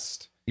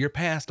past. You're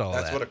past all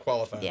that. That's what a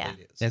qualified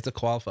lead is. It's a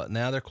qualified.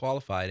 Now they're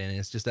qualified, and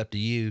it's just up to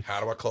you.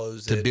 How do I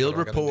close to it? build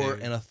rapport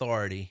and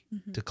authority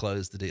to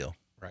close the deal?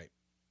 Right.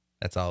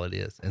 That's all it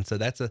is. And so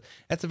that's a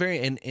very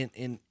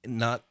and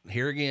not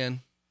here again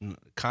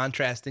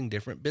contrasting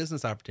different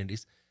business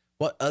opportunities.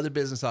 What other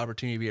business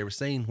opportunity have you ever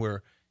seen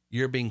where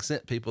you're being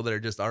sent people that are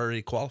just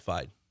already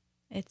qualified?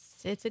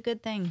 It's a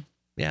good thing.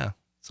 Yeah.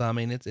 So I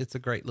mean, it's a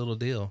great little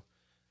deal.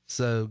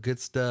 So good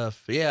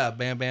stuff. Yeah,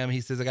 Bam Bam. He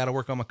says, I got to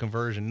work on my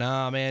conversion.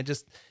 Nah, man,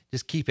 just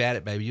keep at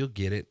it, baby. You'll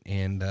get it.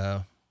 And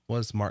what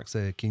does Mark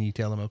say? Can you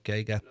tell him,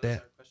 okay, got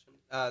that?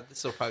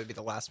 This will probably be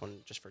the last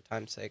one just for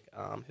time's sake.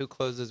 Who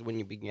closes when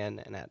you begin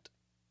and at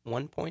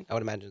one point? I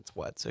would imagine it's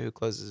what? So who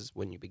closes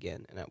when you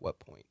begin and at what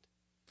point?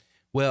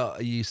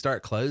 Well, you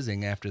start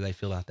closing after they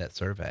fill out that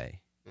survey.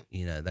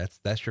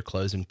 That's your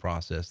closing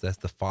process. That's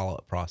the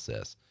follow-up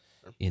process.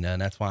 And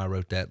that's why I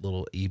wrote that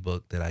little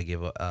ebook that I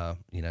give,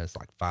 it's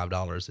like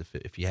 $5.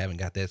 If you haven't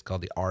got that, it's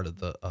called The Art of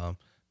the,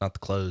 not the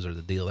close or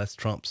the deal. That's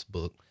Trump's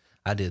book.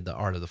 I did The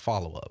Art of the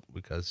Follow-Up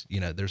because,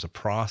 there's a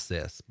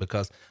process,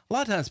 because a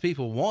lot of times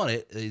people want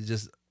it. It's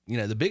just,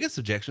 the biggest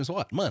objection is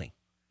what? Money.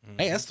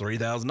 Hey, that's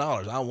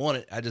 $3,000. I want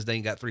it. I just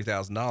ain't got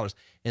 $3,000.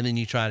 And then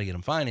you try to get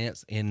them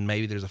financed, and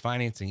maybe there's a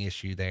financing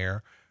issue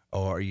there,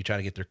 or you try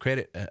to get their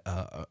credit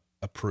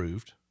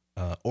approved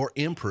or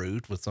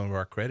improved with some of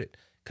our credit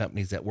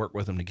companies that work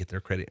with them to get their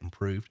credit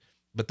improved.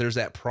 But there's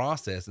that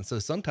process. And so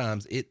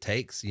sometimes it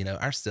takes,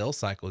 our sales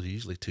cycle is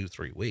usually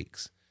 2-3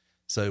 weeks.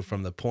 So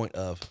from the point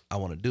of, I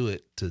want to do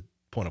it to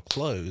point of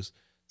close,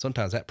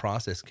 sometimes that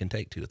process can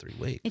take 2 to 3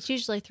 weeks. It's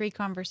usually 3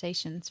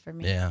 conversations for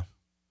me. Yeah.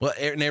 Well,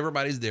 and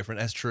everybody's different.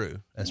 That's true.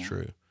 That's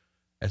true.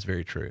 That's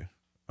very true.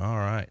 All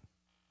right.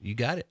 You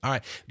got it. All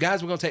right,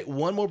 guys, we're going to take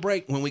one more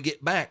break. When we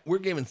get back, we're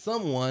giving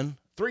someone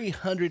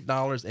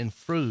 $300 in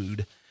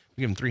food.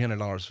 We're giving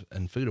 $300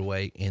 in food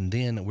away, and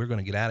then we're going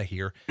to get out of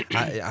here.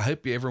 I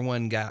hope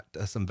everyone got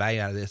some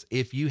value out of this.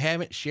 If you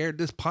haven't shared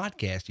this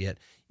podcast yet,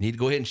 you need to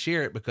go ahead and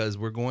share it, because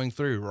we're going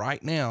through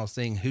right now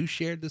seeing who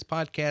shared this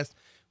podcast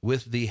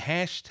with the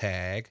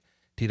hashtag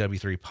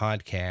TW3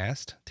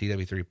 Podcast,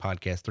 TW3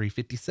 Podcast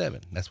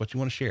 357. That's what you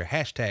want to share.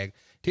 Hashtag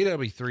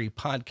TW3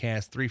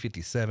 Podcast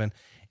 357.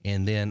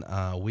 And then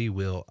we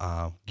will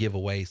give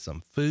away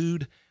some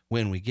food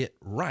when we get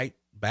right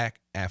back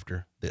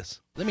after this.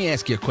 Let me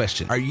ask you a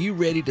question. Are you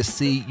ready to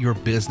see your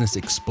business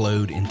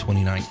explode in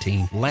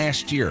 2019?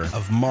 Last year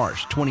of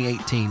March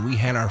 2018, we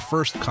had our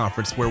first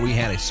conference where we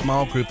had a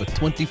small group of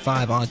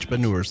 25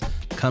 entrepreneurs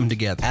come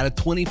together. Out of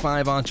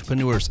 25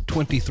 entrepreneurs,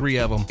 23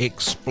 of them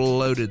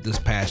exploded this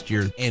past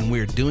year, and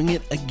we're doing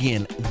it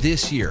again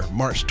this year,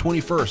 March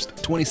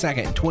 21st,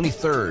 22nd, and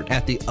 23rd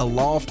at the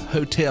Aloft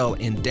Hotel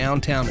in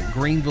downtown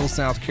Greenville,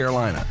 South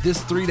Carolina. This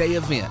 3-day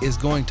event is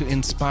going to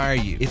inspire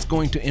you. It's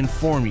going to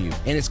inform you,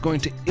 and it's going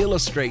to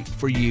illustrate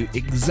for you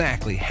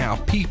exactly how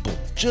people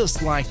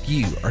just like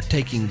you are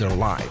taking their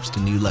lives to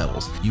new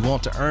levels. You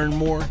want to earn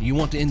more? You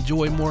want to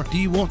enjoy more? Do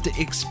you want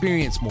to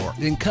experience more?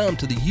 Then come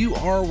to the You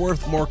Are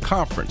Worth More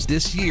conference Conference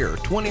this year,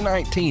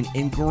 2019,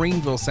 in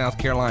Greenville, South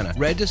Carolina.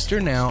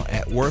 Register now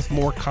at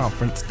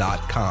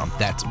worthmoreconference.com.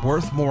 That's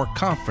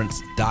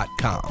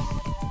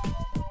worthmoreconference.com.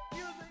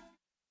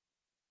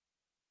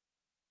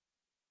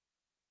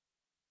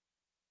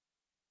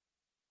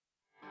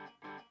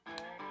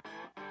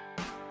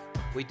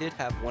 We did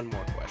have one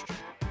more question.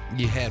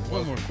 You had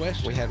one more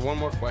question. We had one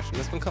more question.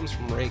 This one comes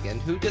from Reagan.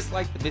 Who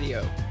disliked the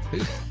video?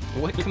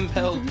 What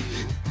compelled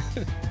you?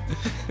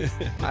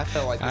 I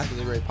felt like this was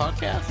a great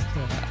podcast.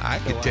 I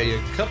could tell you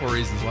a couple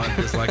reasons why I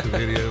dislike the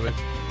video, but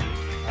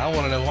I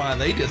want to know why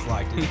they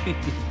disliked it.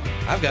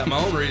 I've got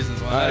my own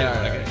reasons why I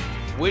didn't like it.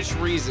 Which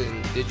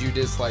reason did you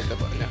dislike the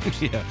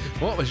podcast? No. Yeah.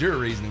 What was your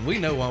reasoning? We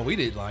know why we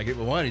didn't like it,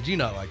 but why did you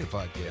not like the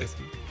podcast?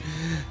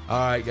 All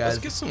right, guys. Let's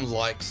get some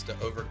likes to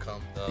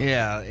overcome the.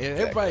 Yeah,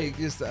 everybody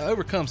just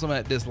overcome some of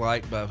that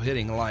dislike by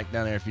hitting like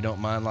down there if you don't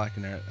mind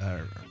liking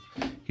our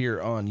here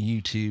on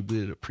YouTube.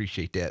 We'd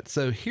appreciate that.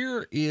 So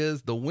here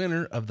is the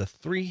winner of the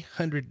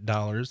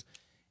 $300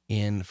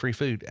 in free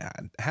food.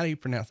 How do you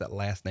pronounce that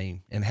last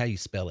name and how you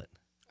spell it?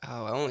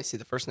 Oh, I only see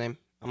the first name.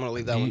 I'm going to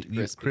leave that one to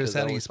Chris. Chris,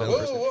 how do you spell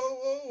it?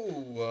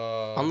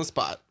 Whoa. On the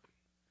spot.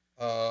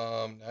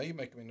 Now you're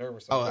making me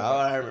nervous.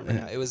 I remember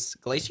now. It was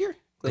Glacier?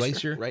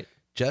 Glacier? Right.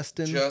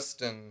 Justin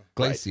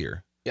Glacier.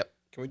 Right. Yep.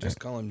 Can we just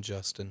call him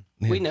Justin?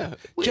 We know.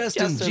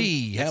 Justin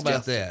G. How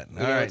about that?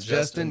 All right,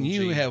 Justin,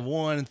 you G. have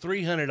won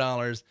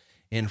 $300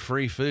 in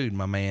free food,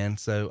 my man.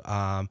 So,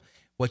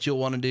 what you'll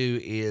want to do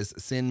is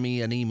send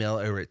me an email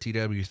over at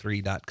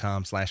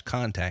tw3.com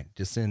 /contact.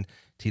 Just send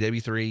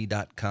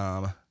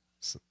tw3.com,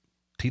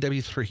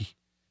 TW3,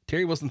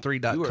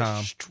 TerryWilson3.com. You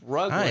are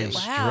struggling. I am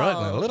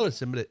struggling a little.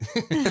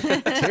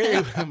 Terry,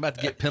 I'm about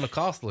to get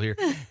Pentecostal here.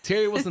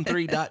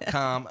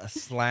 TerryWilson3.com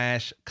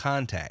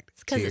 /contact. It's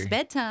because it's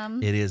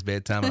bedtime. It is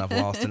bedtime, and I've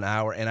lost an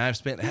hour. And I've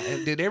spent.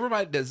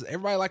 Does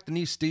everybody like the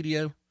new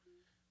studio?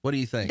 What do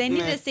you think? They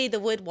need to see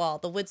the wood wall.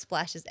 The wood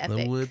splash is epic.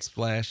 The wood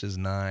splash is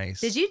nice.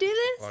 Did you do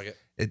this? Like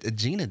it.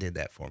 Gina did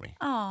that for me.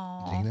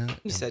 Oh, Gina.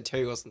 You said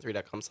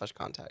TerryWilson3.com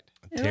 /contact.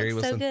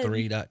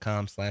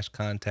 TerryWilson3.com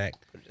 /contact.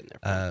 Put it in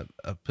there.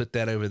 Put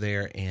that over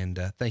there, and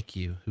thank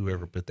you,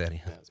 whoever put that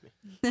in. That was me.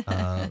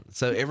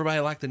 So everybody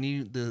like the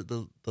new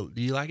the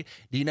do you like it?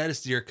 Do you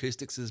notice your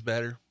acoustics is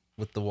better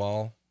with the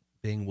wall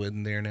being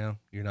wooden there now?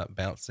 You're not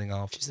bouncing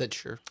off. She said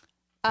sure.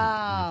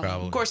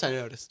 Probably. Of course I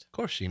noticed. Of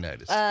course she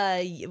noticed.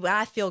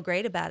 I feel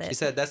great about it. She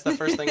said that's the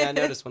first thing I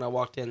noticed when I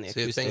walked in.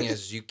 See, the thing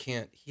is, you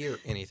can't hear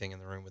anything in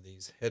the room with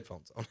these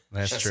headphones on.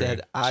 That's She true.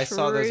 said I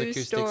saw those True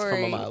acoustics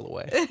from a mile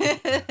away.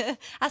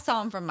 I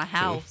saw them from my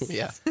house.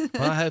 Yeah.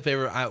 Well, I hope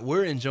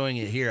we're enjoying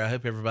it here. I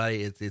hope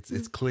everybody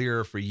it's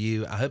clearer for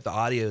you. I hope the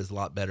audio is a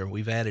lot better.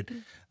 We've added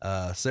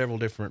several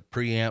different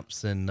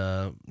preamps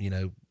and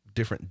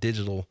different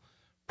digital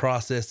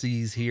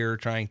processes here,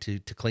 trying to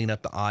clean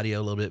up the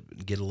audio a little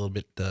bit, get a little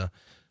bit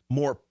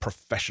more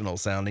professional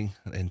sounding,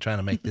 and trying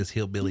to make this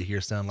hillbilly here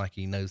sound like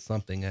he knows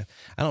something. I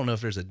don't know if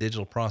there's a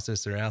digital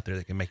processor out there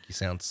that can make you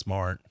sound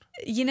smart.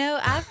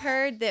 I've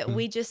heard that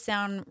we just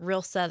sound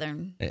real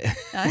Southern.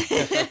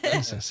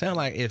 Sound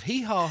like if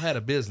Hee Haw had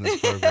a business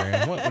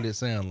program, what would it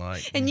sound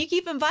like? And you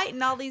keep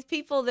inviting all these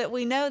people that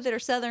we know that are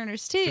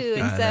Southerners too,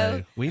 and I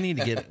know. We need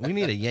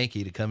a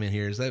Yankee to come in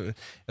here. Is that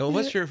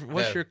what's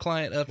your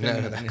client up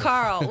in?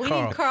 Carl. We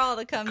need Carl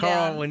to come down.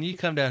 Carl, when you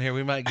come down here,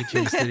 we might get you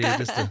in the studio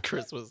just to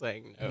Chris was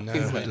saying no.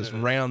 just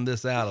round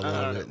this out a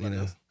little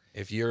bit.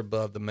 If you're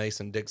above the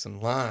Mason-Dixon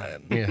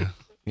line, Yeah.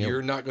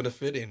 you're not going to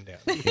fit in down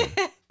there.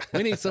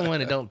 We need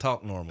someone that don't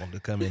talk normal to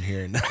come in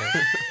here and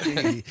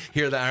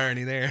hear the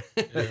irony there.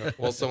 Yeah.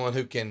 Well, someone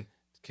who can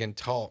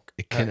talk,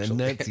 Can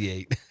actually.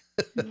 enunciate.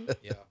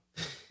 Yeah.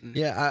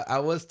 Yeah, I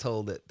was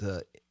told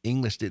that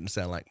English didn't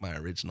sound like my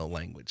original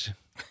language.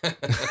 Oh.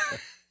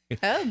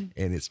 And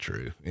it's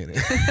true.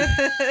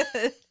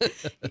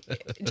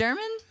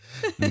 German?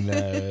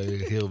 No,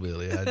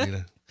 hillbilly.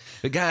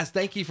 But guys,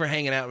 thank you for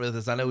hanging out with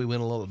us. I know we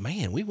went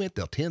we went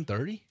till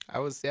 10:30.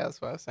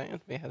 That's what I was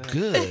saying. We had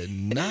Good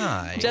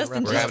night.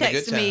 Justin We're just having a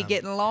good texted me time.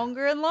 getting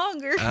longer and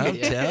longer. I'm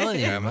telling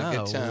you, Having a my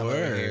good time over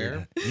word.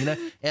 here.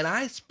 And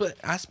I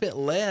spent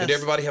less. Did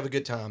everybody have a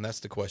good time?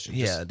 That's the question.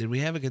 Yeah, did we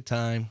have a good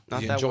time?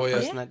 Not you that one enjoy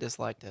it? person I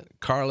disliked it.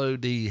 Carlo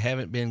D,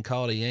 haven't been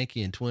called a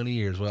Yankee in 20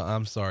 years. Well,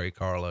 I'm sorry,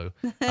 Carlo.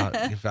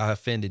 If I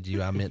offended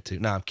you, I meant to.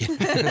 No, I'm kidding.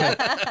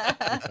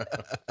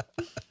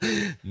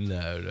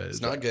 No,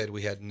 It's not good.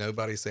 We had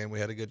nobody saying we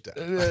had a good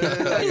time.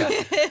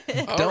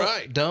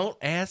 Don't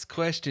ask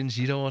questions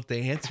you don't want the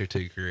answer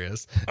to,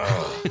 Chris.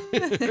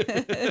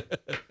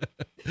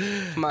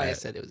 Maya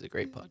said it was a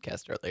great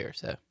podcast earlier,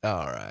 so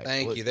All right.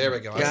 Thank you. There we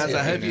go. Guys,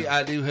 see it.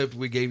 I do hope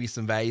we gave you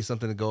some value,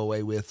 something to go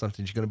away with,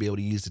 something you're going to be able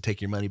to use to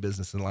take your money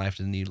business and life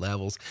to new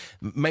levels.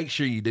 Make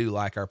sure you do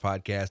like our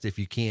podcast if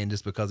you can,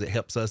 just because it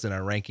helps us in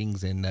our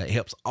rankings and it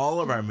helps all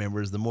of our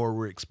members. The more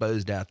we're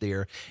exposed out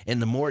there and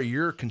the more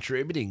you're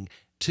contributing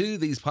to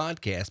these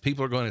podcasts,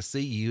 people are going to see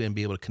you and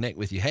be able to connect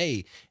with you.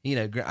 Hey,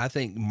 I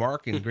think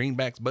Mark and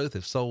Greenbacks both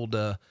have sold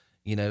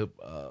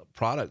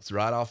products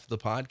right off the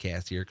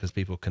podcast here because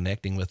people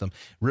connecting with them.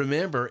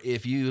 Remember,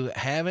 if you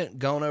haven't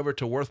gone over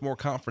to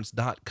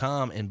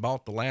worthmoreconference.com and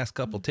bought the last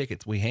couple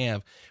tickets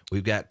we've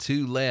got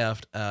 2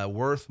 left,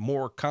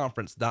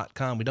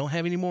 worthmoreconference.com. We don't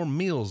have any more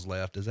meals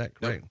left. Is that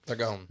correct? Nope, they're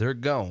gone. They're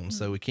gone.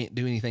 So we can't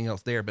do anything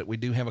else there, but we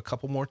do have a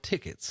couple more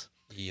tickets.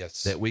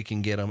 Yes. That we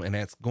can get them. And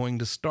that's going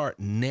to start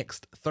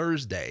next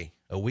Thursday.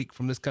 A week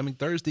from this coming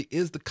Thursday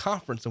is the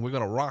conference, and we're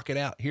going to rock it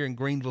out here in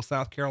Greenville,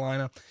 South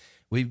Carolina.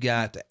 We've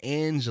got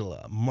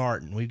Angela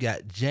Martin. We've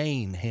got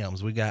Jane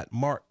Helms. We've got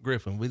Mark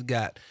Griffin. We've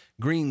got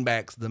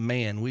Greenbacks the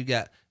Man. We've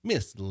got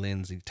Miss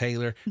Lindsay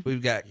Taylor.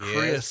 We've got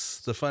Chris,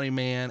 the funny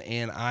man,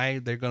 and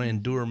they're going to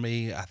endure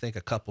me. I think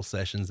a couple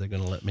sessions they're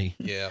going to let me.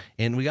 Yeah.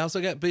 And we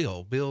also got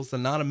Bill. Bill's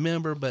not a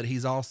member, but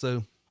he's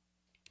also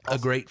a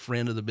great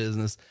friend of the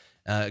business.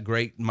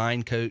 Great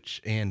mind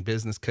coach and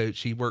business coach.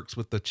 He works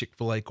with the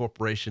Chick-fil-A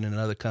Corporation and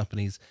other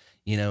companies,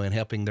 and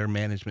helping their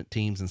management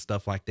teams and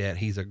stuff like that.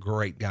 He's a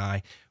great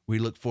guy. We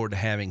look forward to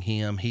having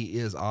him. He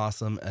is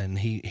awesome. And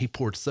he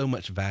poured so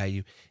much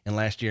value in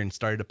last year and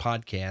started a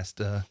podcast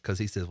because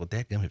he says, well,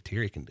 dadgum, if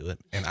Terry can do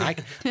it. And I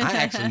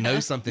actually know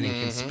something and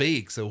can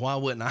speak. So why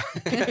wouldn't I?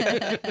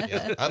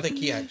 Yeah, I think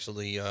he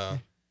actually,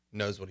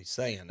 knows what he's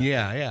saying.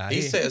 Yeah.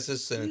 He says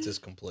his sentence is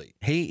complete.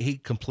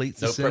 He completes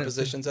the no sentence.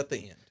 prepositions at the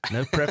end.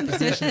 No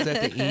prepositions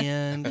at the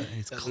end.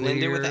 It's Doesn't end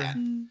it clear. with that.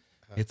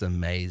 It's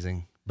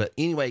amazing. But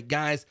anyway,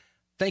 guys,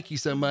 thank you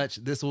so much.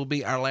 This will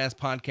be our last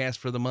podcast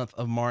for the month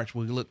of March.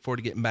 We look forward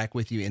to getting back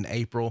with you in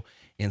April.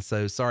 And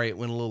so sorry it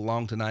went a little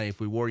long tonight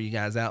if we wore you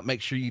guys out.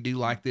 Make sure you do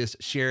like this.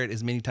 Share it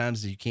as many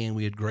times as you can.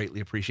 We would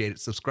greatly appreciate it.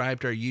 Subscribe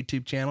to our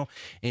YouTube channel.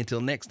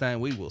 Until next time,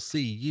 we will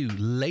see you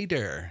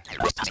later.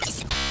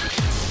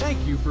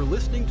 Thank you for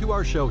listening to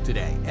our show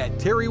today at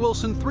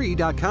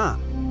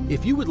terrywilson3.com.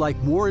 If you would like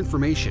more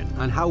information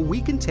on how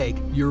we can take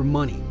your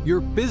money, your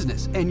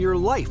business, and your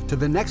life to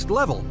the next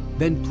level,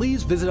 then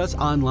please visit us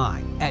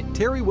online at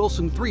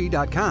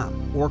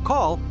terrywilson3.com or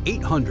call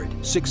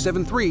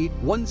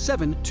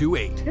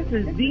 800-673-1728. This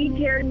is the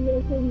Terry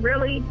Wilson.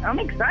 Really, I'm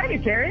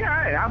excited, Terry.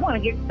 I want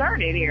to get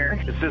started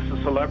here. Is this a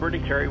celebrity,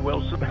 Terry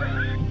Wilson?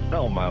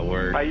 Oh my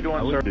word. How you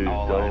doing, sir? Dude,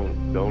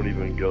 don't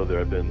even go there.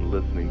 I've been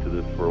listening to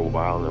this for a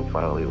while and I'm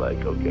finally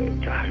like, okay,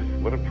 guys,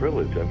 what a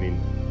privilege. I mean,